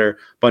little better. A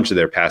bunch of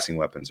their passing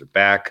weapons are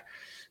back.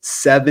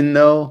 7,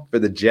 though, for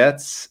the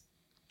Jets.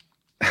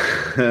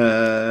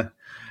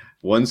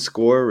 1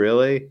 score,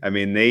 really? I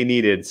mean, they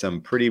needed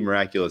some pretty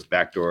miraculous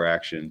backdoor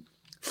action.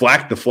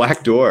 The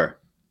Flack door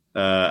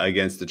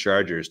against the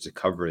Chargers to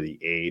cover the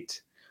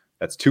 8.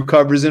 That's 2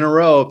 covers in a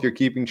row if you're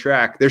keeping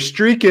track. They're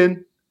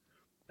streaking.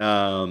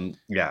 I've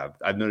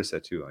noticed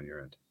that too on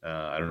your end.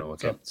 I don't know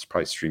what's up. It's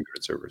probably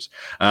StreamYard servers.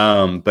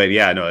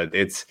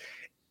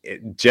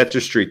 Jets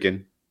are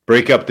streaking.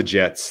 Break up the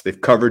Jets.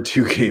 They've covered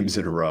 2 games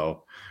in a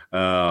row.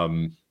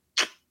 I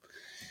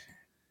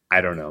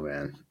don't know,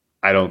 man.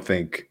 I don't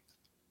think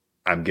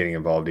I'm getting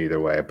involved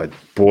either way. But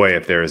boy,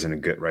 if there isn't a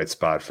good right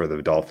spot for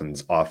the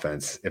Dolphins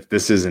offense, if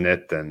this isn't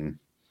it, then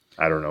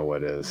I don't know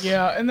what is.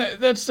 Yeah, and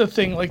that's the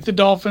thing. Like the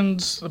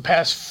Dolphins, the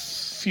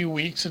past few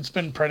weeks, it's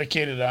been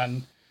predicated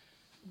on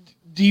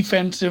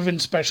defensive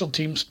and special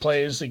teams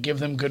plays that give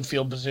them good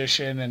field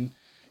position. And,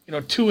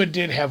 Tua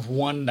did have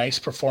one nice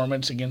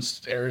performance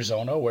against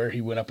Arizona where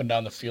he went up and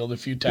down the field a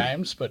few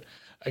times, but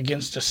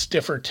against a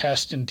stiffer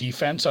test in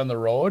defense on the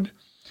road,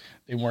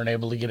 they weren't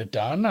able to get it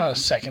done. A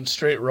second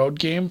straight road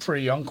game for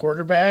a young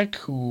quarterback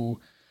who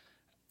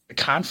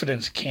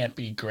confidence can't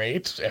be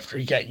great after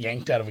he got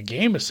yanked out of a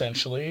game,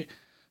 essentially.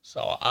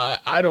 So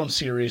I don't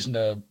see a reason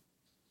to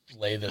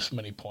lay this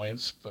many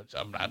points, but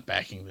I'm not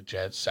backing the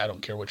Jets. I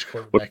don't care which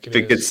quarterback it is. I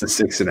think it's the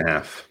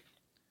 6.5.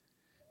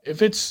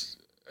 If it's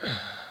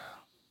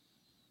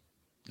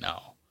no,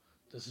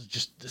 this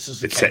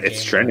is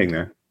it's trending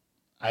there.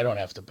 I don't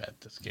have to bet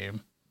this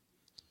game.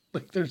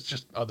 Like there's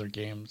just other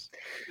games.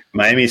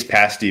 Miami's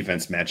pass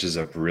defense matches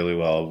up really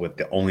well with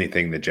the only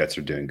thing the Jets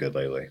are doing good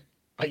lately.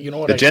 You know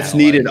what? The Jets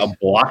needed a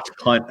blocked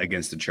punt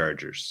against the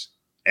Chargers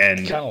and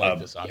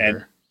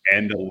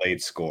and a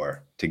late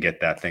score to get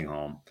that thing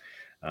home.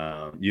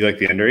 You like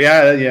the under?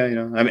 Yeah.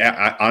 I mean,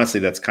 honestly,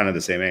 that's kind of the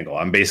same angle.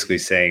 I'm basically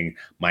saying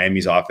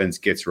Miami's offense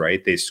gets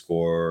right, they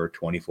score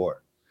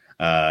 24,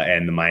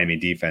 and the Miami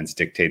defense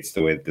dictates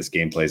the way that this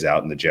game plays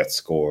out, and the Jets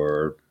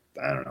score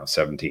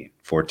 17,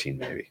 14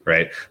 maybe,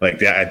 right?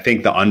 Like I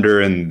think the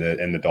under and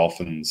the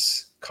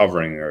Dolphins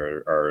covering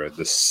are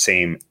the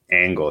same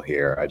angle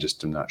here. I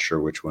just am not sure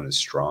which one is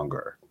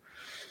stronger.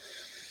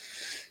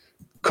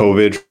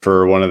 COVID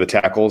for one of the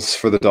tackles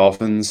for the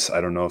Dolphins.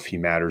 I don't know if he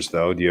matters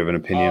though. Do you have an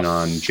opinion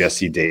on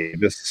Jesse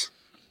Davis?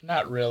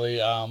 Not really.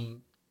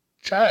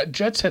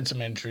 Jets had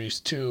some injuries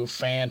too.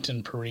 Fant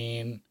and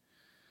Perrine.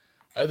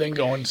 I think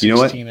going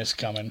 16 is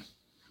coming.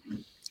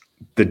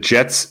 The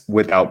Jets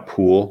without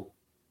Poole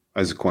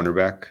as a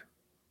cornerback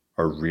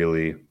are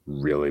really,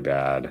 really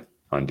bad.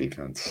 on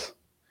defense.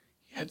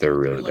 Yeah, They're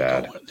really like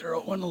bad. They're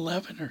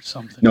 0-11 or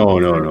something. No.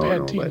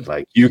 Team. But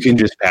like you can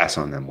just pass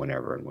on them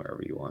whenever and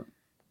wherever you want.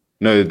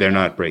 No, they're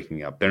not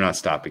breaking up. They're not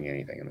stopping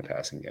anything in the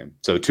passing game.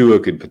 So Tua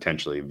could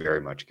potentially very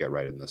much get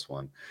right in this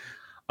one.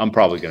 I'm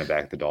probably going to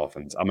back the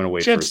Dolphins. I'm going to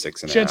wait for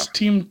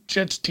 6.5.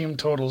 Jets team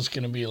total is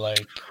going to be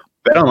like.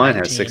 BetOnline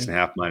has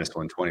 6.5 minus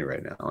 120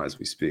 right now as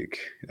we speak.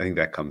 I think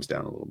that comes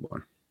down a little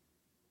more.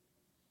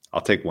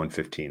 I'll take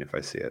 115 if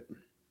I see it.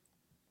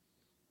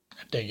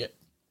 I dig it.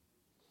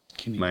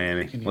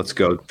 Miami. Let's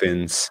go,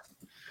 Fins.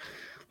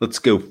 Let's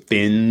go,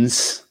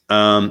 Fins.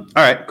 All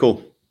right,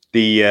 cool.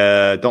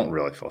 The don't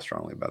really feel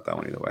strongly about that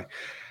one either way.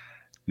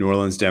 New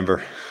Orleans,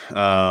 Denver.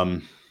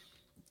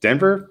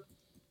 Denver.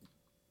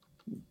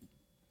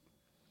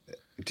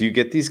 Do you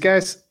get these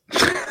guys?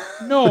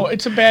 No,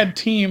 it's a bad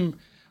team,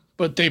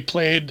 but they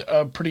played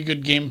a pretty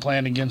good game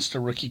plan against a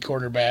rookie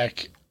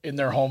quarterback in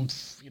their home,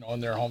 in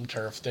their home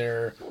turf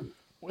there,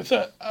 with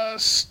a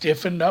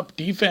stiffened up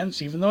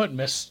defense. Even though it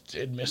missed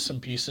some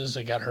pieces,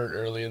 they got hurt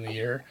early in the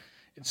year.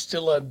 It's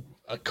still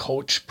a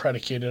coach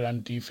predicated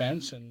on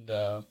defense, and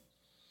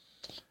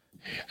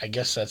I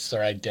guess that's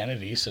their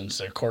identity since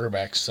their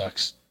quarterback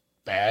sucks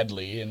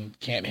badly and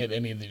can't hit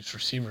any of these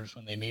receivers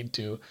when they need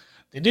to.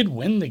 They did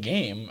win the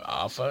game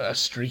off a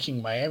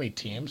streaking Miami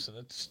team, so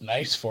that's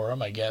nice for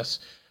them, I guess.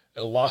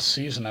 A lost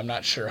season, I'm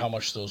not sure how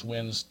much those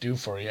wins do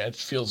for you. It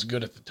feels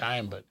good at the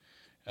time, but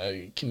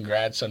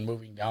congrats on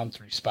moving down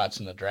 3 spots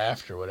in the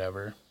draft or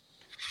whatever.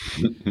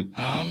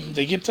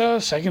 They get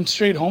a second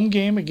straight home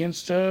game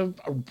against a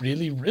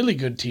really, really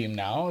good team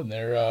now, and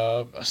they're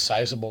a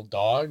sizable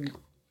dog.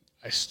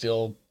 I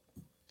still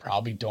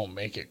probably don't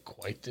make it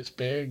quite this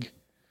big.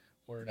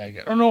 Where did I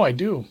get? Oh, no, I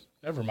do.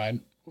 Never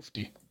mind.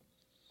 Oofty.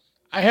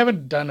 I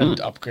haven't done an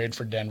upgrade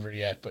for Denver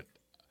yet, but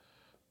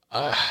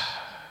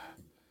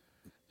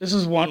this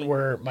is one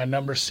where my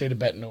numbers say to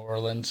bet New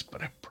Orleans,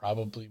 but I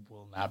probably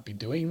will not be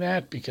doing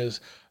that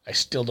because I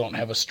still don't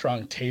have a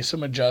strong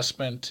Taysom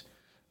adjustment.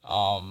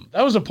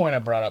 That was a point I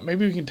brought up.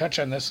 Maybe we can touch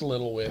on this a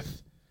little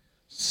with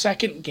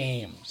second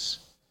games.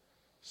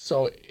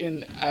 So in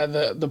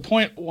the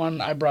point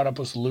one I brought up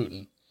was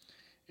Luton.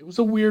 It was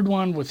a weird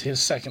one with his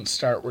second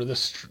start where the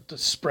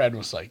spread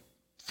was like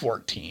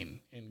 14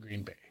 in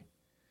Green Bay.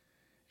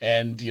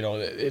 And,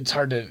 it's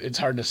hard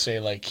to say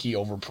like he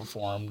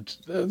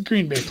overperformed. The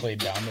Green Bay played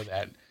down to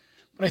that.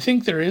 But I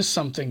think there is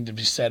something to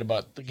be said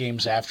about the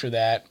games after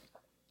that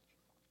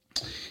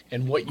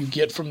and what you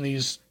get from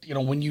these,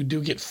 when you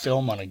do get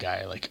film on a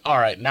guy, like, all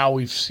right, now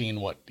we've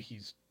seen what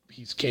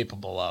he's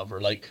capable of,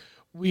 or like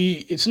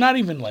it's not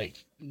even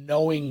like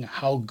knowing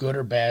how good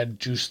or bad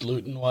Juice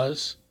Luton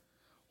was,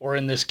 or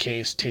in this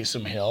case,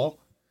 Taysom Hill.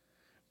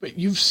 But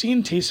you've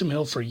seen Taysom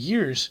Hill for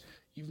years.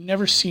 You've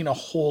never seen a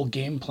whole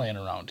game plan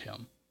around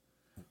him.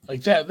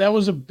 Like that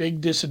was a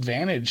big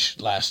disadvantage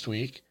last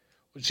week,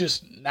 was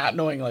just not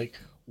knowing like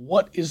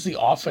what is the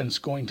offense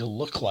going to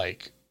look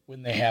like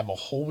when they have a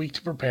whole week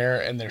to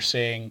prepare and they're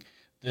saying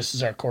this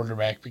is our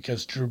quarterback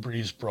because Drew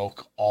Brees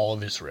broke all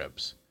of his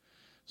ribs.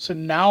 So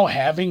now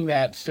having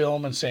that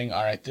film and saying,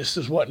 all right, this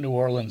is what New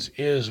Orleans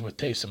is with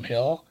Taysom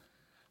Hill,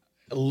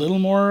 a little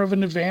more of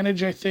an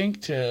advantage, I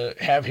think, to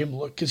have him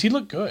look, because he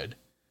looked good.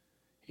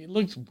 He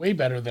looked way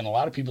better than a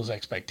lot of people's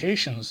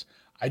expectations.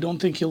 I don't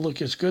think he'll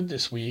look as good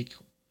this week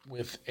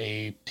with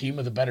a team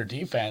with a better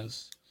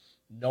defense,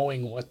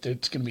 knowing what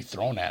it's going to be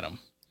thrown at him.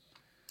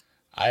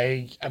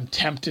 I'm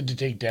tempted to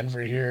take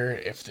Denver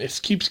here. If this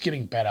keeps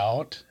getting bet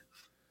out,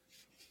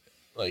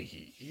 like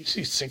you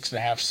see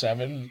 6.5,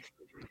 7,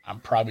 I'm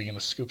probably going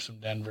to scoop some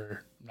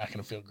Denver. I'm not going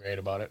to feel great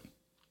about it.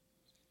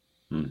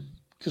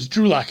 Because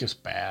Drew Lock is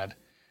bad.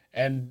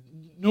 And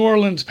New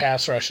Orleans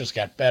pass rush has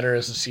got better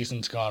as the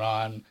season's gone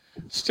on.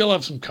 Still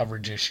have some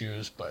coverage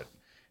issues, but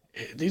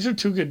these are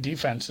 2 good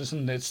defenses,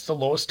 and it's the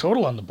lowest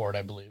total on the board,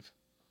 I believe.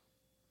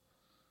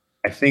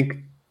 I think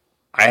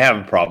I have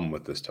a problem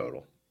with this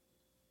total.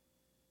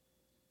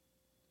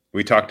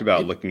 We talked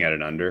about looking at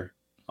an under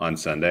on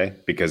Sunday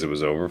because it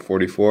was over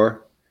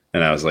 44,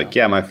 and I was like,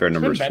 yeah, my fair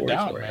number is 44.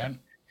 Down, man.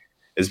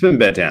 It's been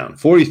bet down.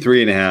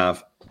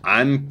 43.5.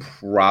 I'm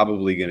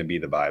probably going to be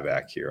the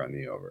buyback here on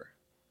the over.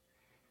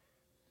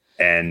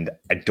 And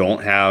I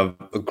don't have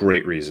a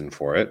great reason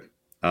for it.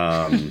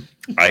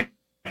 I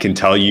can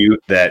tell you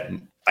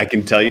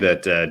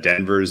that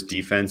Denver's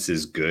defense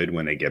is good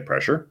when they get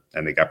pressure,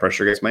 and they got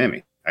pressure against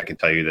Miami. I can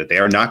tell you that they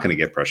are not going to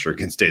get pressure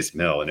against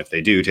Taysom Hill, and if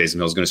they do, Taysom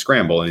Hill is going to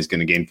scramble and he's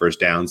going to gain first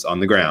downs on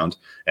the ground.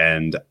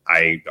 And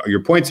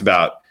your points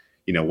about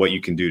what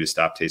you can do to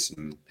stop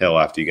Taysom Hill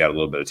after you got a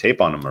little bit of tape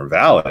on him are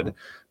valid,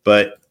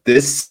 but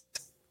this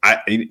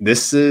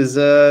is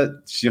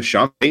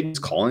Sean Payton's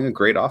calling a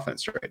great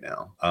offense right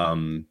now.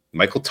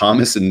 Michael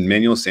Thomas and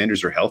Emmanuel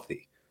Sanders are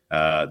healthy.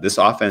 This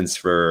offense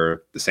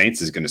for the Saints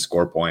is going to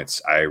score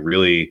points. I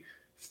really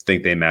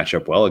think they match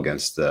up well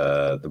against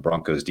the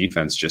Broncos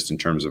defense just in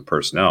terms of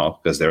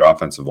personnel because their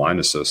offensive line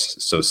is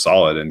so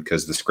solid, and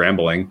because the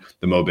scrambling,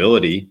 the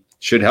mobility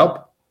should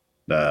help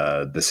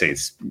the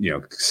Saints,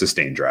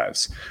 sustained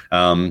drives.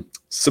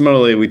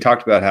 Similarly, we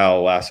talked about how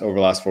over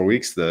the last 4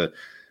 weeks, the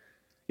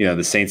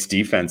Saints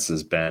defense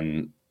has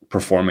been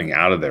performing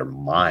out of their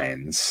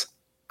minds.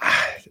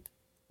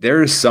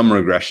 There is some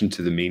regression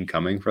to the mean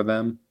coming for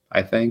them,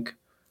 I think.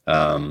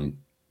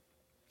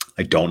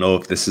 I don't know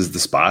if this is the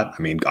spot.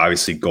 I mean,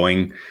 obviously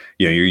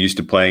you're used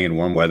to playing in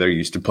warm weather, you're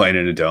used to playing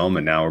in a dome,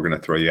 and now we're going to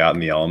throw you out in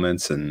the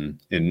elements and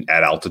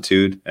at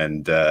altitude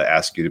and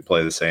ask you to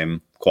play the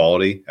same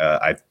quality.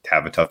 I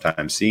have a tough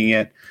time seeing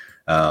it.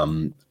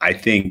 I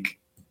think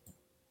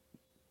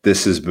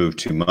this has moved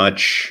too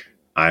much.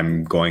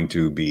 I'm going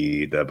to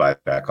be the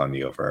buyback on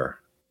the over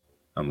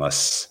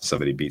unless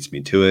somebody beats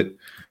me to it.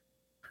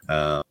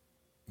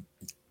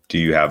 Do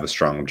you have a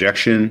strong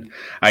objection?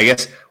 I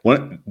guess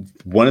one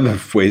of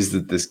the ways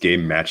that this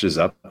game matches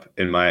up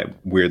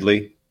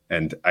weirdly,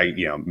 and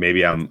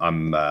maybe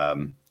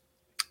I'm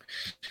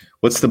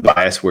what's the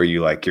bias where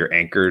you're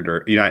anchored,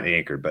 or you're not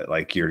anchored, but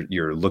like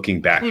you're looking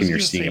back and you're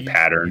seeing a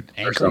pattern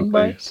or something.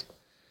 Bias?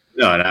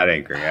 No, not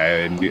anchoring.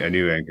 I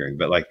knew anchoring,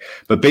 but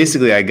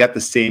basically I got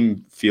the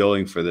same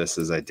feeling for this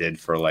as I did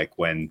for like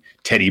when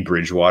Teddy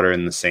Bridgewater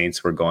and the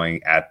Saints were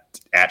going at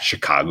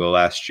Chicago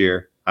last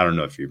year. I don't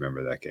know if you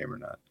remember that game or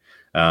not.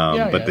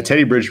 The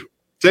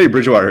Teddy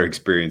Bridgewater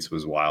experience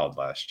was wild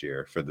last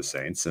year for the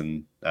Saints,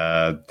 and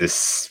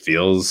this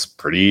feels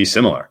pretty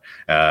similar.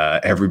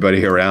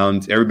 Everybody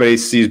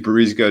sees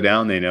Brees go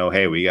down. They know,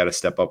 hey, we got to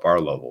step up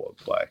our level of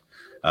play.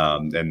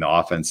 And the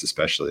offense,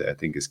 especially, I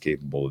think is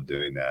capable of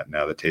doing that.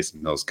 Now that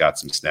Taysom Hill's got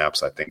some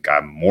snaps, I think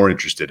I'm more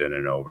interested in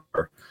an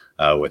over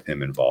with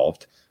him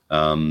involved.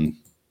 I don't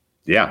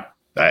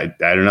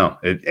know.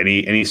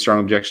 Any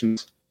strong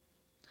objections?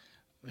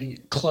 The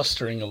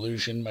clustering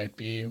illusion might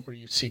be where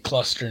you see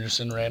clusters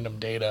in random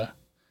data.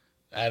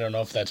 I don't know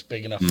if that's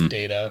big enough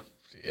data.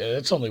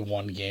 It's only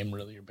one game,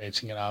 really, you're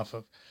basing it off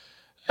of.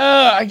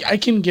 I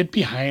can get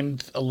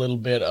behind a little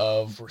bit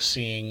of we're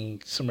seeing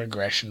some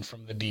regression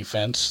from the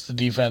defense. The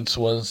defense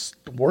was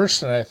worse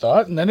than I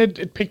thought, and then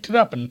it picked it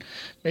up, and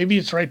maybe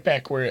it's right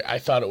back where I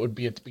thought it would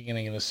be at the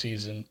beginning of the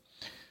season.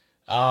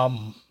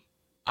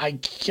 I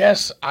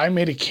guess I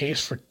made a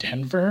case for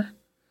Denver,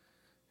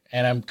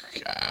 and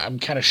I'm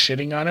kind of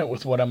shitting on it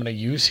with what I'm going to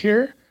use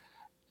here.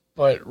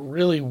 But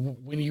really,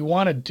 when you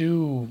want to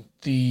do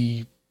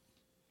the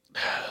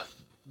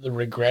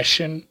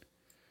regression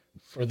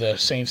for the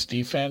Saints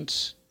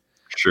defense,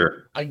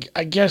 sure, I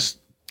guess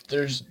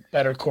there's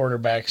better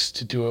quarterbacks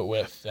to do it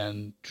with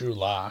than Drew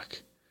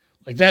Lock.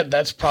 Like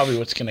that's probably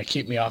what's going to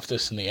keep me off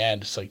this in the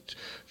end. It's like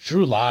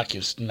Drew Lock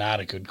is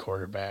not a good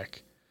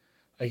quarterback.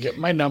 Like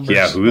my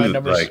numbers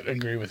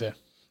agree with it.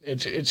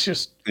 It's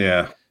just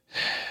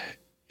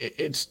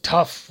it's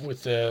tough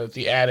with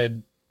the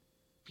added,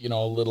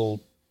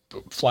 little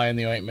fly in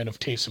the ointment of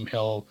Taysom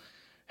Hill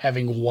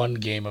having one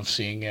game of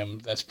seeing him.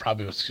 That's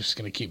probably what's just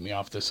going to keep me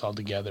off this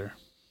altogether.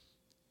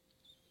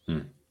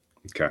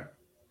 Okay.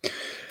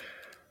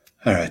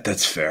 All right,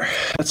 that's fair.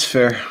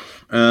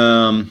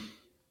 I'm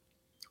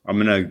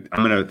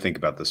gonna think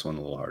about this one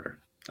a little harder.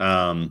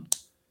 I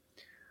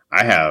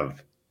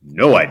have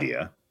no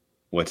idea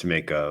what to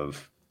make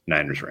of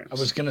Niners Rams. I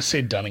was gonna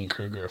say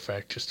Dunning-Kruger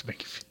effect just to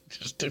make you feel,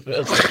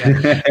 it's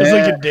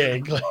like a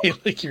dig,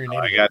 like you're an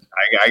idiot.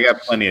 I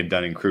got plenty of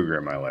Dunning-Kruger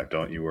in my life.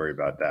 Don't you worry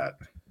about that,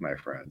 my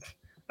friend.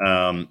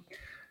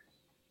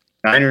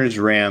 Niners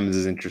Rams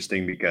is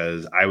interesting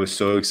because I was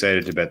so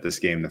excited to bet this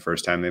game the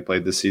first time they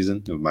played this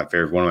season. It was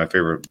one of my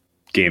favorite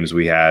games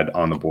we had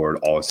on the board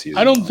all season.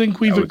 I don't think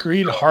we've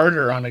agreed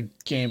harder on a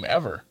game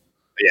ever.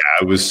 Yeah,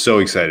 I was so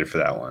excited for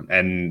that one.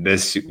 And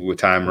this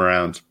time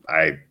around,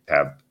 I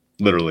have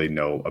literally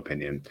no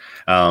opinion.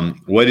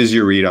 What is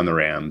your read on the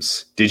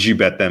Rams? Did you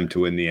bet them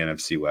to win the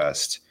NFC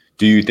West?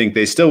 Do you think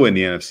they still win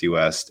the NFC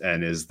West?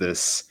 And is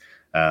this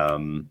a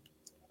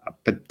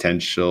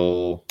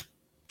potential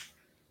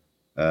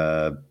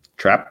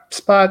trap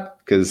spot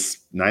because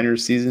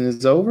Niners season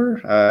is over?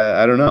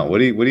 I don't know. What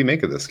do you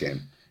make of this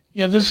game?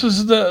 Yeah, it's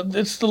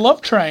the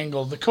love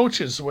triangle, the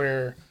coaches,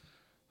 where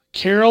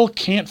Carroll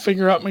can't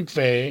figure out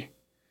McVay,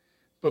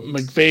 but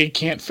McVay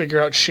can't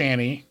figure out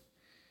Shanny,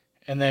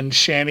 and then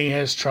Shanny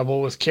has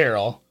trouble with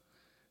Carroll,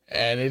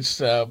 and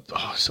it's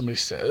somebody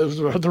said it was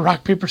the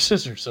rock paper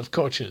scissors of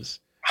coaches.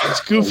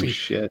 It's goofy. Oh,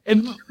 shit.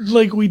 And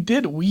like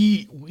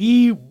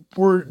we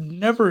were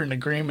never in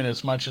agreement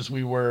as much as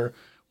we were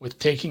with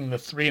taking the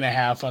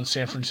 3.5 on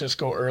San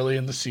Francisco early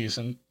in the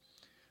season.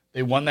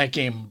 They won that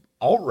game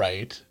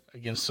outright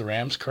against the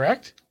Rams,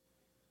 correct?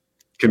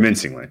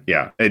 Convincingly,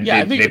 yeah.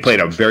 They played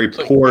a very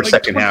poor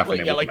second half. Like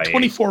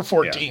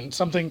 24-14,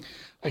 something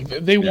like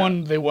they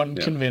won. They won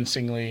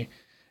convincingly.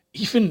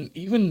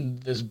 Even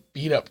this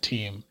beat up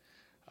team,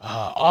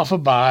 off a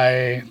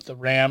bye, the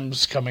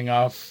Rams coming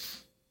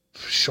off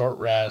short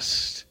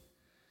rest.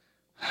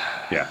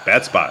 Yeah,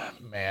 bad spot.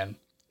 Man,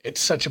 it's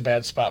such a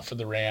bad spot for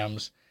the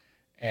Rams.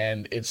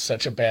 And it's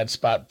such a bad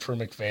spot for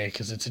McVay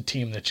because it's a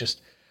team that just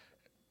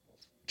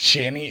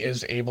Shanny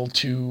is able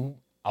to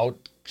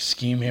out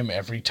scheme him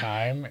every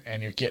time,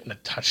 and you're getting a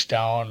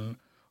touchdown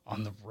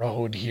on the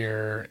road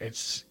here.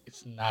 It's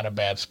not a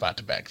bad spot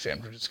to back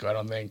San Francisco, I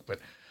don't think, but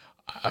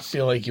I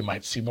feel like you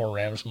might see more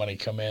Rams money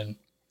come in.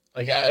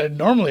 Like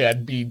normally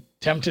I'd be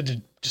tempted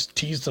to just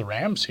tease the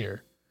Rams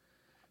here,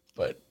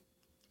 but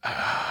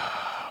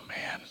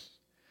man,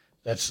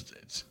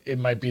 it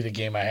might be the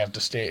game I have to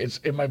stay.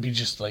 It might be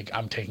just like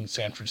I'm taking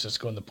San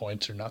Francisco in the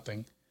points or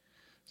nothing.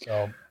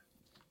 So,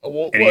 I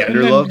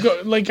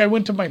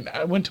went to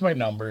my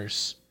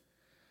numbers,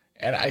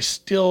 and I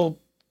still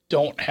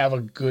don't have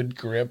a good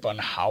grip on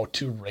how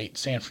to rate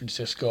San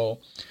Francisco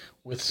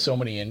with so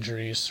many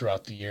injuries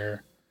throughout the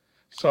year.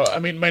 So, I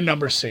mean, my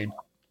numbers say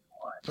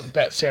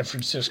bet San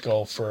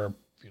Francisco for,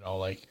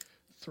 like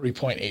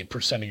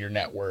 3.8% of your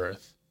net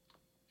worth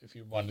if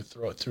you wanted to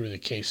throw it through the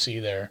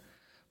KC there.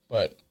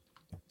 But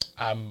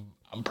I'm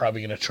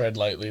probably going to tread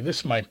lightly.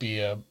 This might be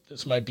a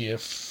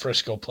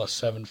Frisco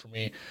 +7 for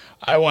me.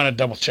 I want to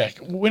double check.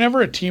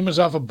 Whenever a team is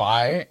off a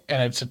bye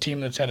and it's a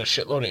team that's had a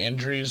shitload of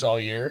injuries all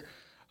year,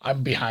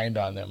 I'm behind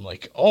on them.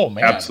 Like, oh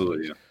man,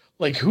 absolutely. Yeah.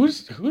 Like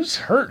who's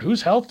hurt,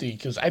 who's healthy?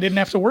 Because I didn't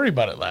have to worry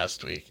about it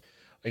last week.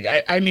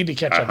 Like I need to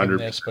catch up 100%. On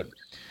this. But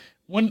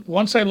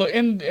once I look,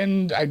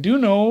 and I do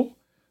know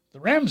the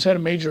Rams had a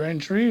major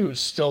injury who's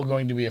still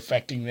going to be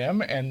affecting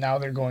them, and now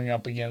they're going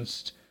up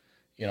against,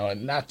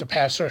 not the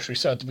pass rush we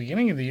saw at the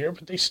beginning of the year,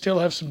 but they still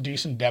have some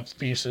decent depth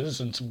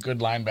pieces and some good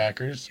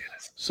linebackers.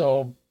 Yes.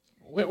 So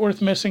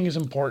Whitworth missing is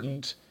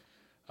important.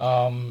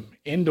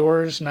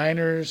 Indoors,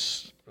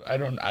 Niners.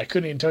 I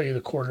couldn't even tell you the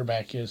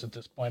quarterback is at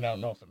this point. I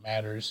don't know if it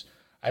matters.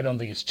 I don't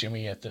think it's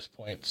Jimmy at this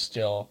point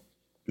still.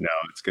 No,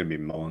 it's going to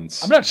be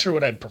Mullins. I'm not sure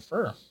what I'd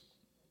prefer.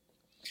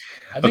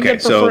 I think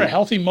I'd prefer a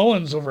healthy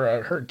Mullins over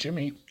a hurt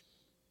Jimmy.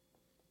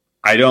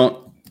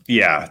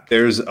 Yeah,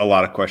 there's a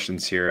lot of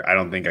questions here. I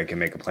don't think I can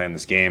make a plan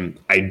this game.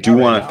 I do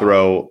want to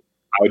throw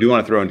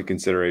into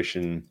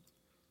consideration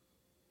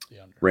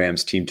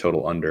Rams team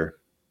total under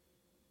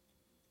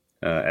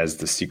as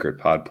the secret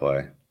pod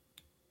play.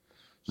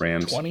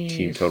 Rams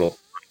team total.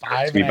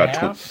 It's going to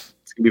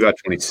be about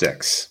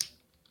 26.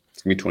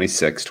 It's going to be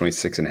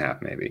 26 and a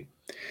half maybe.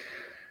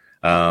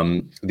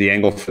 The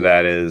angle for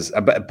that is,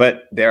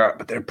 but there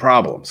are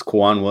problems.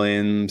 Kwan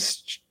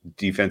Williams,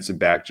 defensive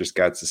back, just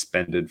got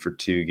suspended for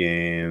 2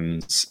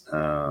 games.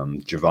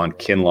 Javon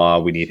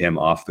Kinlaw, we need him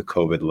off the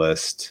COVID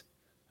list.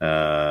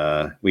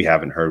 We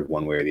haven't heard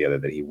one way or the other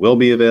that he will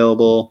be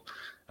available.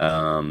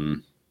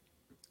 And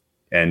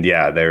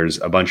yeah, there's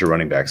a bunch of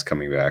running backs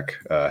coming back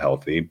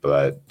healthy,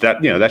 but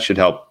that should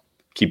help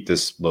keep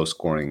this low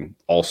scoring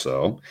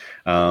also.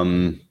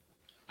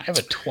 I have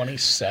a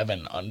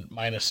 27 on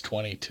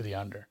 -20 to the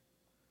under.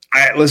 All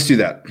right, let's do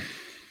that.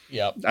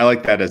 Yep. I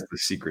like that as the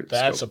secret.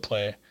 That's scope. A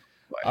play.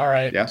 All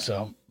right. Yeah.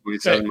 So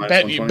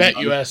Bet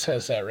US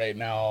has that right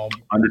now.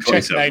 Under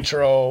Check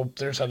Nitro.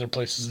 There's other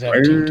places that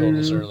have team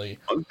totals early.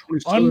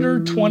 Under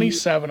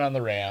 27 on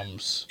the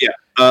Rams. Yeah.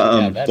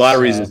 A lot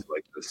of reasons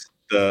like this.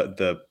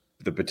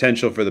 The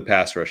potential for the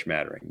pass rush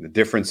mattering. The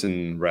difference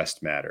in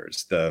rest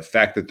matters. The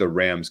fact that the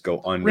Rams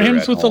go under.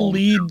 Rams with home. A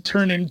lead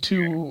turn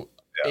into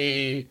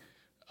a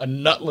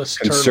nutless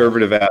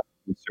conservative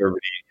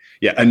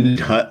yeah, a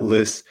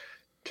nutless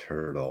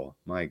turtle.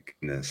 My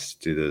goodness,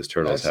 do those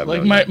turtles have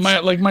like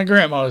no my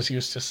grandma always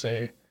used to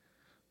say,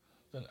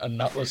 a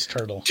nutless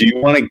turtle. Do you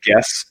want to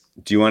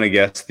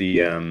guess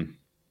the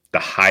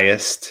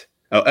highest?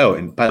 Oh,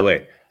 and by the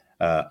way,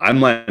 I'm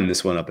lining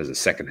this one up as a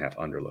second half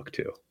underlook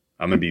too.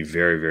 I'm gonna be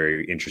very,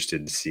 very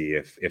interested to see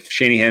if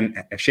Shanahan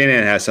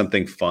has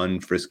something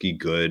fun, frisky,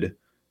 good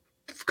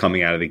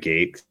coming out of the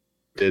gate.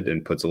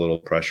 And puts a little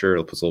pressure,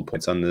 it puts a little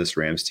points on this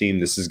Rams team.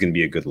 This is going to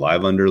be a good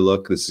live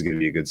underlook. This is going to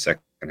be a good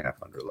second half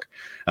underlook.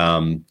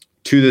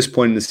 To this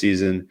point in the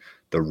season,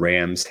 the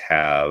Rams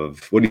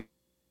have, what do you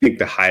think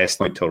the highest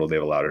point total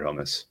they've allowed at home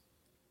is?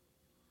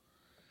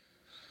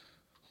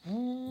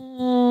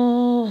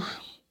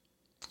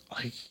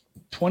 Like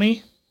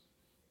 20?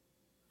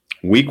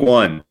 Week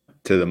 1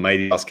 to the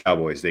mighty Dallas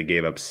Cowboys, they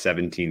gave up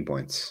 17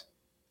 points.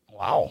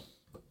 Wow.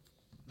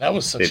 That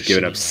was such They've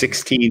given up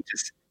 16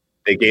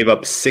 They gave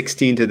up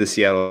 16 to the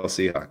Seattle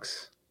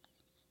Seahawks,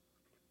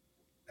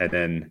 and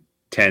then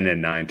 10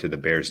 and 9 to the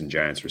Bears and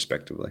Giants,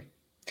 respectively.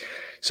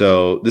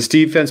 So this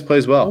defense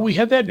plays well. We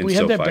had that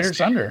Bears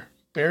under.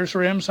 Bears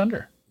Rams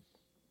under.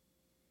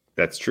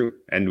 That's true,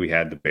 and we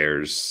had the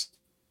Bears.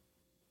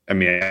 I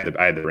mean,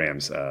 I had the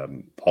Rams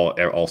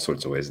all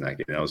sorts of ways in that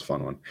game. That was a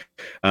fun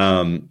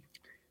one.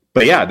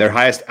 But yeah, their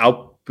highest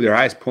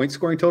point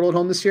scoring total at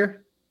home this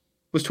year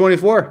was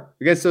 24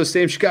 against those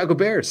same Chicago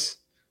Bears.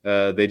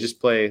 They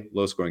just play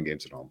low-scoring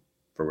games at home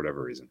for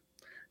whatever reason.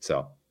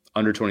 So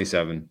under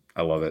 27,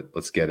 I love it.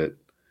 Let's get it.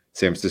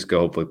 San Francisco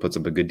hopefully puts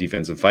up a good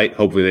defensive fight.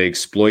 Hopefully they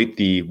exploit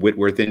the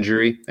Whitworth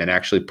injury and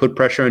actually put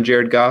pressure on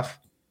Jared Goff.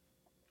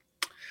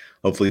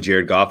 Hopefully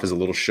Jared Goff is a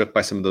little shook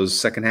by some of those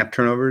second-half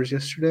turnovers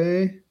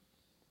yesterday. A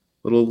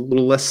little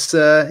less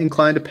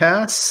inclined to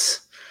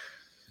pass.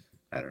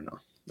 I don't know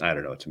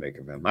what to make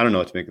of him. I don't know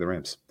what to make of the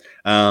Rams.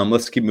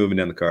 Let's keep moving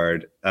down the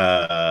card.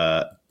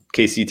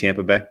 KC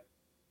Tampa Bay.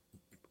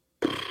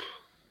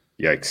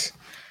 Yikes.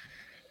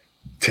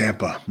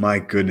 Tampa, my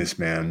goodness,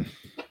 man.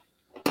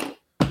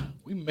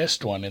 We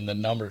missed one in the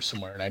numbers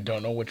somewhere, and I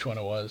don't know which one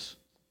it was.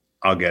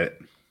 I'll get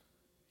it.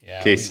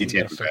 Yeah, KC we gotta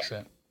Tampa fix Bay.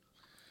 it.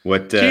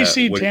 What?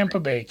 KC what- Tampa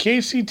Bay.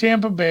 KC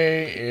Tampa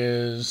Bay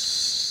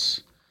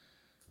is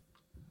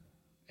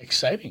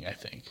exciting, I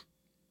think.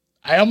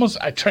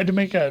 I tried to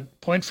make a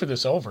point for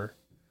this over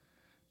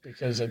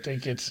because I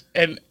think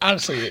and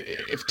honestly,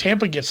 if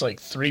Tampa gets like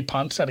 3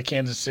 punts out of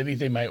Kansas City,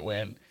 they might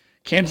win.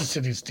 Kansas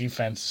City's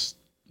defense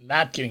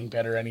not getting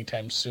better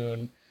anytime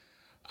soon.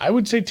 I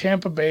would say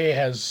Tampa Bay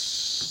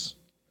has,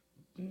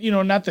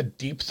 not the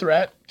deep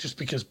threat just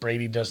because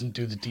Brady doesn't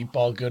do the deep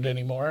ball good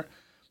anymore.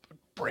 But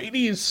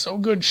Brady is so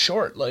good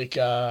short. Like,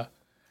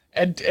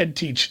 Ed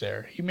Teach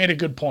there. He made a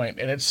good point,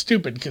 and it's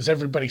stupid because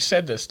everybody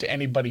said this to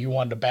anybody who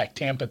wanted to back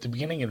Tampa at the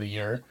beginning of the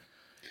year.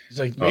 He's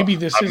like, maybe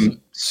this I'm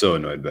isn't. so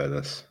annoyed by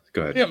this.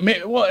 Go ahead.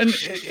 Yeah, well, and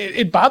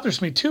it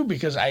bothers me too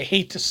because I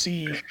hate to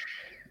see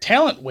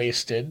talent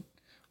wasted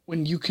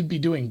when you could be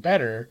doing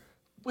better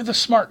with a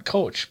smart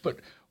coach. But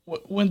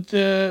when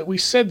we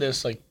said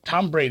this, like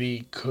Tom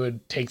Brady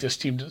could take this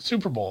team to the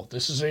Super Bowl.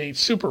 This is a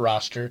super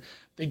roster.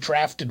 They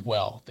drafted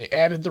well. They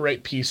added the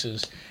right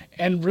pieces.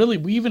 And really,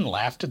 we even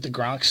laughed at the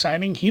Gronk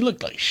signing. He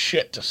looked like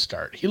shit to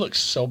start. He looked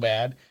so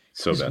bad.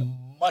 So He's bad.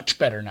 much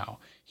better now.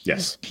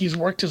 Yes. He's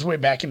worked his way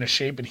back into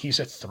shape, and he's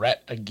a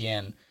threat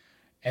again.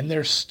 And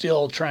they're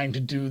still trying to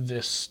do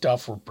this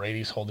stuff where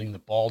Brady's holding the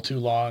ball too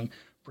long.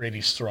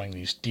 Brady's throwing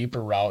these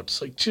deeper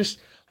routes. Like,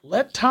 just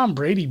let Tom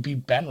Brady be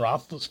Ben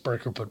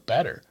Roethlisberger, but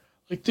better.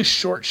 Like, this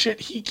short shit,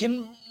 he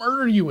can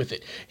murder you with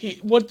it.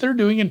 What they're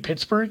doing in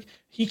Pittsburgh,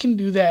 he can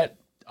do that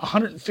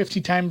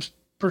 150 times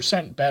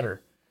 %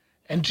 better.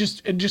 And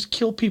just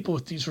kill people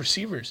with these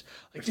receivers.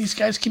 Like, these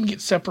guys can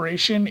get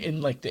separation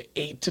in like the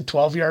 8 to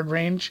 12 yard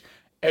range.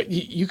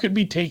 You could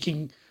be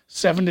taking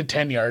 7 to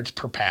 10 yards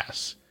per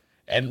pass.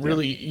 And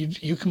really,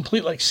 you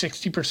complete like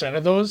 60%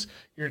 of those,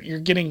 you're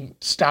getting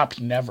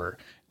stopped never.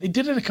 They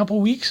did it a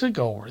couple weeks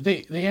ago where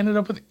they ended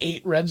up with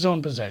 8 red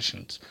zone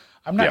possessions.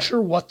 I'm not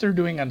sure what they're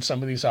doing on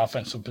some of these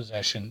offensive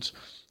possessions.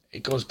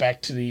 It goes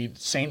back to the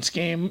Saints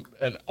game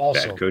and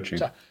also Bad coaching.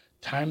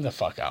 Time the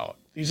fuck out.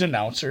 These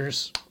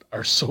announcers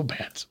are so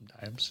bad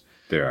sometimes.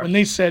 They are. When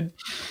they said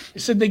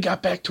they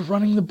got back to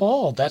running the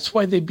ball. That's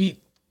why they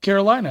beat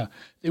Carolina.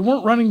 They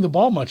weren't running the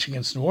ball much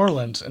against New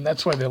Orleans, and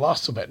that's why they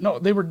lost so bad. No,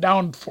 they were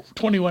down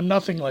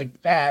 21-0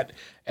 like that,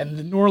 and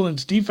the New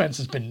Orleans defense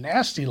has been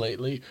nasty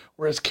lately,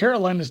 whereas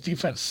Carolina's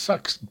defense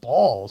sucks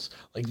balls.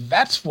 Like,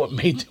 that's what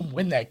made them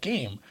win that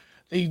game.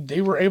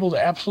 They were able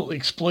to absolutely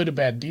exploit a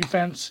bad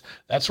defense.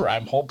 That's where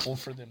I'm hopeful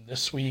for them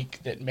this week,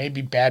 that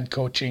maybe bad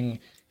coaching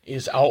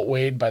is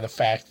outweighed by the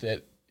fact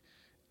that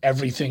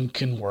everything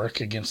can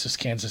work against this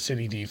Kansas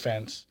City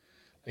defense.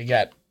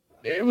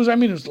 It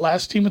was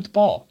last team with the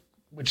ball,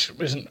 which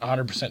isn't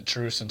 100%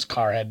 true since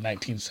Carr had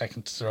 19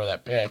 seconds to throw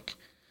that pick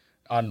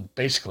on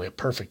basically a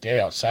perfect day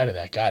outside of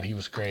that. God, he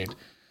was great.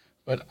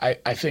 But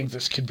I think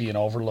this could be an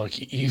overlook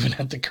even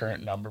at the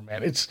current number,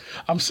 man.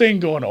 I'm saying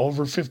going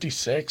over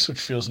 56,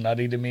 which feels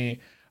nutty to me.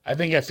 I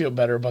think I feel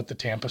better about the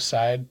Tampa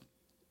side.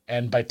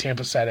 And by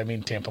Tampa side, I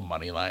mean Tampa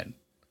money line.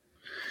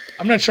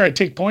 I'm not sure I'd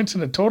take points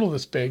in a total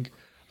this big.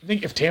 I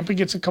think if Tampa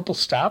gets a couple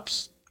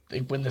stops,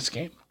 they win this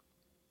game.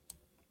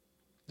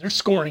 They're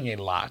scoring a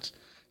lot.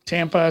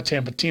 Tampa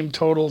team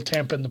total,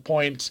 Tampa in the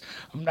points.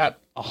 I'm not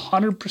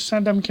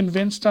 100% I'm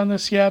convinced on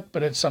this yet,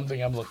 but it's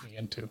something I'm looking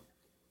into.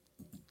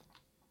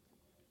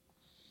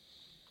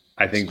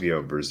 I think the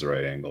over is the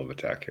right angle of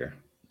attack here.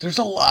 There's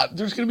going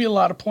to be a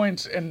lot of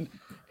points, and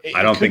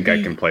I don't think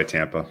I can play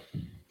Tampa.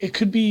 It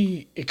could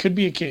be a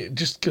case,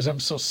 just because I'm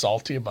so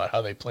salty about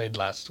how they played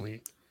last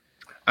week.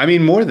 I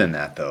mean, more than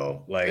that,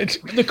 though.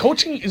 Like, the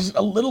coaching is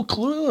a little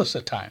clueless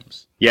at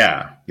times.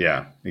 Yeah,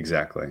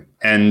 exactly.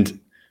 And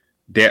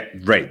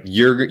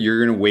you're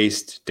going to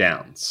waste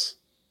downs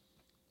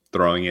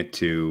throwing it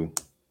to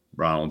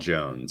Ronald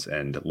Jones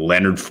and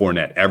Leonard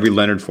Fournette. Every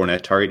Leonard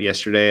Fournette target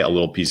yesterday, a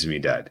little piece of me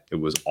died. It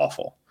was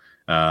awful.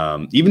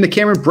 Even the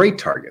Cameron Brate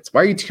targets.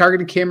 Why are you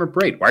targeting Cameron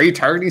Brate? Why are you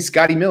targeting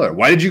Scotty Miller?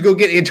 Why did you go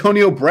get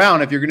Antonio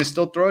Brown if you're going to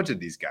still throw it to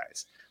these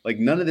guys? Like,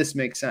 none of this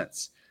makes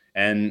sense.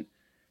 And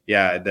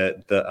yeah,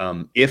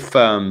 if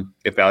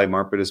Ali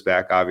Marpet is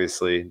back,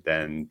 obviously,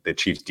 then the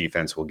Chiefs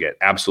defense will get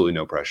absolutely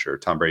no pressure.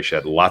 Tom Brady should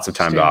have lots of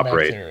time to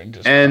operate,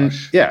 and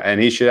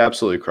he should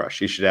absolutely crush.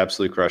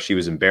 He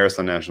was embarrassed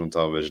on national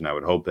television. I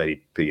would hope that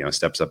he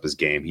steps up his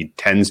game. He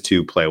tends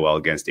to play well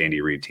against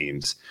Andy Reid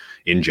teams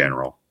in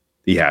general.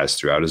 He has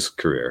throughout his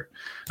career.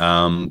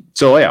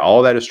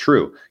 All that is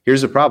true.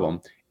 Here's the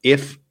problem: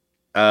 if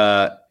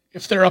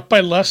they're up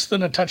by less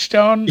than a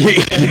touchdown,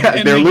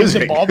 and they're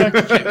losing. The ball back,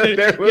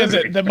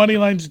 the money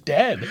line's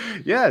dead.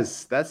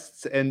 Yes,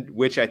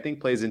 which I think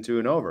plays into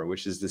an over,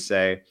 which is to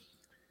say,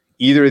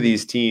 either of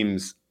these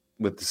teams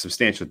with the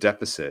substantial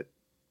deficit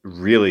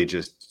really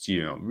just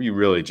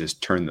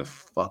turn the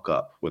fuck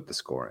up with the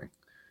scoring,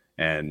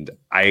 and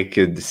I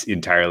could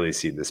entirely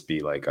see this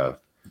be like a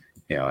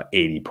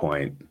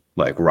 80-point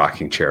like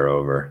rocking chair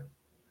over.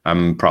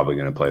 I'm probably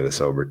going to play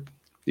this over.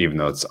 even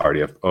though it's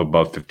already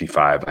above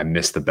 55. I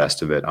missed the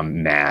best of it.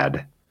 I'm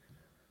mad.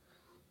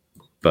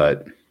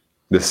 But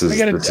this is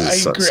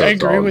I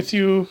agree with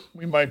you.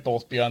 We might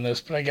both be on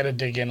this, but I got to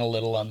dig in a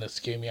little on this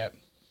game yet.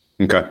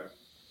 Okay.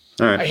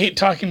 All right. I hate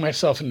talking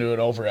myself into it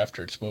over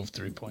after it's moved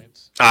 3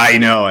 points. I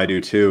know, I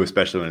do too,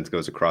 especially when it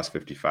goes across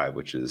 55,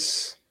 which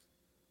is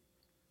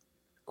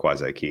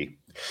quasi-key.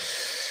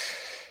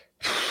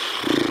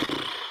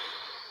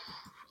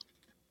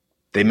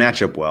 They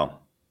match up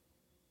well.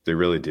 They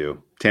really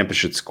do. Tampa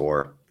should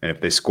score. And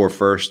if they score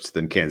first,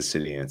 then Kansas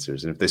City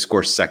answers. And if they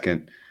score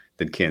second,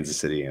 then Kansas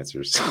City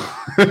answers. So,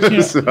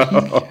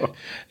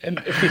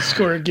 and if they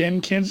score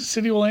again, Kansas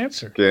City will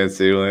answer. Kansas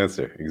City will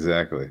answer.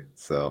 Exactly.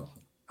 So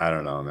I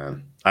don't know,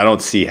 man. I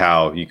don't see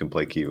how you can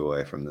play Kiev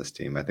away from this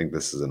team. I think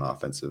this is an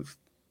offensive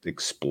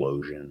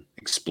explosion.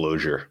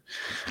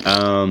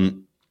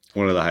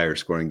 One of the higher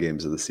scoring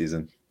games of the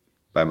season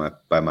by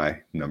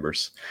my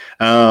numbers.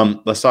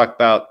 Let's talk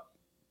about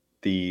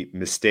the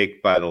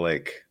mistake by the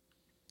lake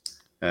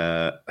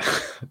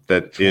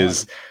that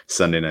is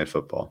Sunday Night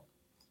Football.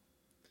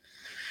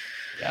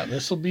 Yeah,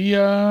 this will be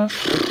right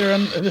there.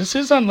 This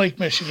is on Lake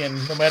Michigan.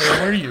 No matter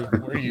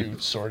where you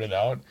sort it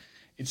out,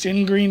 it's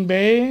in Green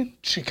Bay.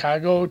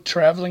 Chicago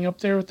traveling up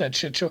there with that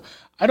shit show.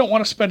 I don't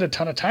want to spend a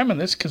ton of time on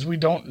this because we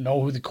don't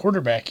know who the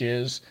quarterback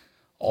is.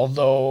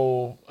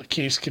 Although a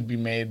case could be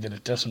made that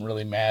it doesn't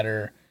really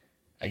matter.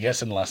 I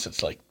guess unless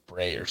it's like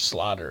Bray or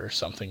Slaughter or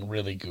something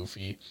really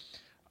goofy.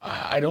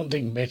 I don't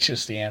think Mitch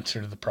is the answer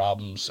to the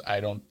problems.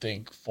 I don't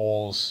think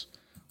Foles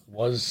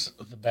was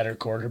the better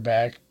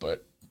quarterback,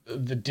 but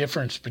the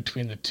difference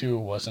between the two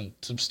wasn't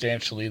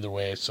substantial either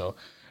way. So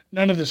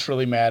none of this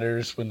really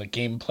matters when the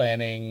game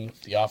planning,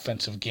 the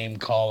offensive game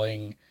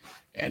calling,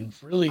 and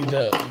really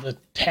the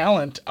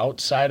talent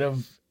outside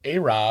of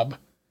A-Rob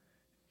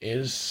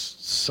is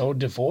so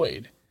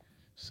devoid.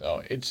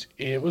 So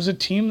it was a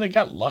team that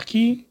got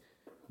lucky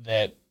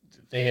that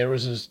there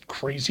was this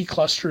crazy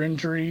cluster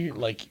injury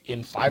like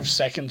in 5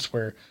 seconds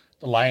where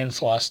the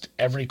Lions lost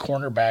every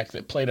cornerback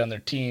that played on their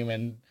team,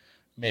 and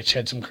Mitch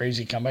had some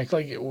crazy comeback.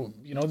 Like,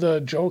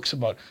 the jokes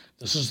about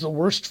this is the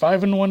worst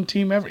 5-1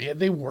 team ever. Yeah,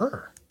 they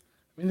were.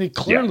 I mean, they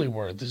clearly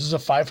were. This is a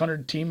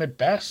 500 team at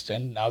best,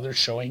 and now they're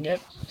showing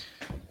it.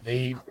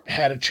 They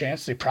had a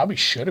chance. They probably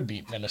should have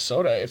beat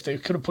Minnesota. If they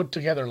could have put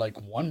together like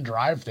one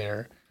drive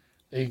there,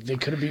 they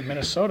could have beat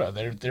Minnesota.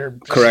 They're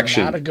just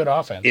not a good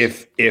offense.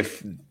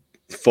 If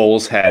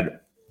Foles had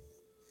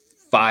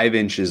 5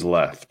 inches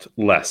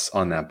less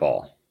on that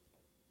ball.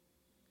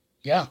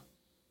 Yeah.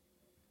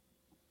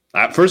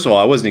 First of all,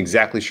 I wasn't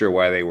exactly sure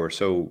why they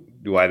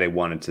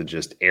wanted to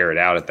just air it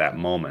out at that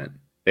moment.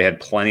 They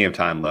had plenty of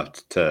time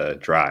left to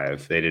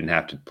drive. They didn't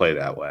have to play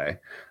that way.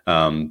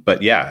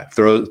 But yeah,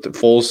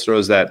 Foles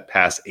throws that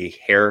pass a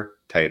hair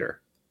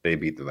tighter. They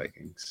beat the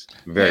Vikings.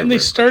 They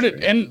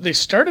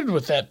started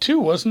with that too.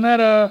 Wasn't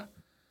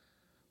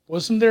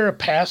there a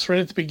pass right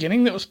at the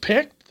beginning that was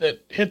picked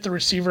that hit the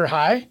receiver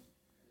high?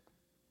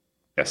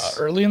 Yes.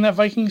 Early in that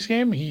Vikings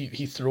game,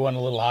 he threw one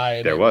a little high.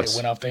 And it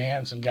went off the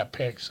hands and got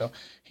picked. So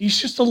he's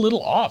just a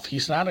little off.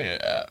 He's not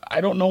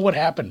I don't know what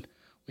happened.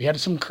 We had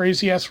some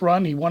crazy-ass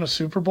run. He won a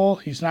Super Bowl.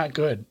 He's not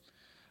good.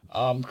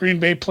 Green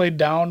Bay played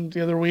down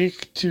the other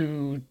week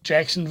to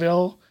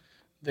Jacksonville.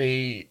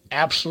 They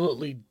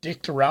absolutely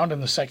dicked around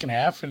in the second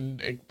half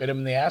and it bit him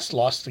in the ass,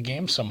 lost the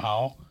game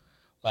somehow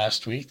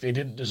last week. They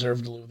didn't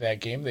deserve to lose that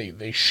game.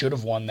 They should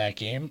have won that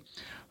game.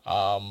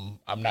 I'm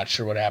not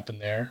sure what happened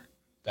there.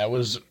 That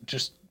was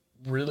just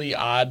really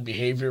odd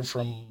behavior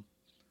from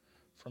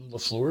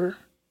LaFleur.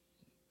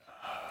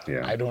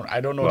 Yeah, I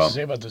don't know what to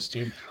say about this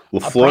team.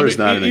 LaFleur is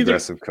not an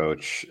aggressive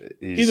coach.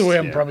 Either way,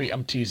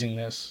 I'm teasing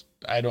this.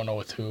 I don't know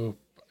with who.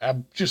 I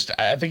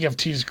think I've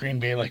teased Green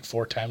Bay like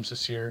 4 times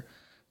this year.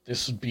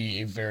 This would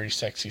be a very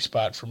sexy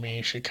spot for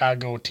me.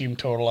 Chicago team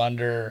total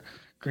under.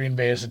 Green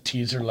Bay as a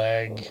teaser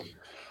leg.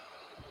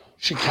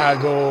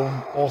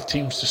 Chicago, both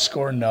teams to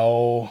score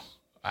no.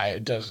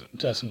 It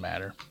doesn't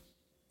matter.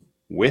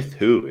 With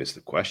who is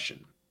the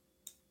question?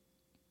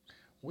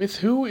 With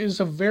who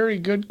is a very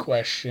good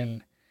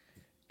question.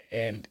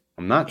 And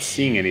I'm not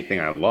seeing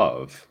anything I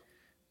love.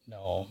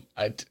 No,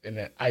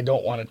 I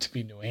don't want it to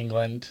be New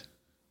England.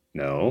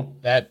 No.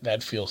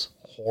 That feels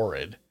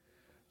horrid.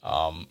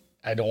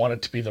 I don't want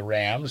it to be the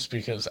Rams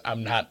because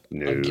I'm not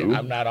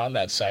on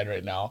that side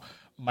right now.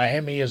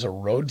 Miami is a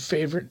road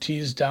favorite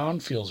teased down,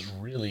 feels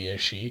really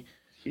ishy.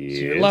 Yes.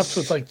 So you're left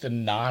with like the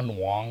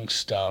non-Wong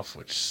stuff,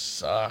 which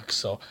sucks.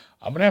 So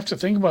I'm gonna have to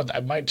think about that. I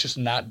might just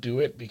not do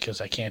it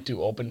because I can't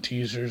do open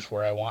teasers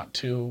where I want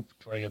to,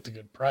 where I get the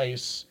good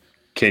price.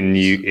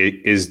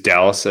 Is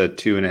Dallas a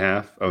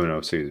 2.5? Oh no,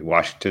 so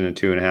Washington a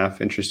 2.5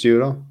 interest you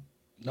at all?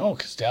 No,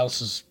 because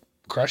Dallas is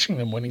crushing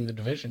them, winning the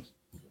division.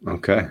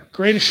 Okay.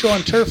 Greatest show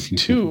on turf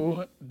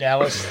too.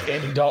 Dallas,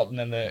 Andy Dalton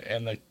and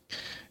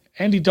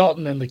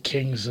the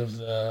Kings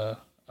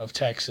of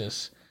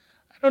Texas.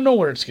 I don't know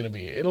where it's gonna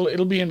be.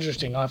 It'll be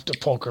interesting. I'll have to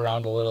poke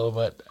around a little,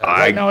 but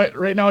right now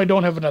I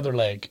don't have another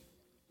leg.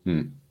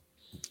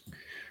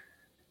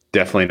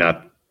 Definitely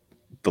not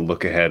the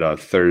look ahead on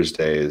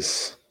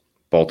Thursdays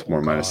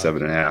Baltimore minus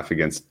 7.5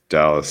 against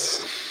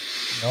Dallas.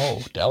 No,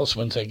 Dallas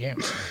wins that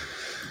game.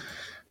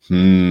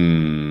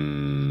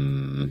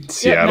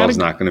 Seattle's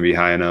not going to be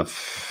high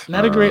enough.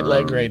 Not a great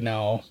leg right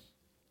now.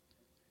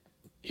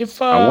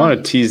 If I want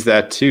to tease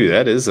that too.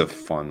 That is a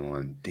fun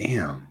one.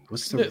 Damn.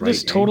 What's the right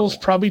this total's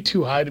angle? probably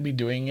too high to be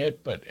doing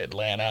it, but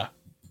Atlanta,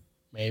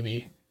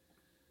 maybe.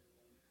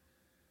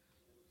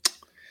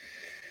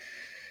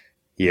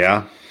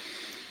 Yeah.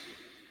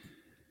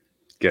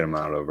 Get them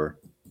out over.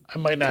 I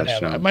might not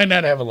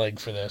have a leg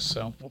for this,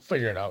 so we'll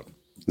figure it out.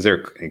 Is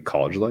there any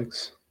college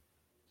legs?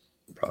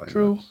 Probably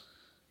True.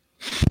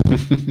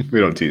 We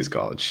don't tease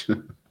college.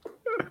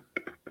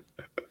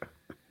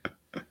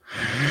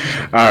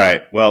 All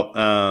right. Well,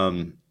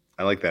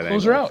 I like that.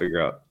 Close her out.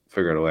 Figure out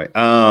a way.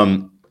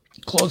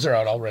 Close her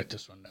out. I'll write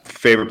this one down.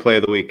 Favorite play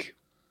of the week: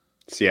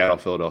 Seattle,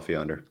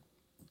 Philadelphia under.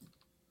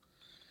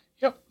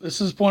 Yep, this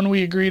is one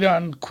we agreed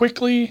on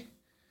quickly.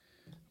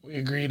 We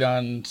agreed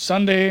on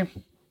Sunday.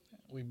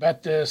 We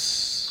bet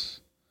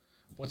this.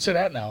 What's it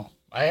at now?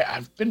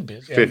 I've been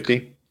busy.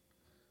 50.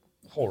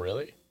 Oh,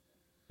 really?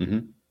 Mm-hmm.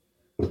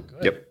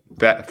 Good.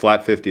 Yep.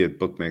 Flat 50 at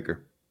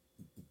bookmaker.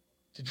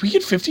 Did we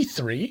get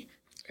 53?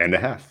 And a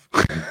half.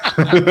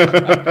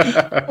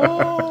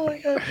 Oh my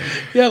god!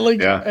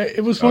 Yeah,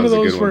 it was one of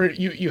those where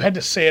you had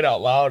to say it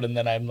out loud, and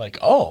then I'm like,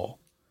 oh,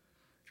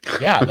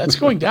 yeah, that's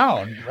going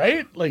down,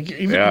 right? Like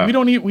we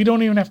don't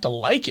even have to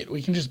like it.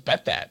 We can just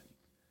bet that.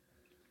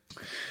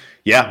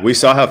 Yeah, we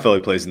saw how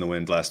Philly plays in the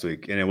wind last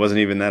week, and it wasn't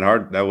even that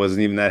hard. That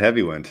wasn't even that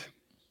heavy wind.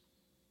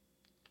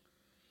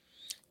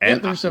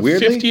 And there's a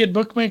weirdly, 50 at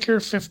bookmaker,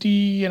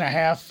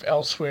 50.5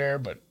 elsewhere,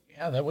 but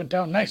yeah, that went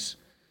down nice.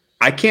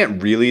 I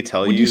can't really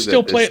tell you. Would you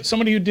still play it?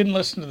 Somebody who didn't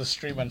listen to the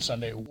stream on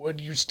Sunday, would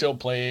you still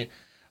play?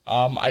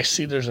 I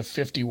see there's a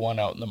 51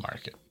 out in the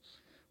market.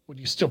 Would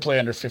you still play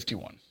under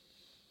 51?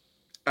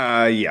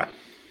 Yeah.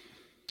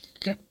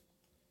 Okay.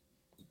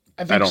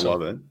 I don't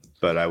love it,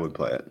 but I would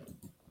play it.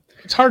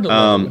 It's hard to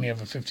love it when you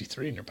have a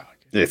 53 in your pocket.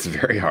 It's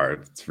very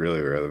hard. It's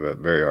really, really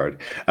very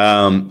hard.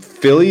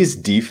 Philly's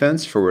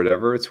defense, for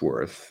whatever it's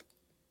worth,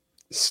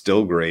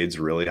 still grades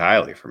really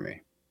highly for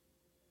me.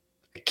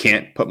 I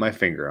can't put my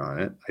finger on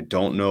it. I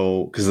don't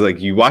know, because like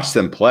you watch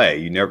them play,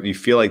 you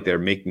feel like they're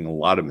making a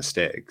lot of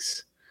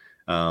mistakes.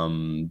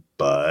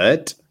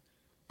 But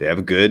they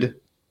have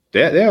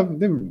they have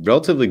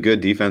relatively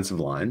good defensive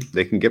line.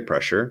 They can get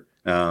pressure.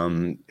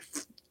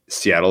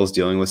 Seattle is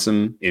dealing with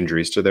some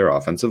injuries to their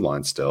offensive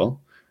line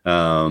still.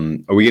 Are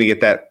we going to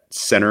get that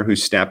center who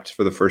snapped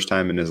for the first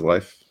time in his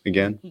life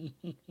again?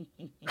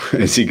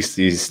 Is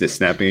he's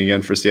snapping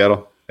again for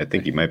Seattle? I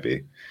think he might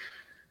be.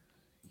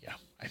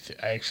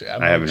 I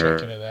haven't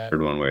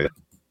heard one way.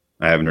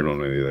 I haven't heard one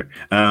way either.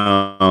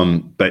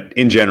 But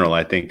in general,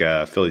 I think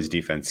Philly's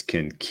defense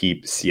can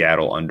keep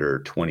Seattle under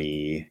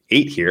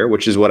 28 here,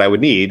 which is what I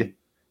would need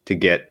to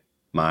get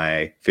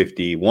my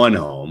 51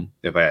 home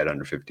if I had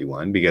under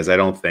 51, because I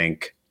don't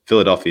think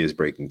Philadelphia is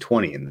breaking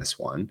 20 in this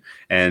one.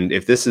 And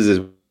if this is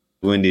as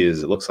windy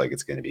as it looks like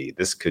it's going to be,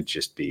 this could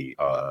just be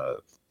a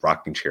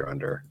rocking chair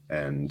under.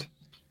 And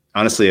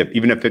honestly,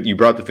 even if you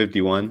brought the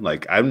 51,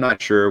 like I'm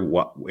not sure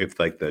if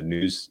like the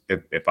news,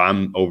 if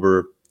I'm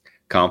over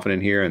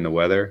confident here in the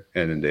weather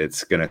and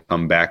it's going to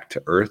come back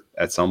to earth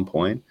at some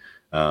point.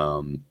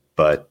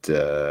 But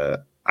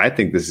I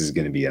think this is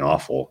going to be an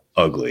awful,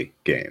 ugly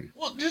game.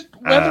 Well, just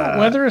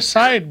weather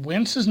aside,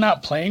 Wentz is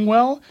not playing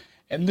well,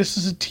 and this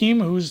is a team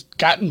who's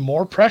gotten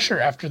more pressure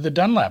after the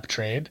Dunlap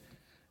trade.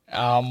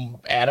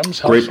 Adams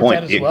helps with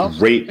that as well.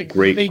 Great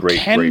point.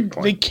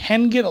 They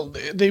can get.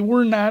 They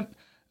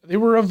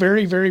were a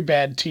very, very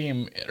bad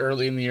team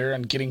early in the year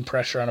and getting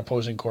pressure on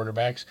opposing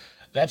quarterbacks.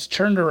 That's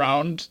turned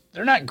around.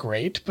 They're not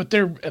great, but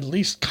they're at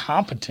least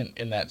competent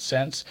in that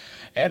sense.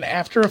 And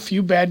after a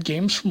few bad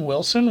games from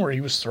Wilson, where he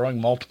was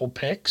throwing multiple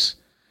picks,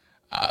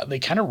 they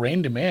kind of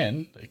reined him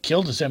in. They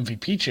killed his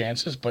MVP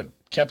chances, but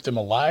kept him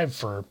alive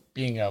for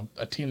being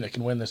a team that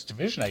can win this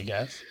division, I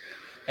guess.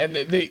 And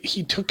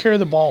he took care of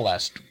the ball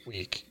last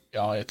week,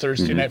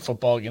 Thursday Night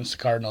Football against the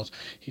Cardinals.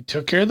 He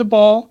took care of the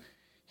ball.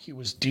 He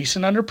was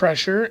decent under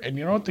pressure, and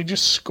you know what? They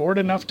just scored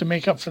enough to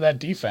make up for that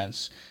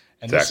defense.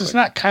 And This is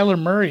not Kyler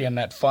Murray and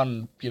that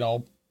fun,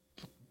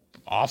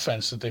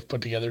 offense that they've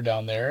put together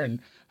down there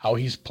and how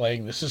he's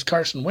playing. This is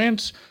Carson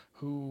Wentz,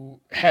 who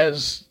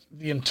has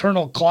the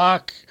internal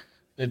clock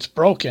that's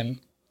broken,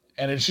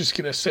 and it's just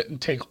going to sit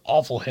and take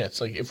awful hits.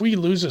 Like, if we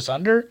lose this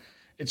under,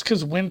 it's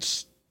because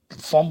Wentz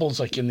fumbles,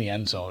 like, in the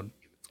end zone.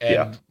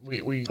 And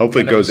we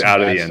hopefully it goes out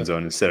of the end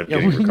zone instead of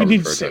getting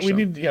recovered for a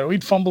touchdown. We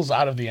need fumbles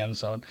out of the end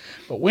zone.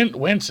 But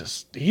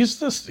Wentz he's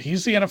the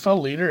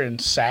NFL leader in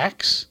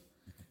sacks,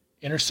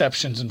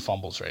 interceptions, and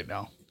fumbles right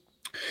now.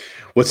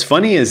 What's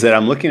funny is that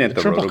I'm looking at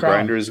the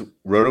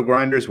Roto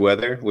Grinders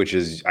weather, which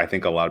is, I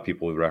think a lot of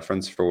people would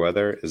reference for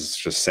weather, is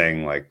just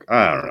saying like,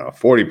 I don't know,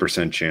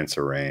 40% chance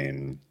of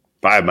rain,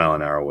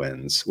 5-mile-an-hour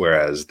winds,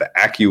 whereas the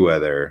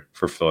AccuWeather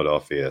for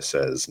Philadelphia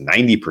says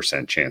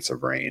 90% chance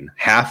of rain,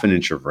 half an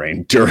inch of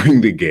rain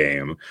during the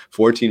game,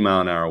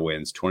 14-mile-an-hour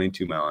winds,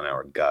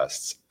 22-mile-an-hour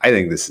gusts. I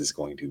think this is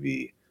going to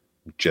be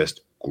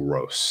just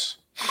gross.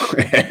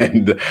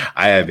 And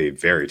I have a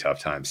very tough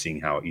time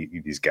seeing how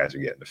these guys are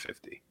getting to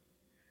 50.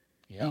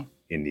 Yeah.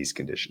 In these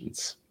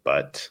conditions.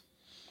 But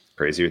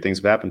crazier things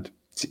have happened.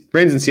 It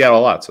rains in Seattle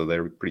a lot, so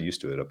they're pretty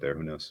used to it up there.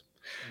 Who knows?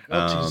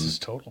 Tease this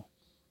total.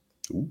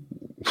 Ooh.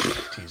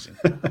 Teasing.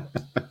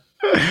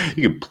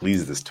 You can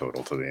please this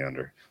total to the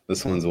under.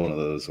 This one's one of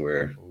those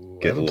where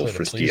get a little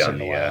frisky on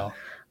the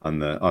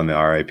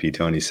RIP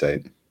Tony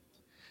site.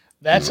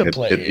 That's a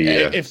play.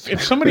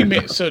 If somebody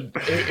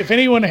if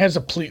anyone has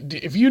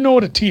if you know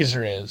what a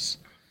teaser is,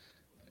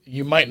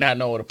 you might not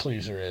know what a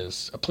pleaser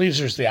is. A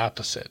pleaser is the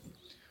opposite,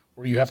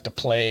 where you have to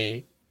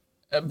play.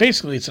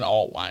 Basically, it's an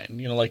alt line.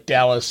 Like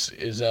Dallas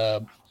is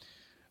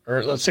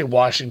or let's say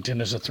Washington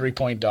is a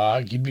 3-point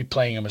dog. You'd be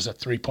playing them as a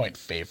 3-point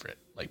favorite,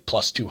 like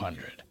plus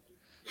 200.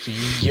 So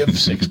you give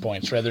 6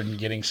 points rather than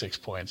getting 6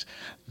 points.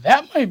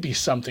 That might be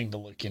something to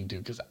look into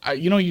because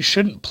you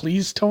shouldn't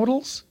please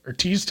totals or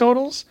tease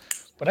totals,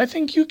 but I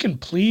think you can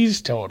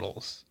please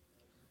totals.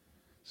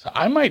 So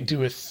I might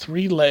do a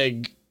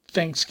 3-leg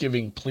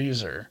Thanksgiving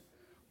pleaser,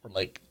 or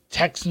like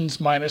Texans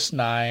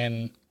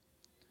 -9.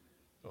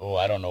 Oh,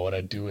 I don't know what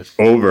I'd do with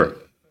over.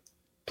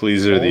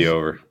 Pleaser the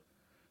over.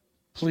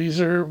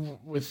 Pleaser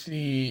with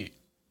the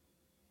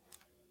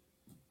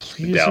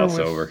Dallas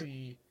over.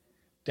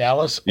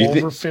 Dallas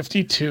over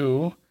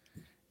 52,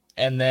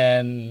 and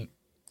then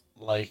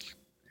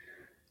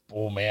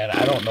oh man,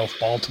 I don't know if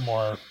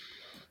Baltimore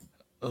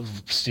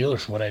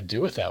Steelers, what I'd do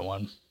with that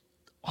one.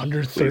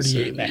 Under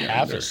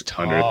 38.5 is tough.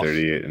 Under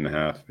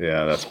 38.5.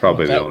 Yeah, that's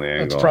probably the only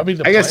angle. That's probably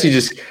the I guess you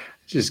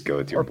just go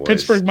with your boys.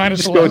 Pittsburgh -11.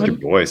 Just go with your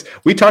boys.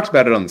 We talked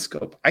about it on the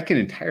scope. I can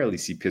entirely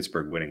see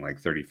Pittsburgh winning like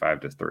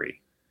 35-3.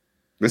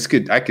 This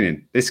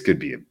could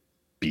be a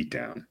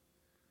beatdown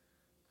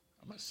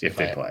if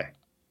they play.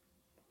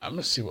 I'm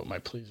going to see what my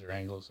pleaser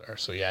angles are.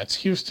 So, yeah, it's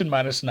Houston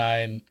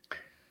 -9,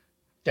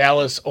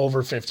 Dallas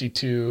over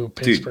 52,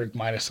 Pittsburgh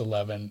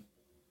 -11.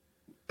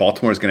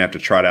 Baltimore's going to have to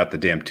trot out the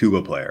damn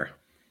tuba player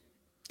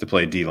to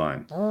play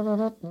D-line.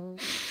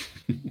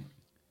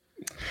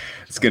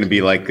 It's going to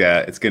be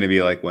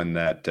like when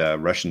that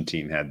Russian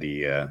team had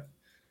the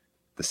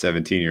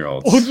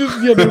 17-year-olds.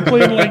 Oh, yeah, they're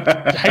playing like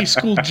high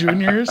school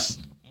juniors.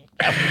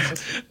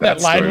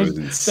 That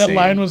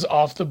line was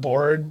off the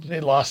board. They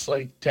lost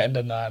like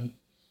 10-0.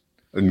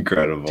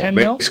 Incredible.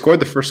 They scored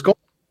the first goal.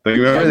 But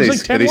you remember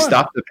they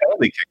stopped the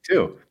penalty kick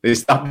too. They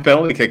stopped the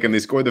penalty kick and they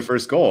scored the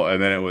first goal,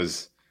 and then it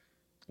was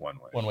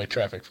one-way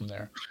traffic from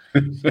there.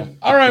 So,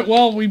 all right,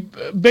 well, we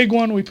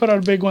put out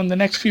a big one. The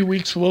next few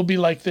weeks will be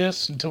like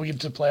this until we get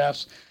to the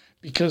playoffs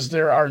because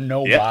there are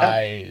no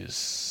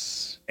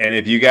buys. And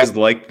if you guys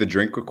like the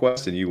drink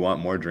request and you want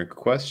more drink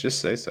requests,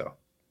 just say so,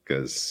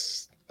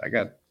 because I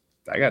got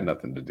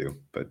nothing to do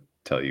but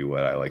tell you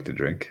what I like to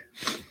drink.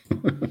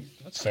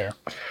 That's fair.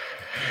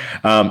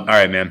 All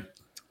right, man.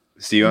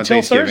 See you on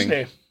Thanksgiving.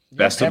 Thursday.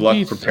 Best of luck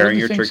preparing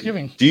your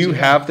turkey. Do you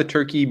have the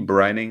turkey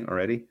brining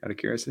already, out of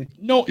curiosity?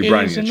 No, it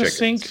is in the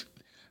sink.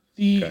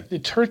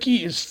 The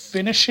turkey is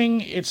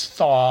finishing its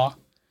thaw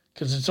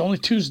because it's only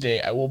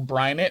Tuesday. I will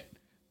brine it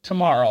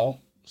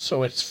tomorrow, so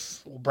we'll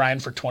brine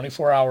for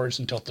 24 hours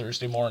until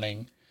Thursday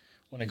morning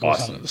when it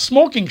goes on. The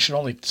smoking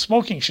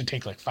should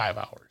take like 5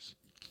 hours.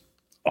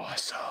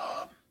 Awesome.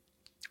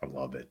 I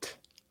love it.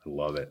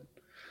 Smoke.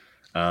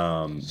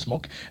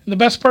 And the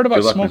best part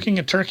about smoking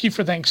a turkey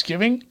for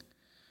Thanksgiving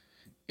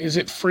is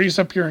it frees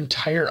up your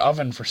entire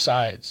oven for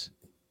sides.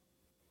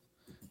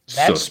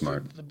 That's so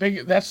smart.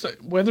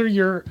 Whether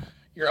you're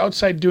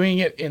outside doing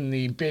it in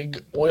the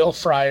big oil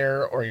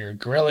fryer or you're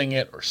grilling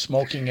it or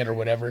smoking it or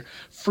whatever,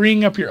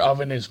 freeing up your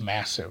oven is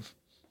massive.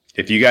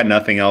 If you got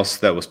nothing else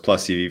that was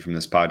plus EV from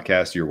this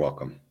podcast, you're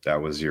welcome.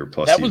 That was your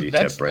plus EV tip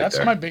right there.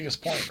 That's my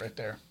biggest point right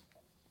there.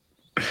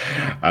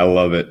 I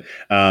love it.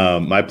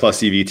 My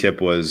plus EV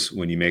tip was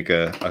when you make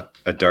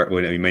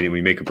when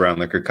you make a brown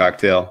liquor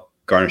cocktail,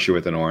 garnish it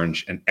with an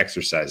orange and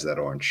exercise that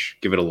orange.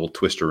 Give it a little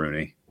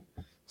twister-rooney.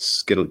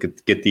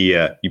 Get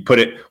the you put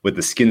it with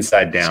the skin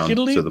side down,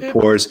 so the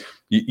pores.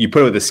 You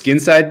put it with the skin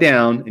side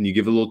down, and you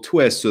give it a little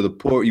twist, so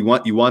the you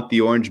want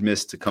the orange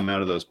mist to come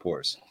out of those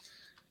pores.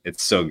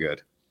 It's so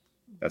good.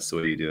 That's the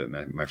way you do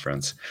it, my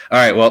friends. All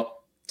right, well.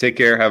 Take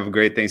care. Have a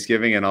great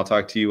Thanksgiving, and I'll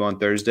talk to you on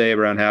Thursday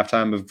around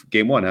halftime of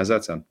Game 1. How's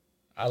that sound?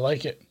 I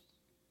like it.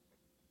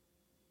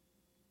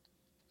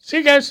 See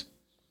you guys.